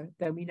better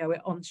than we know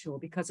it onshore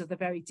because of the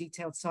very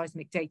detailed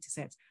seismic data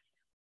sets.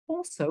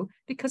 Also,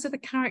 because of the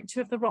character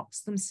of the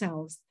rocks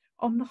themselves.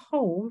 On the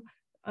whole,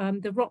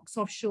 the rocks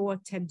offshore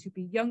tend to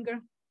be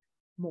younger,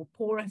 more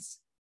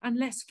porous, and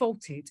less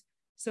faulted.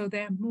 So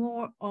they're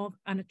more of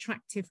an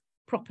attractive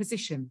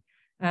proposition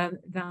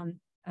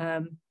than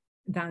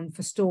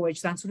for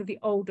storage, than sort of the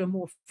older,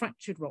 more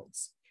fractured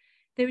rocks.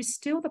 There is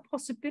still the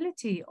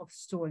possibility of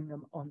storing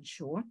them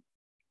onshore.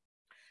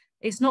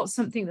 It's not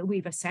something that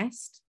we've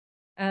assessed.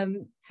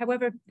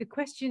 However, the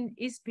question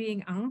is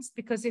being asked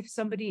because if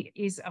somebody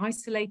is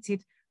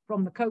isolated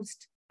from the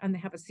coast and they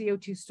have a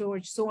CO2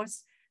 storage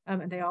source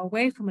and they are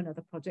away from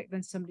another project,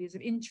 then somebody is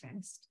of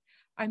interest.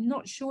 I'm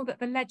not sure that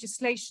the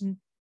legislation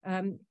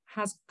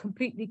has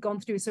completely gone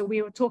through. So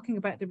we were talking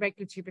about the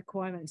regulatory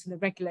requirements and the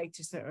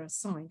regulators that are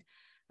assigned.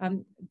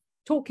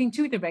 Talking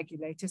to the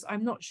regulators,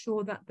 I'm not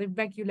sure that the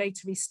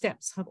regulatory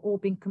steps have all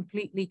been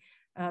completely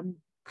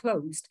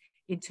closed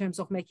in terms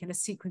of making a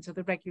sequence of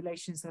the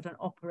regulations that an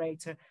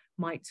operator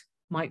might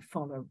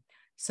follow.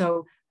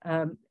 So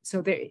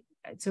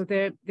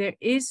there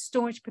is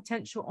storage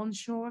potential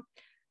onshore,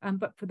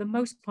 but for the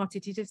most part,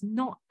 it is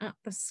not at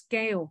the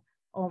scale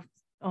of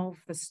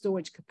the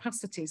storage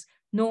capacities,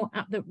 nor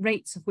at the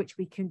rates of which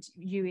we can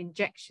do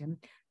injection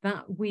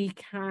that we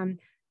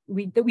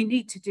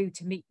need to do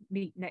to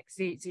meet net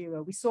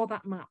zero. We saw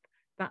that map.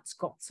 That's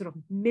got sort of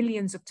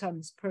millions of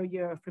tons per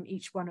year from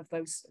each one of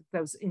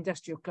those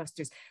industrial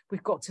clusters.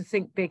 We've got to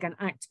think big and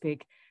act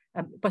big.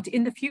 But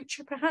in the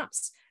future,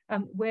 perhaps,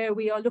 where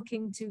we are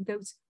looking to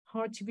those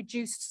hard to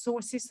reduce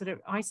sources that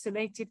are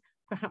isolated,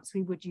 perhaps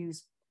we would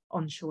use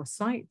onshore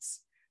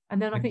sites.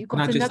 And then I think you've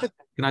got another.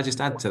 Can I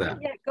just add to that?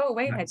 Yeah, go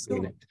away ahead.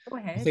 Go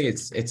ahead. I think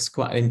it's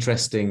quite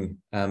interesting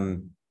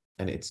and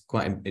it's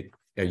quite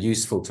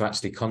useful to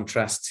actually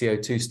contrast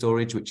CO2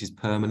 storage, which is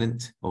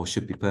permanent or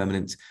should be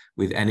permanent,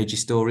 with energy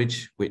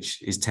storage,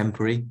 which is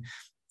temporary.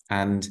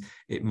 And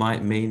it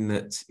might mean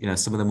that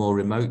some of the more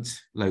remote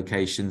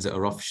locations that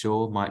are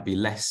offshore might be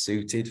less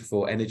suited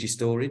for energy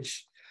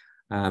storage,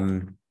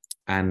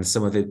 and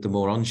some of the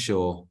more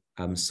onshore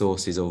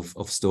sources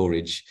of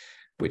storage,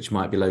 which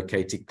might be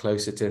located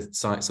closer to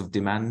sites of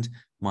demand,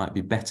 might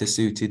be better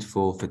suited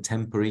for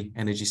temporary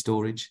energy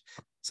storage.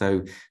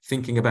 So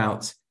thinking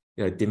about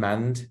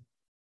demand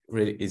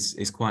really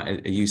is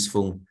quite a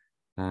useful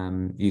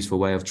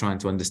way of trying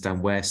to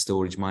understand where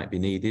storage might be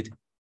needed.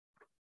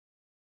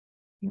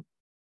 Yep.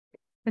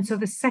 And so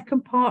the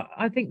second part,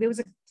 I think there was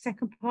a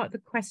second part of the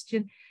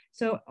question.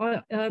 So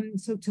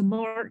so to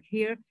Mark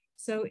here,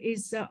 so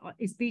is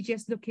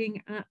BGS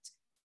looking at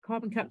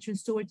carbon capture and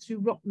storage through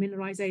rock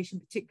mineralization,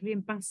 particularly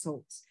in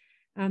basalts?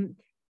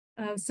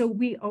 So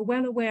we are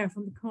well aware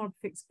from the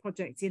Carbfix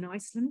project in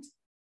Iceland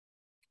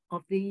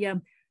of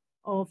the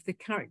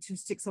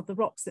characteristics of the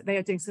rocks that they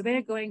are doing. So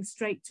they're going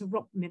straight to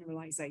rock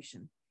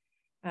mineralization.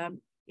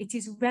 It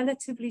is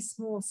relatively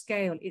small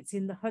scale. It's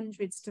in the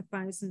hundreds to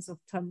thousands of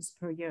tons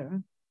per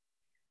year.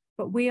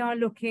 But we are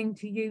looking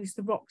to use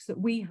the rocks that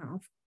we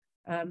have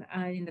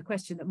and in the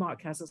question that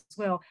Mark has as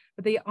well.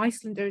 But the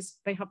Icelanders,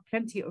 they have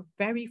plenty of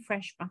very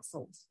fresh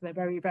basalts. They're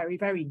very, very,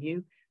 very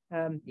new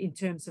in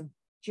terms of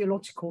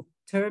geological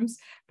terms,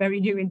 very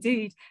new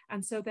indeed.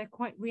 And so they're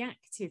quite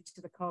reactive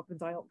to the carbon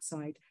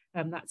dioxide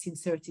that's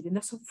inserted in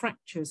the sort of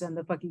fractures and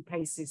the buggy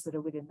paces that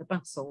are within the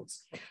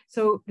basalts.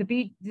 So the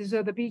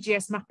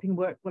BGS mapping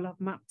work will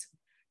have mapped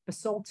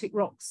basaltic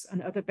rocks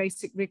and other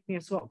basic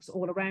igneous rocks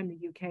all around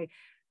the UK,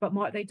 but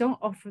Mark, they don't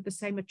offer the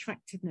same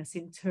attractiveness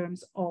in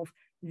terms of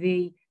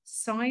the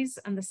size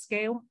and the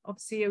scale of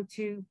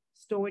CO2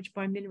 storage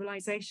by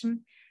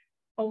mineralization.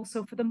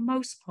 Also, for the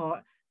most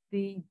part,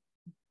 the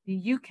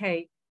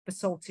UK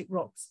basaltic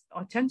rocks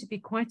tend to be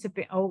quite a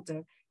bit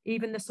older.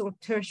 Even the sort of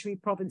tertiary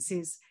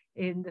provinces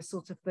in the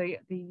sort of the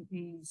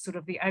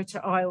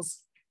outer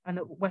Isles and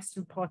the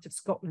western part of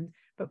Scotland,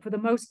 but for the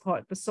most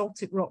part,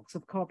 basaltic rocks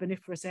of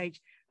Carboniferous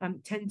age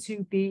tend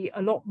to be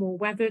a lot more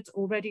weathered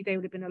already. They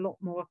would have been a lot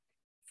more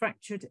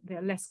fractured.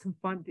 They're less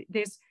confined.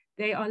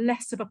 They are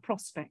less of a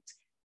prospect.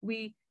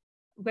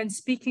 When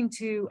speaking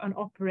to an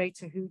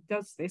operator who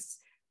does this,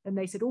 and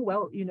they said, oh,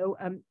 well, you know,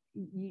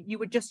 you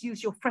would just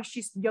use your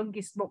freshest,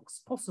 youngest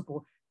rocks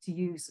possible to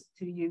use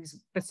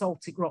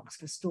basaltic rocks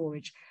for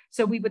storage.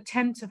 So we would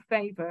tend to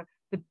favour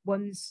the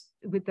ones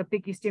with the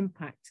biggest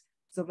impact.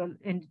 So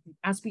and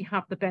as we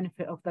have the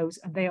benefit of those,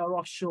 and they are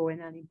offshore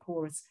and in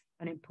porous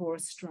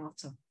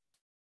strata.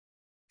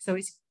 So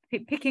it's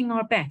picking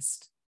our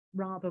best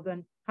rather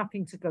than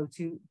having to go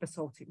to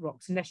basaltic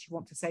rocks. Unless you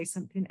want to say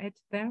something, Ed,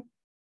 there.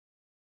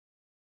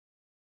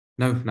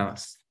 No,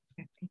 that's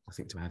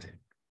nothing to add.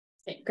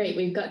 Okay, great.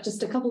 We've got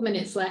just a couple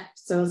minutes left,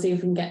 so I'll see if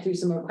we can get through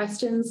some more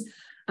questions.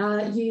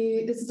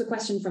 This is a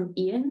question from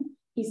Ian.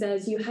 He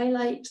says, you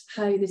highlight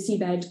how the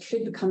seabed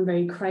could become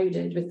very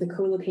crowded with the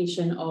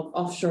co-location of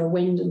offshore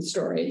wind and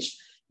storage.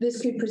 This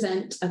could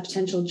present a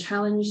potential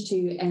challenge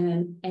to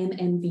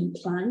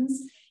MMV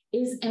plans.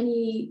 Is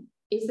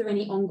there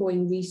any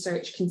ongoing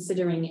research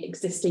considering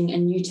existing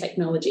and new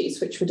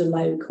technologies which would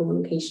allow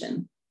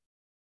co-location?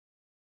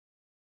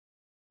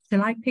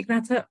 Shall I pick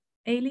that up,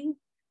 Aileen?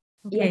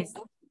 Okay. Yes.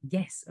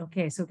 Yes.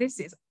 Okay. So this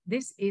is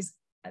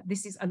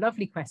a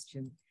lovely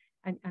question,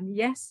 and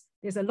yes,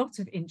 there's a lot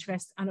of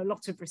interest and a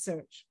lot of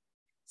research.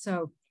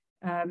 So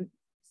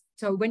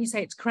so when you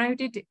say it's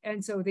crowded,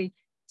 and so to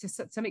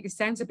some extent it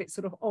sounds a bit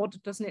sort of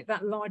odd, doesn't it?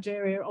 That large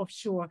area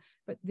offshore,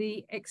 but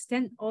the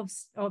extent of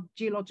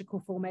geological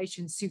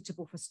formations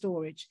suitable for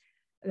storage,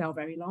 they are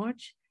very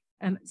large.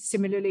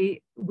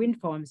 Similarly,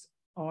 wind farms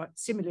are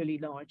similarly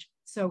large.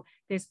 So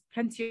there's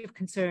plenty of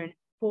concern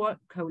for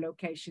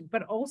co-location,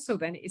 but also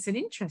then it's an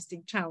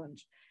interesting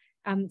challenge.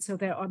 And so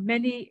there are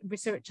many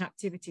research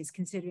activities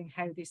considering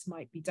how this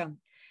might be done.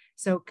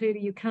 So clearly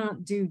you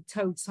can't do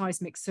towed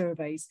seismic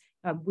surveys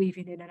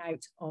weaving in and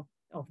out of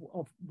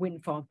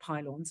wind farm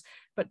pylons,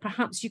 but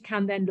perhaps you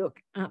can then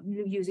look at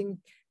using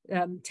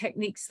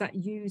techniques that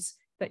use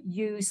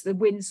the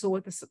wind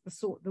source,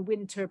 the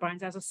wind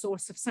turbines as a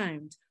source of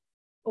sound,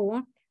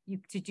 or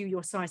to do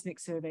your seismic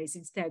surveys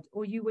instead,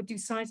 or you would do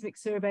seismic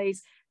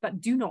surveys that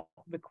do not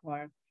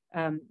require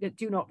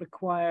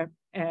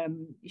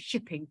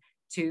shipping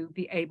to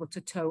be able to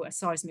tow a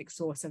seismic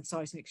source and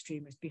seismic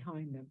streamers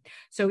behind them.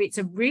 So it's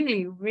a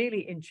really,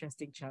 really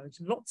interesting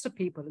challenge. Lots of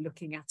people are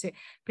looking at it,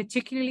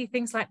 particularly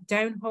things like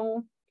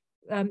downhole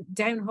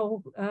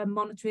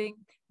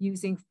monitoring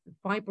using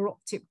fiber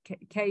optic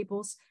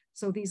cables.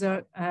 So these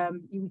are,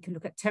 you can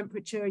look at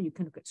temperature, you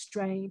can look at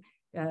strain,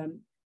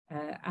 and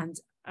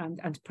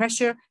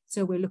pressure.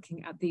 So we're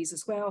looking at these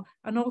as well,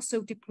 and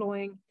also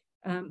deploying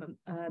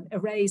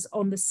arrays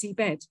on the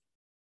seabed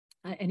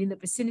and in the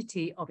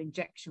vicinity of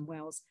injection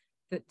wells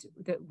that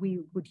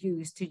we would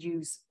use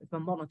for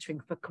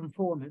monitoring for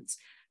conformance,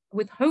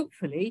 with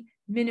hopefully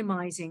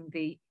minimizing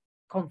the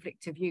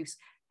conflict of use,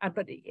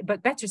 but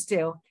better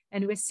still,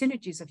 and with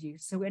synergies of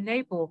use, so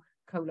enable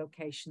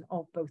co-location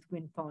of both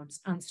wind farms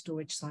and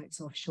storage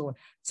sites offshore.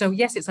 So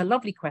yes, it's a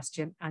lovely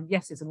question, and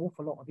yes, there's an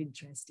awful lot of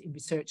interest in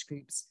research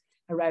groups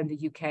around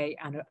the UK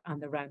and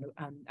around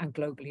and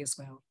globally as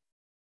well.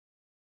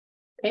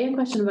 Okay, a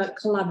question about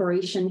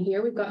collaboration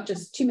here. We've got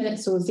just 2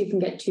 minutes, so we'll see if we can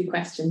get 2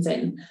 questions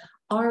in.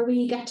 Are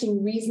we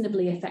getting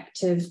reasonably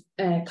effective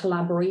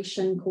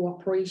collaboration,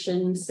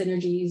 cooperation,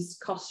 synergies,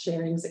 cost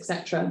sharings,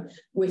 etc.,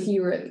 with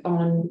Europe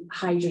on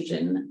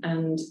hydrogen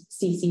and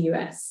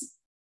CCUS?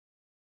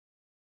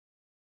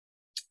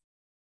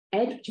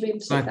 Ed, would you be able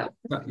to take that?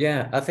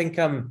 Yeah, I think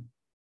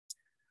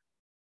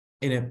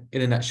in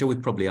a nutshell, we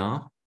probably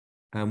are.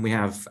 We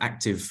have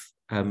active,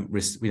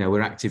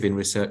 we're active in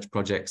research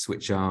projects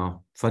which are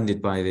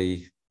funded by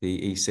the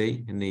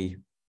EC and we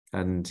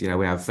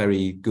have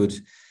very good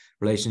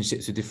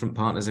relationships with different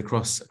partners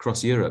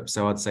across Europe.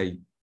 So I'd say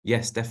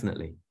yes,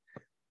 definitely.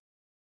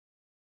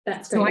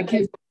 That's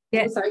great.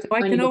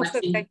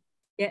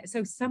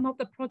 So some of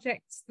the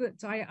projects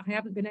that I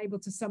haven't been able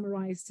to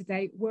summarize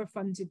today were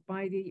funded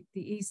by the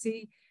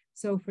EC.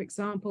 So for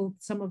example,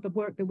 some of the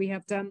work that we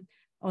have done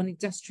on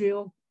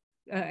industrial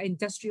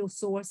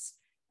source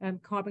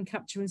carbon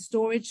capture and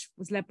storage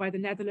was led by the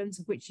Netherlands,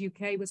 of which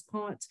UK was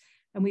part.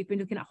 and we've been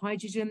looking at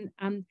hydrogen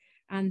and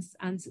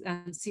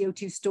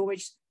CO2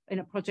 storage in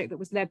a project that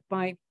was led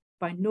by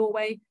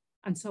Norway,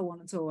 and so on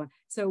and so on.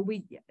 So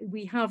we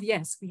have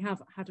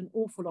had an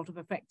awful lot of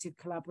effective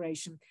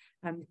collaboration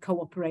and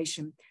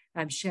cooperation,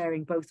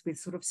 sharing both with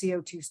sort of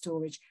CO2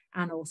 storage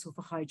and also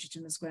for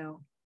hydrogen as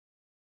well.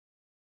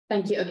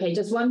 Thank you. Okay,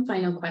 just one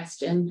final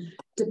question.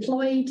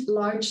 Deployed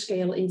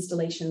large-scale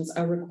installations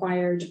are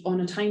required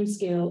on a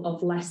timescale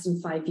of less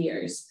than 5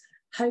 years.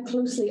 How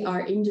closely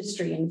are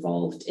industry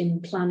involved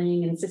in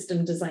planning and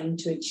system design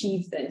to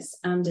achieve this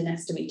and in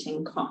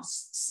estimating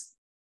costs?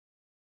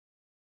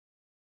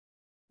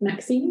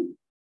 Maxine?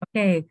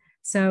 Okay,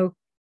 so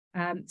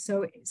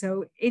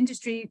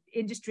industry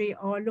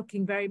are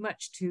looking very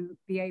much to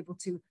be able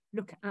to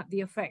look at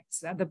the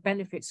effects and the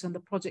benefits on the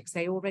projects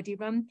they already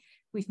run.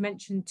 We've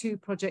mentioned 2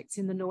 projects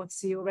in the North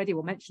Sea already,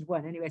 or mentioned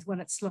one anyways.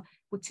 One at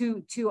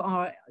two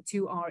are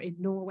in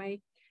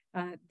Norway.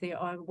 There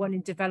are one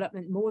in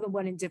development, more than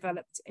one in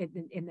developed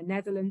in the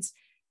Netherlands.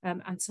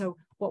 And so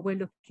what we're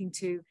looking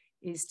to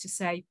is to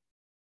say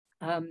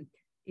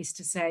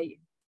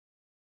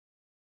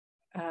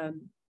how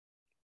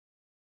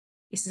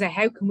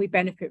can we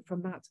benefit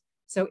from that?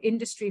 So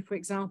industry, for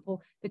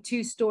example, the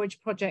 2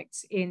 storage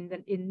projects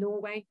in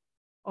Norway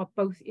are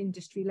both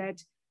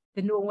industry-led.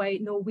 The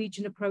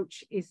Norwegian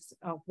approach is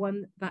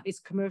one that is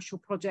commercial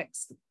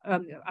projects,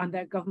 and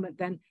their government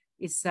then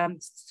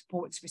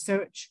supports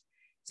research.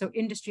 So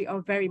industry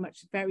are very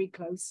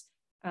close,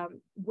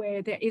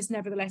 where there is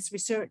nevertheless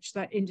research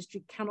that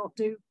industry cannot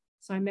do.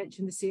 So I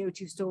mentioned the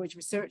CO2 storage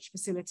research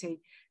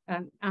facility,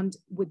 and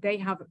they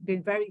have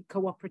been very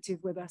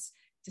cooperative with us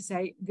to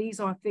say these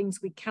are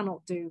things we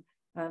cannot do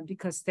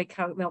because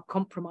they'll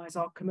compromise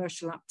our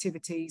commercial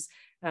activities.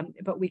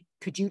 But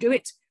could you do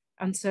it?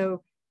 And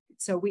so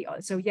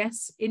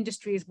yes,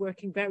 industry is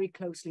working very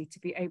closely to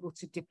be able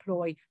to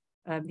deploy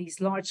these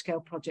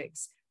large-scale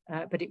projects.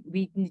 But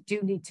we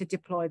do need to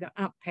deploy them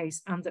at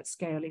pace and at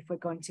scale if we're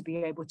going to be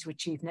able to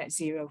achieve net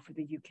zero for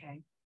the UK.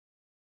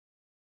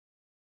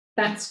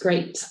 That's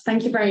great.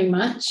 Thank you very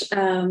much.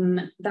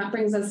 That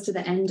brings us to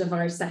the end of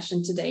our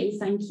session today.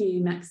 Thank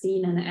you,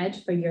 Maxine and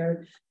Ed, for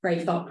your very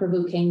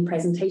thought-provoking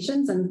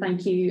presentations. And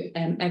thank you,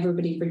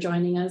 everybody, for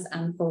joining us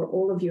and for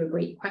all of your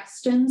great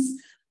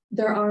questions.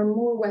 There are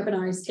more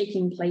webinars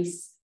taking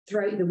place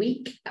throughout the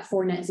week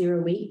for Net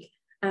Zero Week.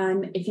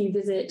 If you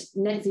visit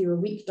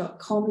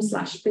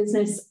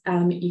netzeroweek.com/business,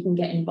 you can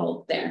get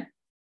involved there.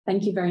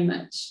 Thank you very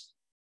much.